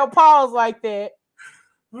you spell pause like that.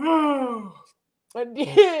 And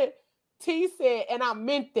then T said, and I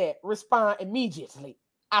meant that. Respond immediately.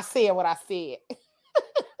 I said what I said.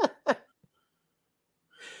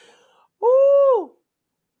 Ooh.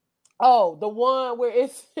 Oh, the one where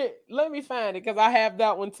it's let me find it because I have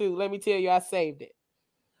that one too. Let me tell you, I saved it.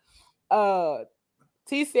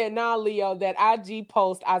 T said, nah, Leo, that IG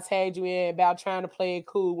post I tagged you in about trying to play it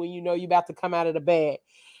cool when you know you're about to come out of the bag.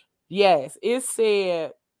 Yes, it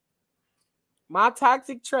said, my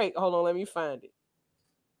toxic trait. Hold on, let me find it.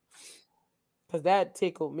 Because that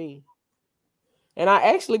tickled me. And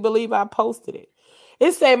I actually believe I posted it.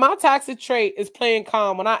 It said, my toxic trait is playing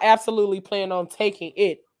calm when I absolutely plan on taking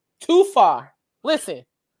it too far. Listen.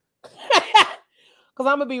 Because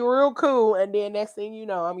I'm going to be real cool. And then next thing you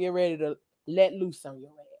know, I'm getting ready to let loose on your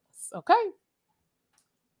ass. Okay?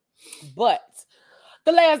 But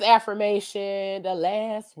the last affirmation, the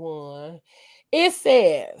last one, it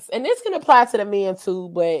says, and this can apply to the men too,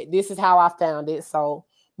 but this is how I found it. So,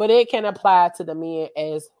 but it can apply to the men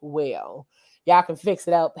as well. Y'all can fix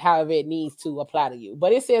it up however it needs to apply to you.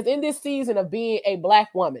 But it says, in this season of being a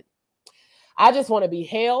Black woman, I just want to be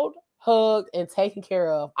held, hugged, and taken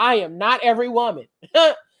care of. I am not every woman.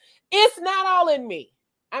 It's not all in me.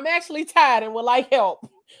 I'm actually tired and would like help,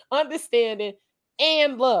 understanding,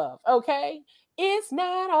 and love. Okay? It's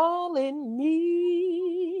not all in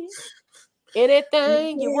me.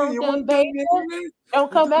 Anything you want done, baby,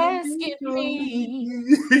 don't come asking me.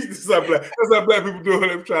 That's how black people do it.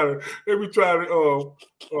 They be trying to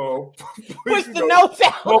push the notes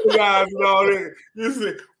out. Hold eyes and all that. You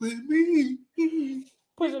say, with me.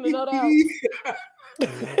 Pushing the note out.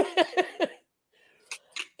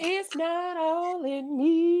 It's not all in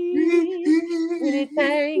me.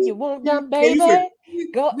 Anything you want done, baby,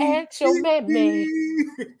 go ask your mammy.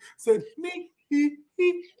 Said me.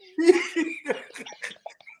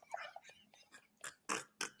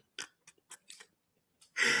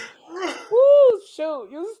 Woo, shoot,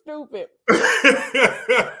 you stupid.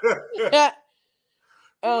 That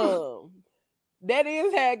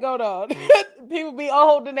is how it go though. People be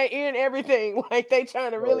holding their ear and everything, like they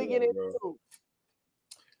trying to really get into.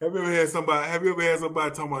 Have you ever had somebody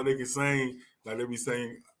talking about they can sing, like they be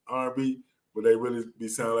singing R&B, but they really be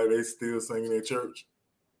sounding like they still singing at church?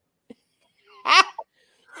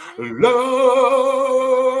 Love,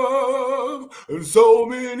 and so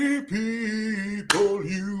many people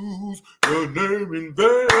use your name in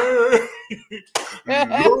vain. They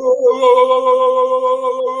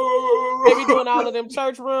be doing all of them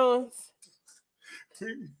church runs.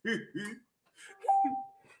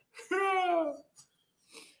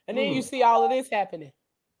 And then you see all of this happening.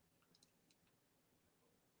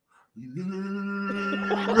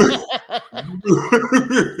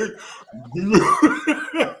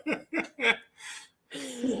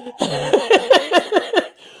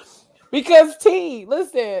 Because T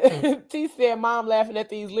said, Mom laughing at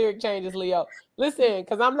these lyric changes, Leo. Listen,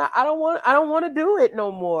 because I don't want to do it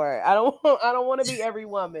no more. I don't want to be every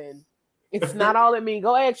woman. It's not all in me.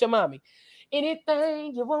 Go ask your mommy.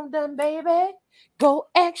 Anything you want done, baby, go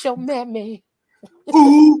ask your mammy.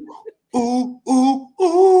 Ooh, ooh, ooh,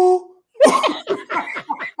 ooh.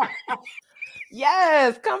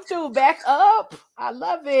 Yes, come to back up. I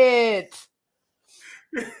love it.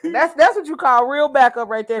 That's what you call real backup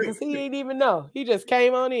right there, because he didn't even know. He just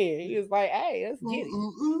came on in. He was like, hey, let's get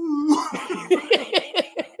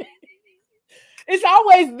it. It's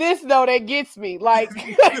always this though that gets me. Like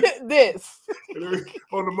this.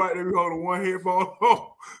 On the mic, they be holding one headphone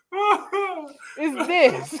on. It's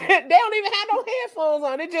this. They don't even have no headphones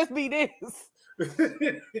on. It just be this.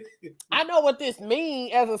 I know what this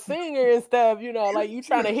means as a singer and stuff, you know, like you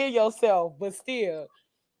trying to hear yourself, but still,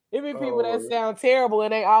 it be people that sound terrible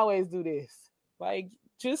and they always do this. Like,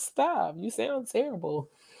 just stop. You sound terrible.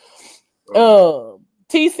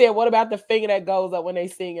 T said, what about the finger that goes up when they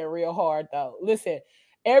singing real hard though? Listen,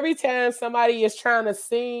 every time somebody is trying to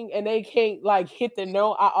sing and they can't like hit the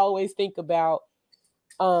note, I always think about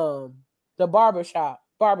the barbershop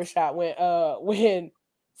when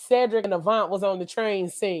Cedric and Avant was on the train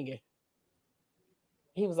singing.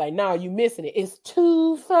 He was like, no, you missing it. It's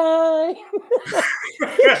too fine.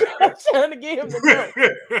 I'm trying to get him to know.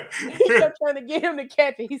 He kept trying to get him to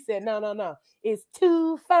catch it. He said, no. It's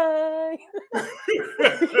too fine. He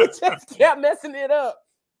just kept messing it up.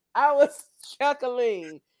 I was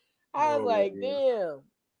chuckling. I was like, damn.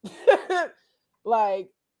 Like,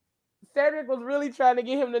 Cedric was really trying to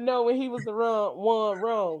get him to know when he was the one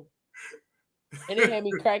wrong. And it had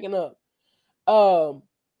me cracking up. The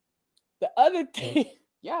other thing,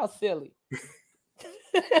 y'all silly.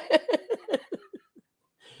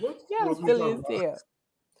 Y'all silly as hell.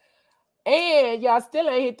 And y'all still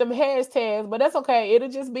ain't hit them hashtags, but that's okay. It'll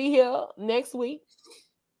just be here next week.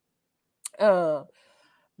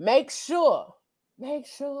 Make sure.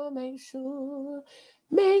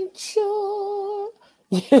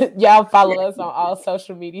 Y'all follow us on all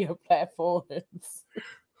social media platforms.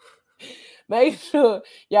 Make sure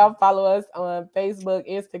y'all follow us on Facebook,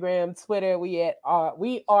 Instagram, Twitter. We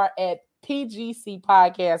are at PGC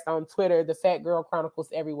Podcast on Twitter, the Fat Girl Chronicles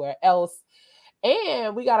everywhere else.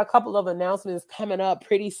 And we got a couple of announcements coming up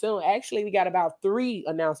pretty soon. Actually, we got about 3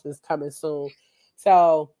 announcements coming soon.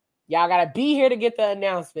 So y'all got to be here to get the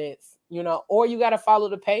announcements, or you got to follow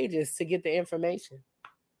the pages to get the information.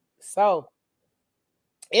 So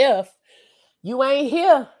if you ain't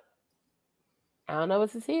here, I don't know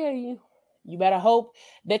what to tell you. You better hope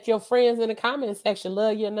that your friends in the comment section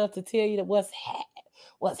love you enough to tell you that what's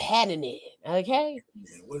happening, okay?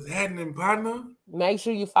 What's happening, partner? Make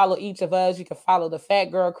sure you follow each of us. You can follow the Fat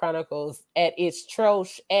Girl Chronicles at It's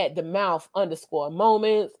Trosh, at the mouth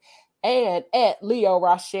 _moments, and at Leo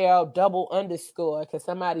Rochelle _, because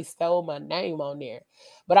somebody stole my name on there.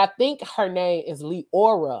 But I think her name is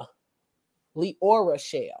Leora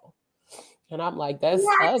Shell. And I'm like, that's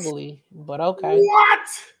ugly, but okay. What?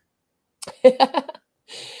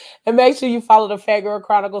 And make sure you follow the Fat Girl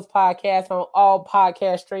Chronicles podcast on all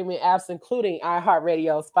podcast streaming apps, including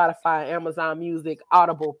iHeartRadio, Spotify, Amazon Music,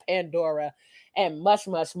 Audible, Pandora, and much,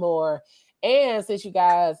 much more. And since you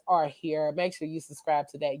guys are here, make sure you subscribe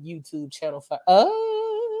to that YouTube channel for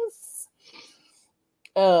us.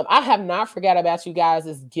 I have not forgot about you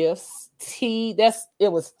guys' gifts.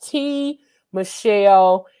 It was T,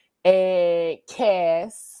 Michelle, and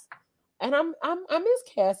Cass. And I miss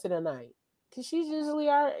Cass tonight, because she's usually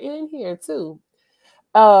in here too.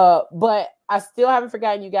 But I still haven't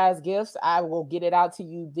forgotten you guys' gifts. I will get it out to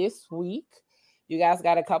you this week. You guys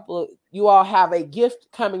got you all have a gift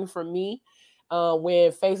coming from me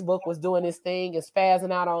when Facebook was doing this thing and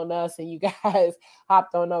spazzing out on us, and you guys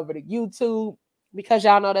hopped on over to YouTube, because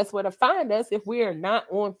y'all know that's where to find us if we are not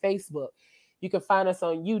on Facebook. You can find us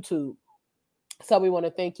on YouTube. So we want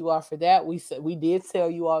to thank you all for that. We did tell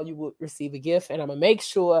you all you would receive a gift, and I'm going to make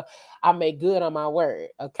sure I make good on my word,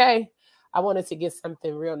 okay? I wanted to get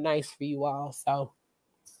something real nice for you all, so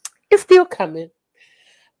it's still coming.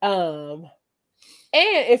 And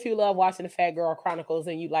if you love watching the Fat Girl Chronicles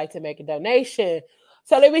and you'd like to make a donation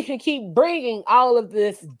so that we can keep bringing all of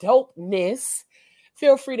this dopeness,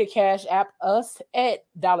 feel free to cash app us at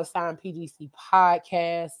 $PGC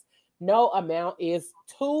Podcast. No amount is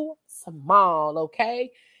too small, okay?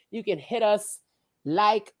 You can hit us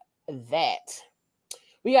like that.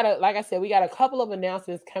 Like I said, we got a couple of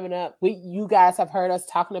announcements coming up. You guys have heard us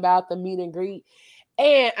talking about the meet and greet.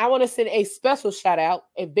 And I want to send a special shout out,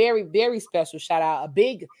 a very, very special shout out, a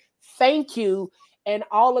big thank you, and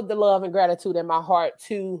all of the love and gratitude in my heart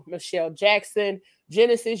to Michelle Jackson,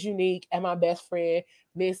 Genesis Unique, and my best friend,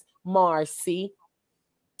 Miss Marcy,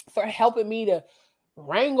 for helping me to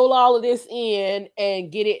wrangle all of this in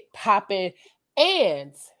and get it popping.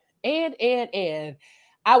 And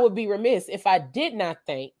I would be remiss if I did not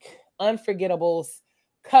thank Unforgettable's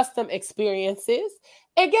Custom Experiences.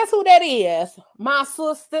 And guess who that is? My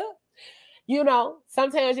sister.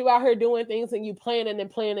 Sometimes you out here doing things and you planning,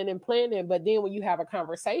 but then when you have a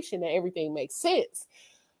conversation and everything makes sense,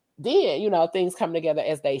 then, things come together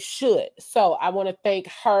as they should. So I want to thank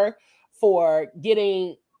her for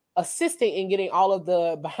assisting in getting all of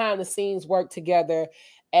the behind the scenes work together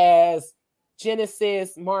as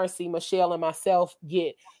Genesis, Marcy, Michelle, and myself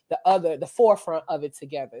get the forefront of it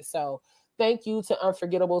together. So thank you to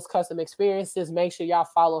Unforgettable's Custom Experiences. Make sure y'all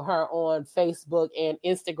follow her on Facebook and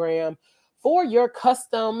Instagram for your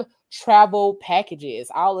custom travel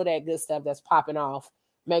packages, all of that good stuff that's popping off.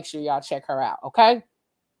 Make sure y'all check her out, okay?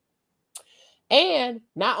 And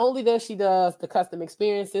not only does she do the custom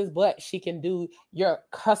experiences, but she can do your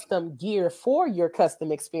custom gear for your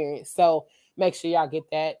custom experience. So make sure y'all get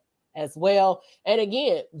that as well. And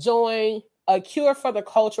again, join a Cure for the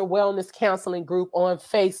Culture Wellness Counseling group on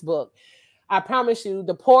Facebook. I promise you,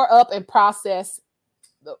 the pour up and process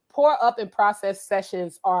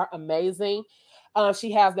sessions are amazing.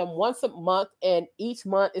 She has them once a month, and each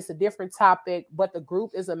month it's a different topic, but the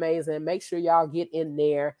group is amazing. Make sure y'all get in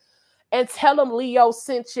there. And tell them Leo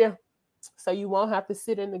sent you, so you won't have to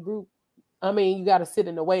sit in the group. You got to sit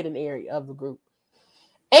in the waiting area of the group.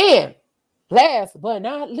 And last but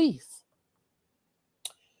not least,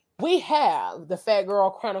 we have the Fat Girl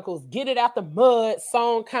Chronicles Get It Out the Mud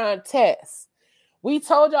song contest. We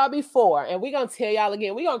told y'all before, and we're going to tell y'all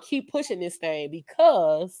again, we're going to keep pushing this thing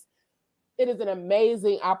because it is an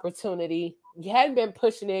amazing opportunity. You hadn't been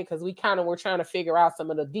pushing it because we kind of were trying to figure out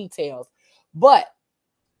some of the details. But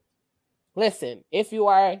listen, if you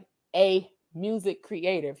are a music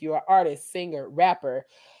creator, if you're an artist, singer, rapper,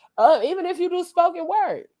 even if you do spoken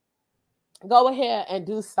word, go ahead and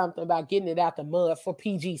do something about getting it out the mud for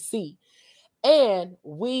PGC. And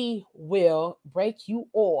we will break you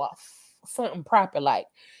off something proper. Like,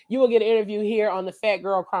 you will get an interview here on the Fat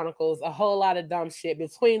Girl Chronicles, a whole lot of dumb shit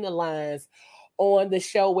between the lines on the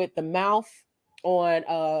show with the Mouth on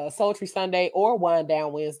Sultry Sunday or Wind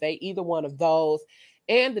Down Wednesday, either one of those,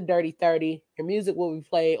 and the Dirty 30. Your music will be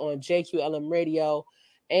played on JQLM Radio,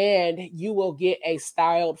 and you will get a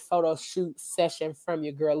styled photo shoot session from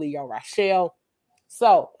your girl Leo Rochelle.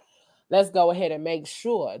 So let's go ahead and make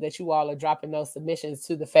sure that you all are dropping those submissions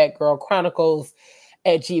to the Fat Girl Chronicles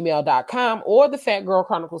at gmail.com or the Fat Girl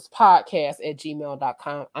Chronicles podcast at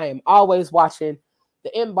gmail.com. I am always watching the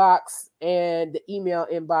inbox and the email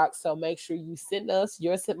inbox, so make sure you send us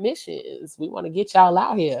your submissions. We want to get y'all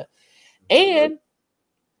out here. And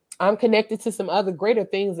I'm connected to some other greater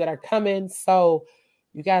things that are coming, so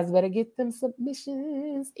you guys better get them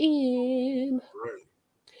submissions in.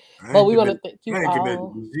 Right. Well, we want to thank you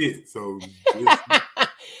all. Legit, so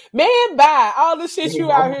man, bye. All the shit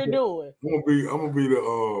you out here doing. I'm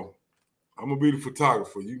gonna be the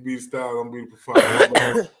photographer. You be the style. I'm gonna be the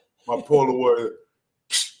photographer. My Polaroid.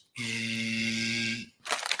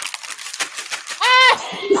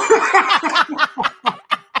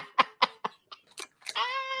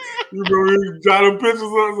 You know, jot them pictures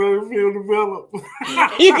up so they feel developed.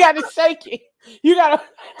 You gotta shake it. You gotta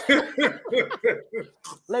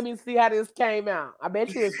let me see how this came out. I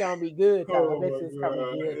bet you it's gonna be good though. I bet you it's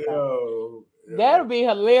gonna be good though. That'll be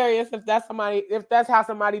hilarious if that's how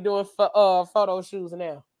somebody doing photo shoots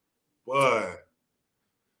now. Boy.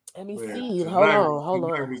 Let me see. Hold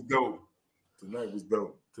on. Tonight was dope. Tonight was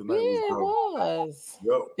dope. It was.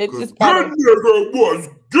 Yep. It just was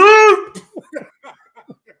good.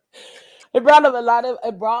 It brought up a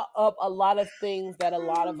lot of things that a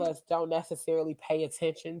lot of us don't necessarily pay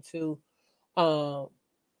attention to. And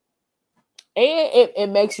it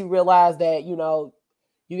makes you realize that, you know,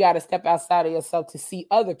 you got to step outside of yourself to see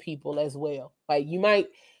other people as well. Like, you might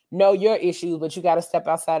know your issues, but you got to step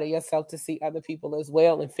outside of yourself to see other people as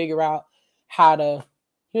well and figure out how to,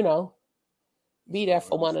 you know, be there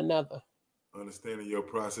for one another. Understanding your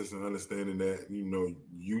process and understanding that, you know,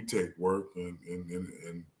 you take work and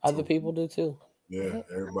other people do too. Yeah,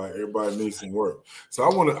 everybody needs some work. So I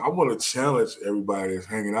want to challenge everybody that's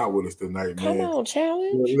hanging out with us tonight, man. Come on,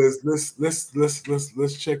 challenge. Let's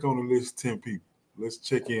check on at least 10 people. Let's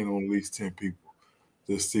check in on at least 10 people.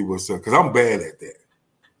 Just see what's up. Because I'm bad at that.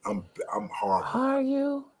 I'm hard. Are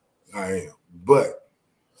you? I am. But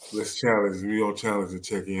let's challenge. We gonna challenge to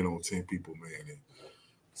check in on 10 people, man, and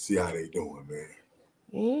see how they doing, man.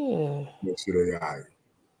 Yeah. Make sure they all right.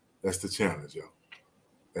 That's the challenge, yo.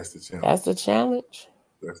 That's the challenge. That's the challenge.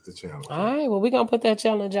 That's the challenge. All right. Well, we're gonna put that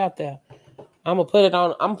challenge out there. I'm gonna put it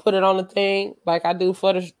on the thing like I do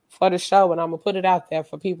for the show, and I'm gonna put it out there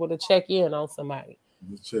for people to check in on somebody.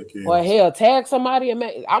 Let's check in. Or hell, tag somebody and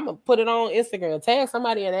I'm gonna put it on Instagram. Tag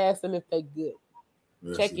somebody and ask them if they good.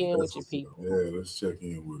 Check in with your people. Yeah, let's check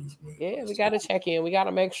in with us, man. Yeah, we gotta check in. We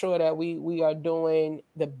gotta make sure that we are doing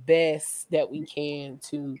the best that we can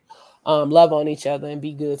to love on each other and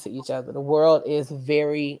be good to each other. The world is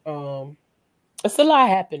very it's a lot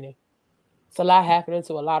happening. It's a lot happening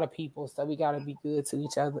to a lot of people, so we gotta be good to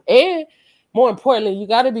each other. And more importantly, you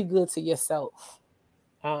gotta be good to yourself.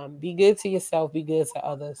 Be good to yourself, be good to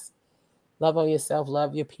others. Love on yourself,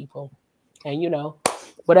 love your people. And you know,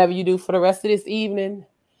 whatever you do for the rest of this evening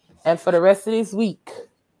and for the rest of this week,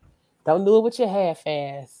 don't do it with your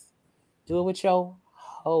half-ass. Do it with your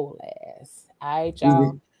whole ass. All right,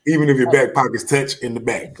 y'all? Even if your back pockets touch in the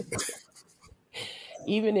back.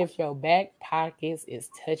 Even if your back pockets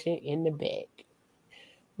is touching in the back.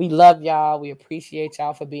 We love y'all. We appreciate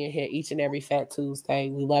y'all for being here each and every Fat Tuesday.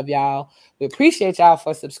 We love y'all. We appreciate y'all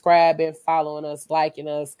for subscribing, following us, liking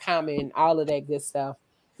us, commenting, all of that good stuff.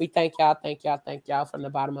 We thank y'all from the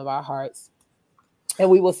bottom of our hearts. And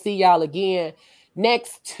we will see y'all again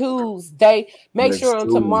next Tuesday. Make sure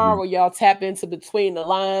on tomorrow, y'all tap into Between the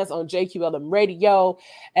Lines on JQLM Radio.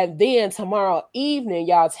 And then tomorrow evening,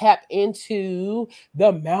 y'all tap into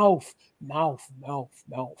the Mouth.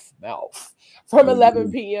 From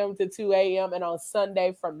 11 p.m. to 2 a.m. and on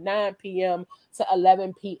Sunday from 9 p.m. to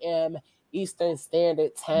 11 p.m. Eastern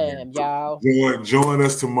Standard Time, y'all. Join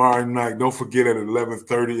us tomorrow night. Don't forget at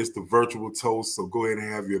 11:30, it's the virtual toast. So go ahead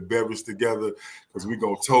and have your beverage together because we're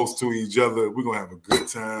going to toast to each other. We're going to have a good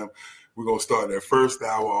time. We're going to start that first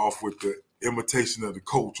hour off with the Imitation of the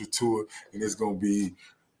Culture Tour, and it's going to be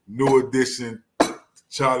New Edition,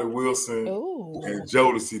 Charlie Wilson, and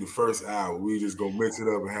Jodeci the first hour. We just going to mix it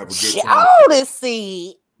up and have a good time.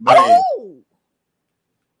 Jodeci! Oh!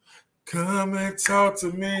 Come and talk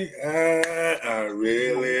to me. I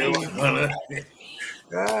really wanna.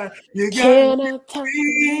 You got me.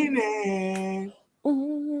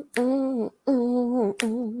 Oh,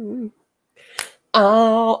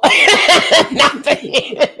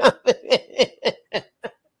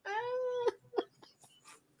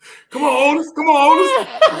 Come on, Otis. Come on, Otis.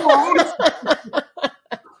 Come on, Otis.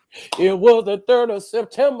 It was the 3rd of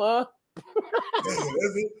September.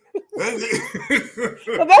 That's it. That's it.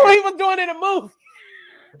 That's what he was doing in the movie.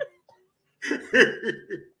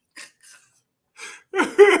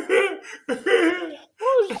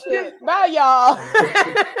 Oh shit! Bye, y'all.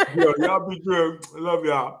 Yeah, y'all be good. Love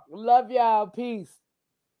y'all. Love y'all. Peace.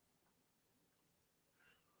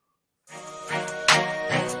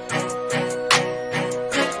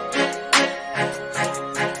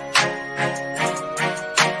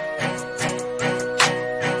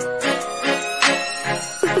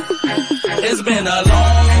 It's been a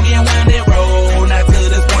long and winding road, not to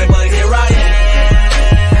this point, but here I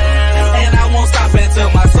am. And I won't stop until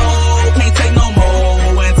my soul can't take no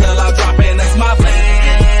more, until I drop in, that's my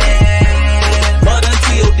plan. But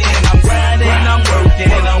until then, I'm grinding, I'm working,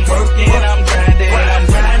 I'm working, I'm grinding, I'm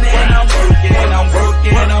grinding, I'm working, I'm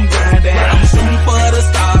working, I'm grinding. I'm shooting for the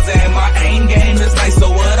stars and my aim game is nice, so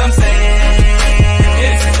what I'm saying,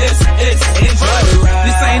 it's enjoy the ride.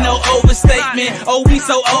 This ain't no overstatement, oh we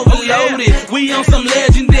so overloaded. We on some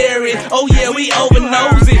legendary, oh yeah, we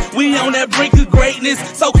overnose it. We on that brink of greatness,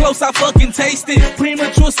 so close I fucking taste it.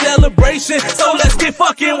 Premature celebration, so let's get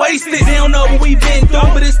fucking wasted. They don't know what we been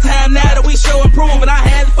through, but it's time now that we show and prove. And I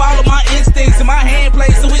had to follow my instincts and my hand play,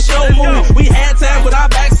 so it show move. We had time with our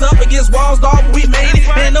backs up against walls, dog, but we made it.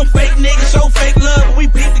 And them fake niggas show fake love, but we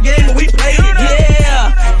beat the game and we played it.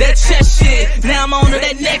 Yeah, that chest shit, now I'm on to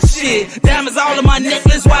that next shit. Diamonds all in my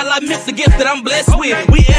necklace while I miss the gift that I'm blessed with. We